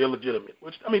 you're illegitimate.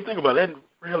 Which, think about that.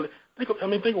 Really, think of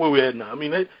where we're at now.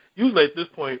 Usually at this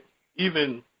point,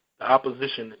 even the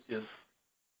opposition is,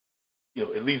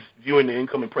 at least viewing the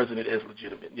incoming president as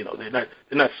legitimate. They're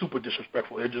not super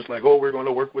disrespectful. They're just like, we're going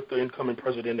to work with the incoming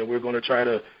president and we're going to try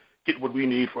to get what we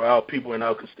need for our people and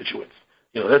our constituents.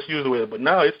 That's usually where. But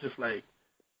now it's just like,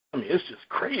 it's just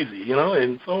crazy,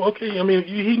 And so, okay,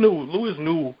 Lewis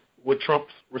knew what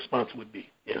Trump's response would be.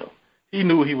 He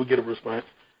knew he would get a response,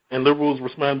 and liberals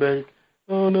respond back,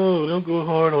 "Oh no, don't go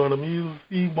hard on him.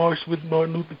 He marched with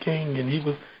Martin Luther King, and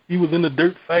he was in the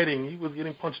dirt fighting. He was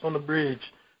getting punched on the bridge."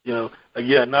 Now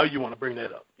you want to bring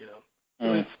that up.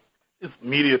 It's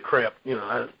media crap.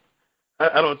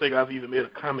 I don't think I've even made a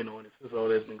comment on it since all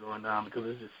that's been going down because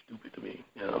it's just stupid to me.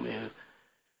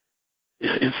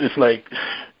 It's like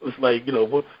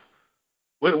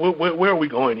where are we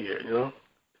going here?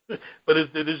 But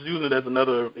it's using it as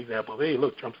another example of, hey,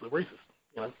 look, Trump's a racist.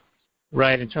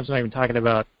 Right, and Trump's not even talking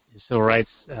about his civil rights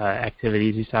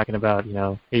activities. He's talking about,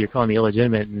 hey, you're calling me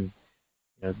illegitimate, and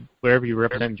wherever you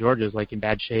represent Georgia is like in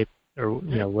bad shape, or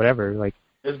whatever. Like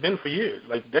it's been for years,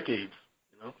 like decades.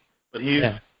 But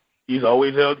he's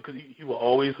always held because he will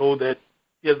always hold that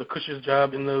he has the cushiest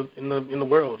job in the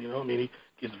world. He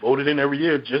gets voted in every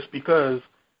year just because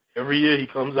every year he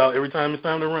comes out, every time it's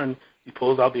time to run, he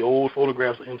pulls out the old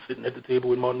photographs of him sitting at the table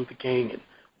with Martin Luther King and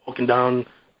walking down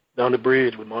down the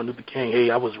bridge with Martin Luther King. Hey,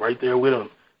 I was right there with him.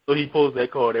 So he pulls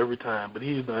that card every time, but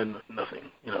he's done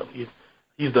nothing.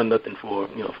 He's done nothing for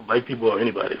for black people or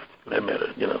anybody for that matter.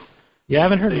 Yeah, I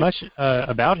haven't heard much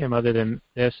about him other than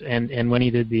this, and when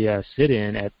he did the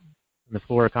sit-in at the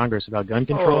floor of Congress about gun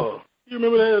control. Oh, you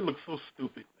remember that? It looked so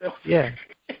stupid. Yeah.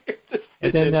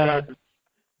 And then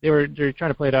they were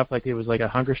trying to play it off like it was like a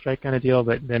hunger strike kind of deal,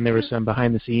 but then there was some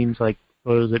behind-the-scenes like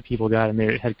photos that people got, and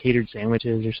they had catered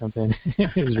sandwiches or something.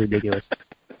 It was ridiculous.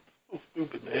 So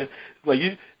stupid, man. It's like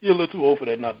you're a little too old for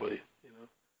that, not buddy.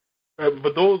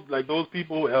 But those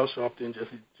people, Al Sharpton,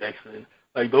 Jesse Jackson,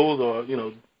 like those are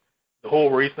the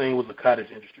whole race thing was a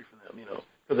cottage industry for them.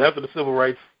 Because after the civil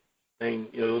rights thing,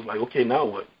 it was like, okay, now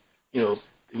what?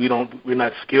 We're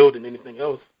not skilled in anything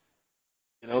else.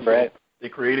 So right. They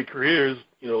created careers,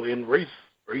 in race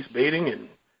baiting and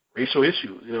racial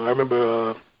issues. I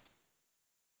remember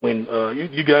when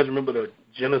you guys remember the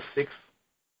Jenna 6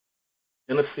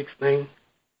 thing?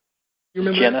 You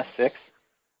remember Jenna 6?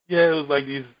 Yeah, it was like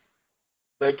these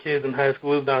black kids in high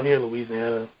school. It was down here in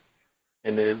Louisiana,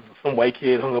 and then some white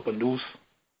kid hung up a noose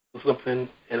or something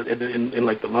in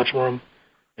like the lunchroom,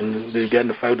 and they got in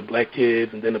a fight with the black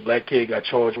kids, and then the black kid got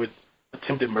charged with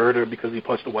attempted murder because he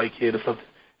punched a white kid or something.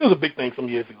 It was a big thing some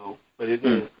years ago, but this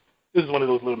is one of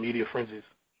those little media frenzies.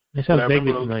 It sounds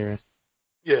vaguely familiar.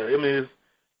 Yeah,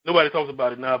 nobody talks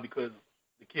about it now because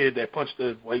the kid that punched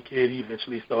the white kid, he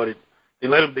eventually started. They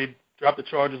dropped the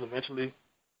charges eventually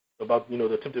about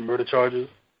the attempted murder charges,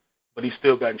 but he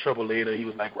still got in trouble later. He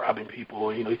was like robbing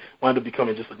people. He wound up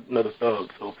becoming just another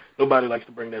thug. So nobody likes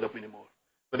to bring that up anymore.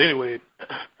 But anyway,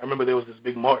 I remember there was this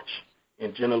big march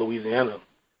in Jenna, Louisiana.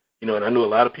 And I knew a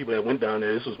lot of people that went down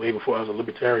there. This was way before I was a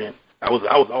libertarian. I was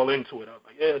all into it. I was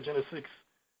like, yeah, Jenna 6.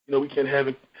 We can't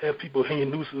have people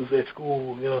hanging nooses at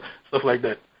school. Stuff like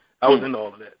that. I was into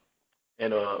all of that.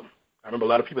 And I remember a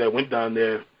lot of people that went down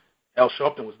there. Al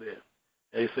Sharpton was there.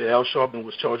 And they said Al Sharpton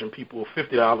was charging people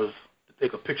 $50 to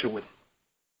take a picture with him.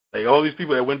 Like all these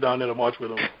people that went down there to march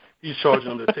with him, he's charging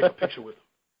them to take a picture with him.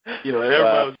 And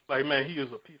everybody was like, man, he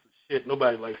is a piece of shit.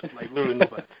 Nobody likes him, like literally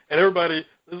nobody. And everybody,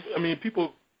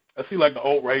 people, I see like the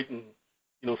alt-right and,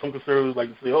 some conservatives like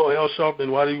to say, oh, Al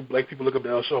Sharpton, why do you black people look up to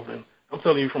Al Sharpton? I'm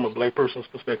telling you from a black person's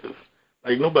perspective.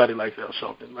 Like, nobody likes Al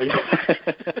Sharpton.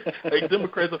 Like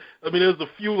Democrats, there's a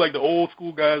few, like the old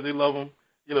school guys, they love him,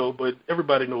 but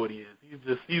everybody know what he is.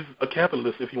 He's a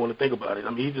capitalist if you want to think about it.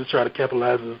 He just try to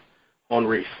capitalize on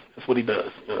race. That's what he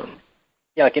does.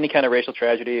 Yeah, like any kind of racial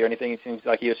tragedy or anything, it seems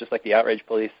like he was just like the outrage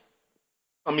police.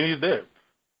 He's there.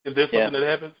 If there's something that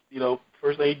happens,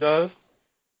 first thing he does,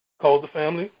 calls the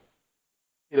family,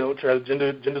 try to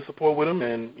gender support with him,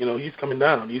 and, he's coming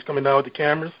down. He's coming down with the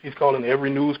cameras. He's calling every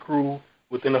news crew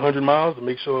within 100 miles to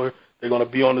make sure they're going to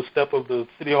be on the step of the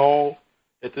city hall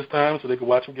at this time so they can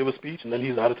watch him give a speech, and then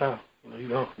he's out of town. He's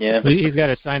gone. Yeah. He's got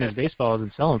to sign his baseballs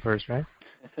and sell them first, right?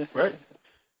 Right.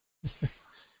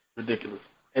 Ridiculous.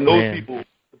 And those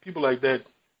people like that,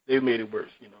 they've made it worse.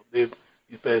 These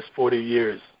past 40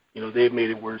 years, they've made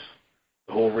it worse.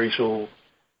 The whole racial,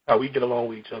 how we get along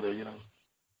with each other,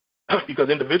 because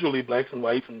individually, blacks and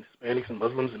whites and Hispanics and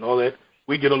Muslims and all that,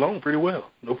 we get along pretty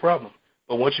well, no problem.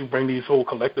 But once you bring these whole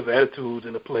collective attitudes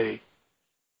into play,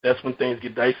 that's when things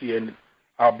get dicey and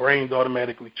our brains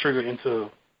automatically trigger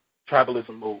into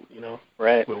tribalism mode,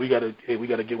 Right. Where we gotta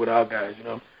get with our guys,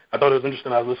 I thought it was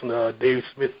interesting. I was listening to Dave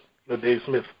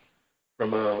Smith,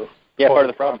 from Part of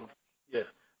the Problem. Yeah,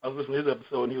 I was listening to his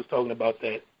episode and he was talking about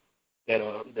the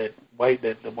white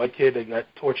kid that got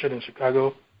tortured in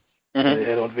Chicago. Mm-hmm. They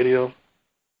had on video.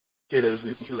 Kid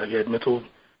he had mental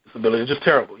disability. Just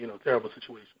terrible, terrible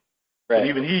situation. Right. And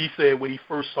even he said when he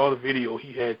first saw the video,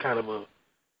 he had kind of a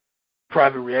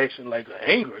private reaction, like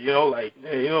anger, like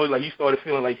he started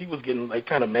feeling like he was getting like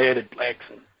kind of mad at blacks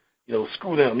and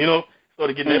screw them,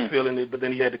 started getting that feeling. But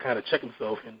then he had to kind of check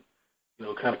himself and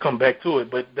kind of come back to it.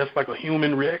 But that's like a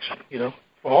human reaction,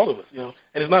 for all of us, and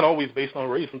it's not always based on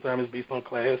race. Sometimes it's based on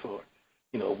class or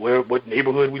what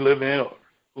neighborhood we live in or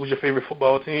who's your favorite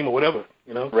football team or whatever,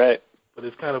 Right. But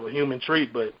it's kind of a human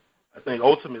trait. But I think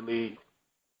ultimately,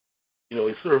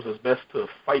 it serves us best to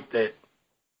fight that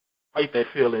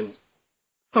feeling.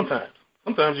 Sometimes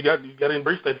you got to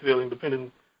embrace that feeling,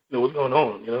 depending what's going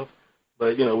on,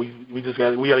 But we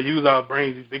got to use our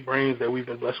brains, these big brains that we've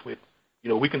been blessed with.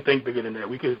 We can think bigger than that.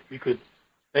 We could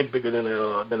think bigger than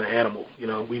an animal.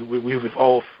 We've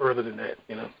evolved further than that.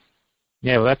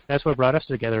 Yeah, well, that's what brought us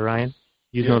together, Ryan.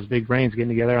 Using those big brains, getting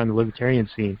together on the libertarian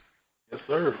scene. Yes,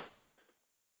 sir.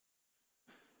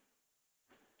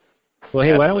 Well,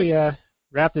 hey, why don't we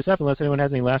wrap this up unless anyone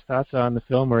has any last thoughts on the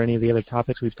film or any of the other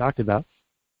topics we've talked about.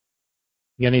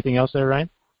 You got anything else there, Ryan?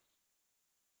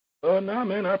 No,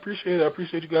 man, I appreciate it. I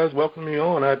appreciate you guys welcoming me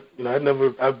on. I've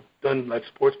done like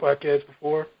sports podcasts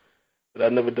before, but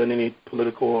I've never done any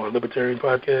political or libertarian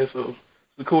podcasts. So it's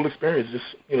a cool experience, just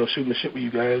shooting the shit with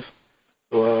you guys.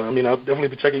 So I'll definitely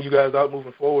be checking you guys out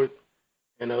moving forward,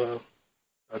 and I'll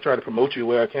try to promote you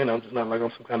where I can. I'm just not like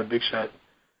I'm some kind of big shot,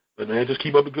 but man, just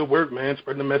keep up the good work, man.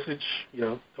 Spreading the message,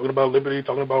 talking about liberty,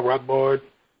 talking about Rothbard,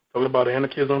 talking about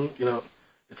anarchism.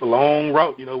 It's a long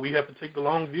route. We have to take the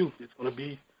long view. It's going to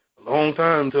be a long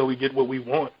time until we get what we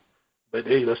want. But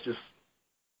hey, let's just,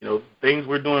 things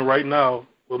we're doing right now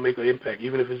will make an impact,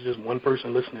 even if it's just one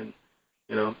person listening.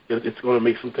 It's going to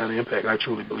make some kind of impact. I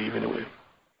truly believe anyway.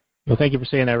 Well, thank you for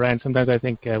saying that, Ryan. Sometimes I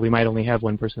think we might only have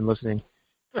one person listening,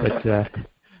 but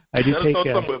I do take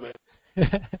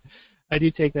I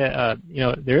do take that.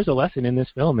 There is a lesson in this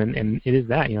film, and it is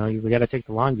that we got to take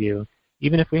the long view,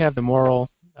 even if we have the moral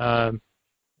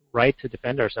right to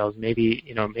defend ourselves. Maybe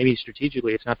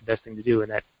strategically it's not the best thing to do in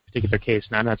that particular case.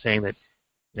 And I'm not saying that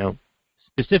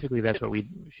specifically that's what we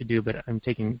should do, but I'm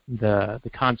taking the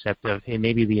concept of, hey,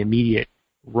 maybe the immediate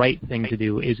right thing to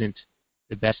do isn't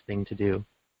the best thing to do.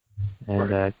 And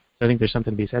so I think there's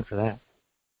something to be said for that.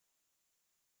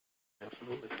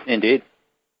 Absolutely. Indeed.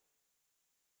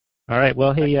 All right.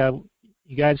 Well, hey,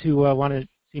 you guys who want to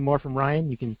see more from Ryan,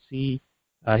 you can see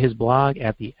his blog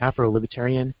at the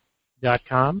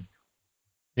AfroLibertarian.com.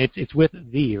 It's with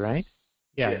the, right?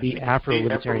 Yeah, the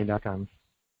AfroLibertarian.com.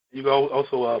 You can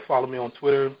also follow me on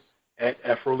Twitter at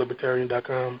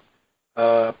AfroLibertarian.com.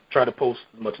 Try to post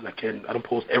as much as I can. I don't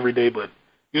post every day, but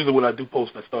usually when I do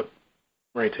post, I start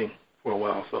ranting for a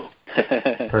while. So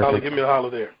give me a holler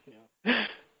there.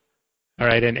 All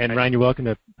right, and Ryan, you're welcome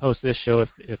to post this show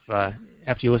if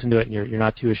after you listen to it and you're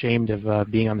not too ashamed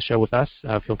of being on the show with us.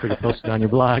 Feel free to post it on your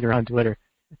blog or on Twitter.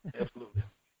 Absolutely.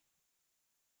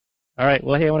 All right.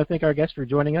 Well, hey, I want to thank our guests for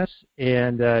joining us,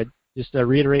 and just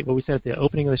reiterate what we said at the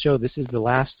opening of the show. This is the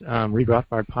last Read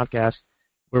Rothbard podcast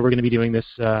where we're going to be doing this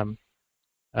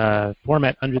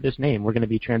format under this name. We're going to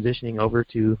be transitioning over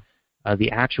to the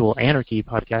Actual Anarchy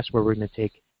Podcast, where we're going to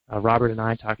take Robert and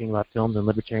I talking about films and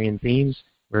libertarian themes,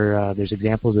 where there's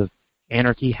examples of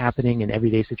anarchy happening in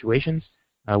everyday situations.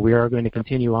 We are going to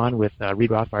continue on with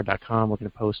ReadRothbard.com. We're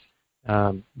going to post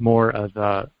more of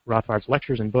Rothbard's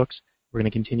lectures and books. We're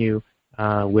going to continue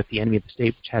with The Enemy of the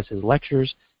State, which has his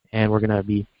lectures, and we're going to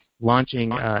be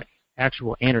launching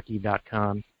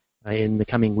ActualAnarchy.com in the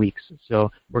coming weeks. So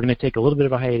we're going to take a little bit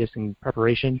of a hiatus in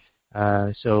preparation.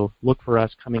 So look for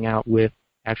us coming out with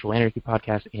Actual Anarchy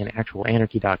Podcast and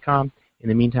ActualAnarchy.com. In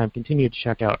the meantime, continue to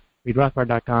check out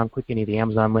ReadRothbard.com, click any of the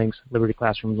Amazon links, Liberty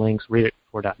Classroom links,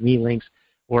 ReadIt4.me links,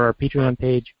 or our Patreon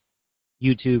page,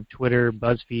 YouTube, Twitter,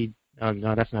 BuzzFeed. Oh,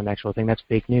 no, that's not an actual thing. That's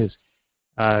fake news.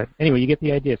 Anyway, you get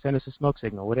the idea. Send us a smoke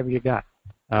signal, whatever you got.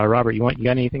 Robert, you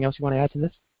got anything else you want to add to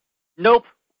this? Nope.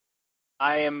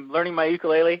 I am learning my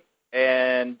ukulele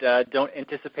and don't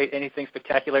anticipate anything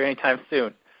spectacular anytime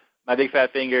soon. My big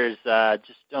fat fingers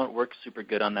just don't work super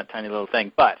good on that tiny little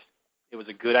thing. But it was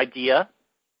a good idea,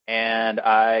 and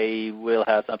I will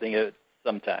have something at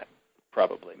some time,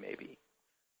 probably, maybe.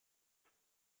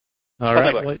 All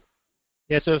right. Well,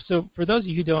 yeah, so for those of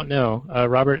you who don't know,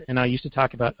 Robert and I used to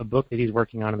talk about a book that he's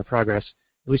working on in the progress,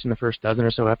 at least in the first dozen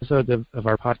or so episodes of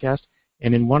our podcast.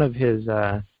 And in one of his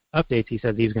updates, he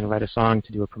said that he was going to write a song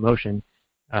to do a promotion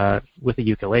with a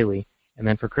ukulele. And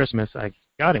then for Christmas, I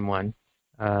got him one,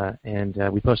 and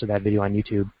we posted that video on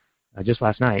YouTube just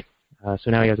last night.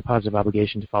 So now he has a positive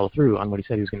obligation to follow through on what he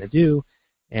said he was going to do.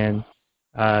 And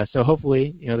so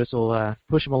hopefully, this will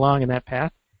push him along in that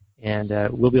path, and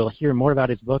we'll be able to hear more about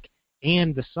his book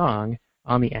and the song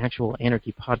on the Actual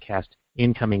Anarchy Podcast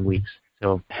in coming weeks.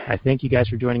 So I thank you guys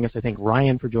for joining us. I thank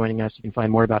Ryan for joining us. You can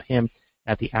find more about him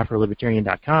at the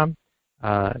AfroLibertarian.com.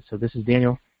 So this is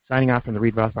Daniel signing off from the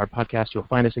Read Rothbard Podcast. You'll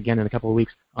find us again in a couple of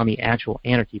weeks on the Actual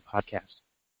Anarchy Podcast.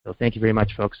 So thank you very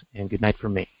much, folks, and good night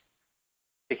from me.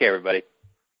 Take care, everybody.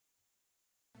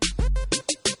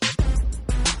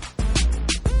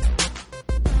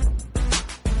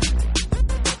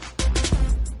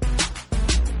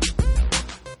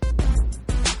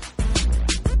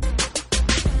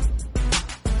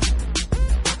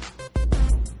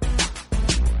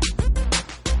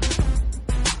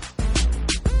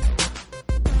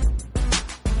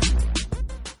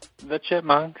 The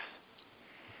Chipmunks.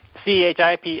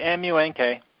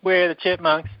 CHIPMUNK. We're the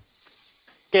Chipmunks.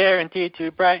 Guaranteed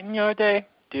to brighten your day.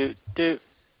 Do do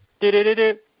do do do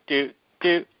do do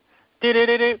do do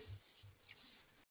do do.